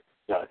tonight?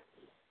 Yes.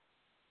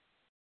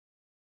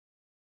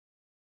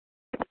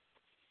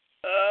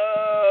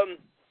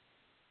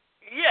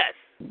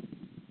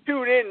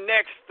 Tune in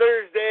next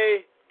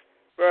Thursday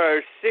for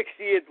our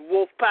 60th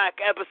Wolfpac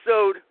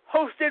episode,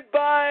 hosted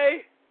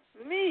by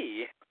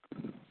me.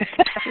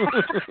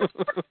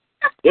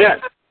 Yes,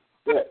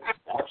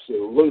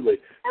 absolutely.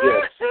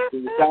 Yes. We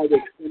decided to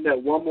extend that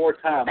one more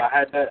time. I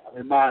had that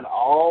in mind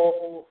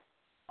all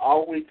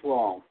week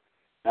long.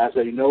 And I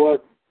said, you know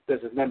what?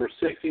 Since it's number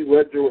 60,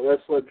 let's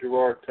let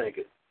Gerard take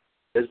it.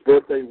 His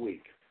birthday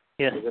week.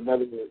 Yes. There's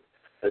another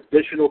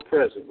additional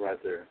present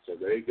right there. So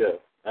there you go.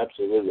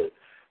 Absolutely.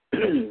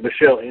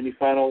 Michelle, any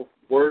final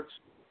words?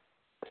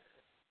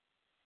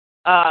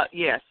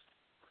 Yes.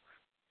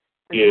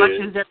 As Yes. much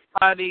as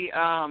everybody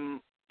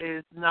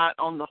is not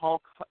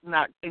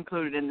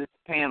included in this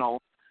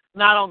panel,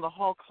 not on the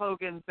Hulk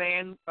Hogan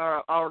band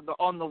or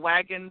on the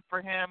wagon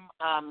for him,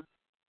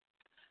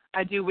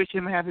 I do wish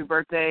him a happy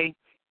birthday.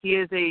 He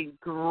is a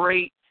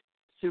great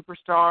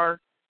superstar.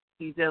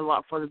 He did a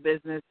lot for the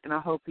business, and I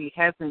hope he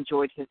has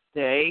enjoyed his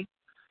day.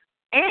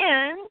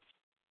 And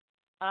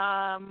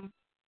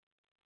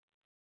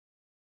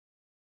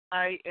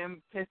I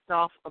am pissed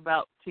off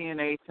about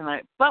TNA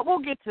tonight, but we'll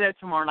get to that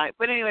tomorrow night.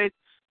 But anyways,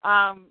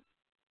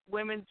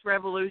 Women's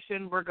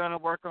Revolution, we're going to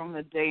work on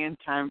the day and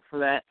time for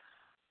that.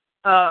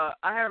 I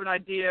have an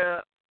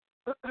idea,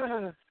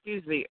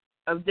 excuse me,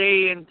 of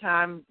day and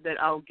time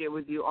that I'll get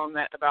with you on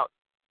that about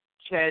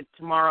Chad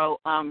tomorrow.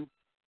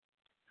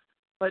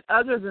 But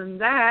other than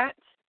that,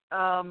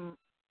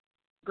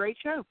 great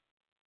show.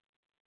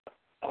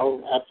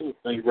 Oh, absolutely.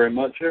 Thank you very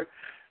much, sir.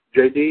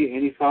 JD,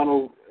 any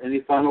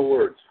final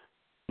words?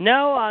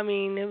 No, I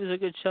mean, it was a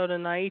good show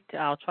tonight.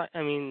 I'll try,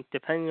 I mean,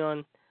 depending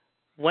on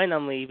when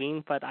I'm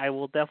leaving, but I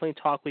will definitely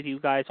talk with you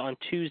guys on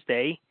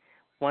Tuesday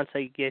once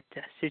I get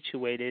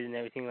situated and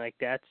everything like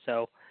that.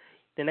 So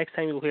the next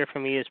time you'll hear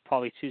from me is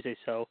probably Tuesday.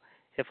 So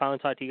if I don't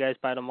talk to you guys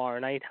by tomorrow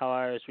night,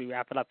 however, as we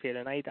wrap it up here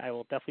tonight, I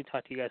will definitely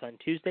talk to you guys on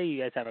Tuesday.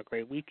 You guys have a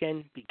great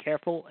weekend. Be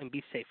careful and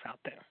be safe out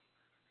there.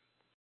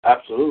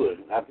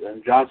 Absolutely.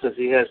 And John says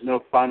he has no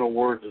final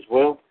words as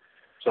well.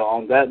 So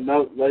on that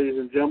note, ladies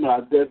and gentlemen,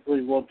 I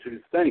definitely want to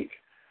thank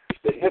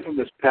the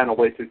infamous panel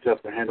Way Too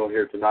Tough to Handle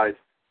here tonight.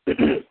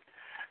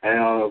 And,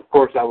 of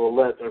course, I will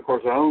let, of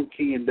course, our own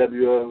King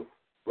NWO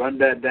run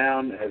that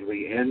down as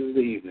we end the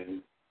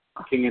evening.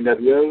 King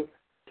NWO,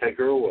 take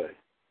her away.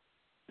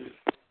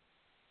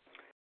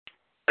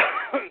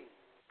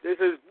 This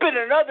has been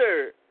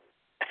another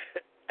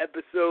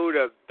episode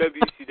of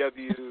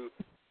WCW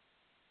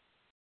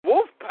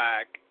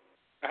Wolfpac.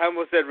 I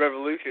almost said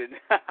Revolution.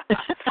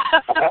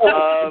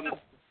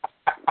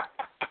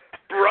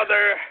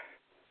 Brother.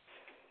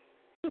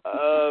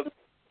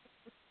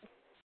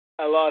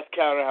 I lost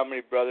count of how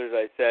many brothers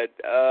I said.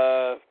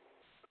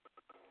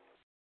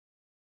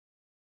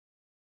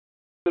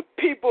 The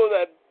people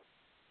that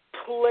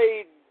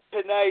played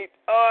tonight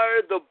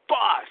are the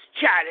boss,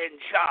 Chad and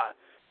Shaw,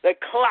 the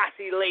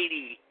classy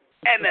lady,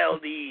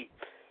 MLD,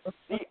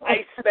 the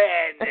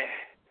Iceman,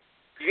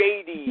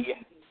 JD,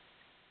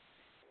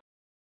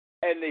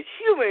 and the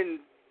human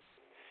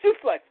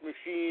suplex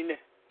machine,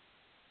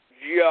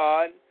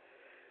 John.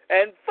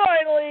 And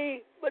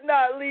finally, but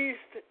not least,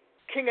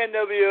 King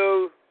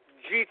NWO,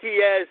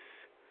 GTS.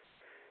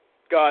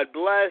 God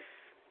bless,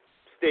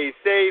 stay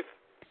safe,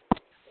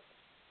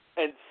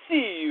 and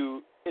see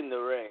you in the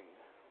ring.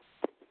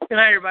 Good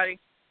night, everybody.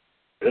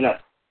 Good night.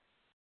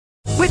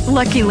 With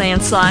Lucky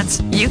Land Slots,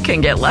 you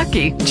can get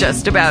lucky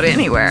just about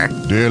anywhere.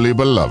 Dearly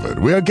beloved,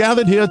 we are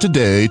gathered here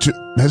today to...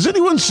 Has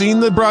anyone seen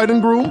the bride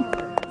and groom?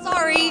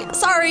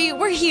 Sorry,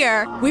 we're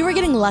here. We were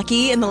getting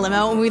lucky in the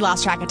limo and we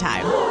lost track of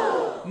time.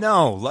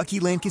 No, Lucky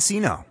Land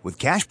Casino, with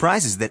cash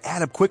prizes that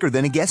add up quicker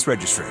than a guest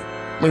registry.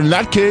 In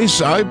that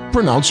case, I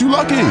pronounce you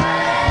lucky.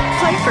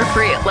 Play for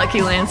free at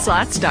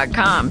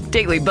LuckyLandSlots.com.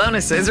 Daily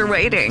bonuses are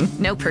waiting.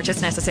 No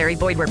purchase necessary.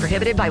 Void where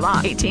prohibited by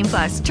law.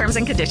 18+. Terms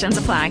and conditions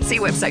apply. See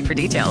website for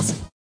details.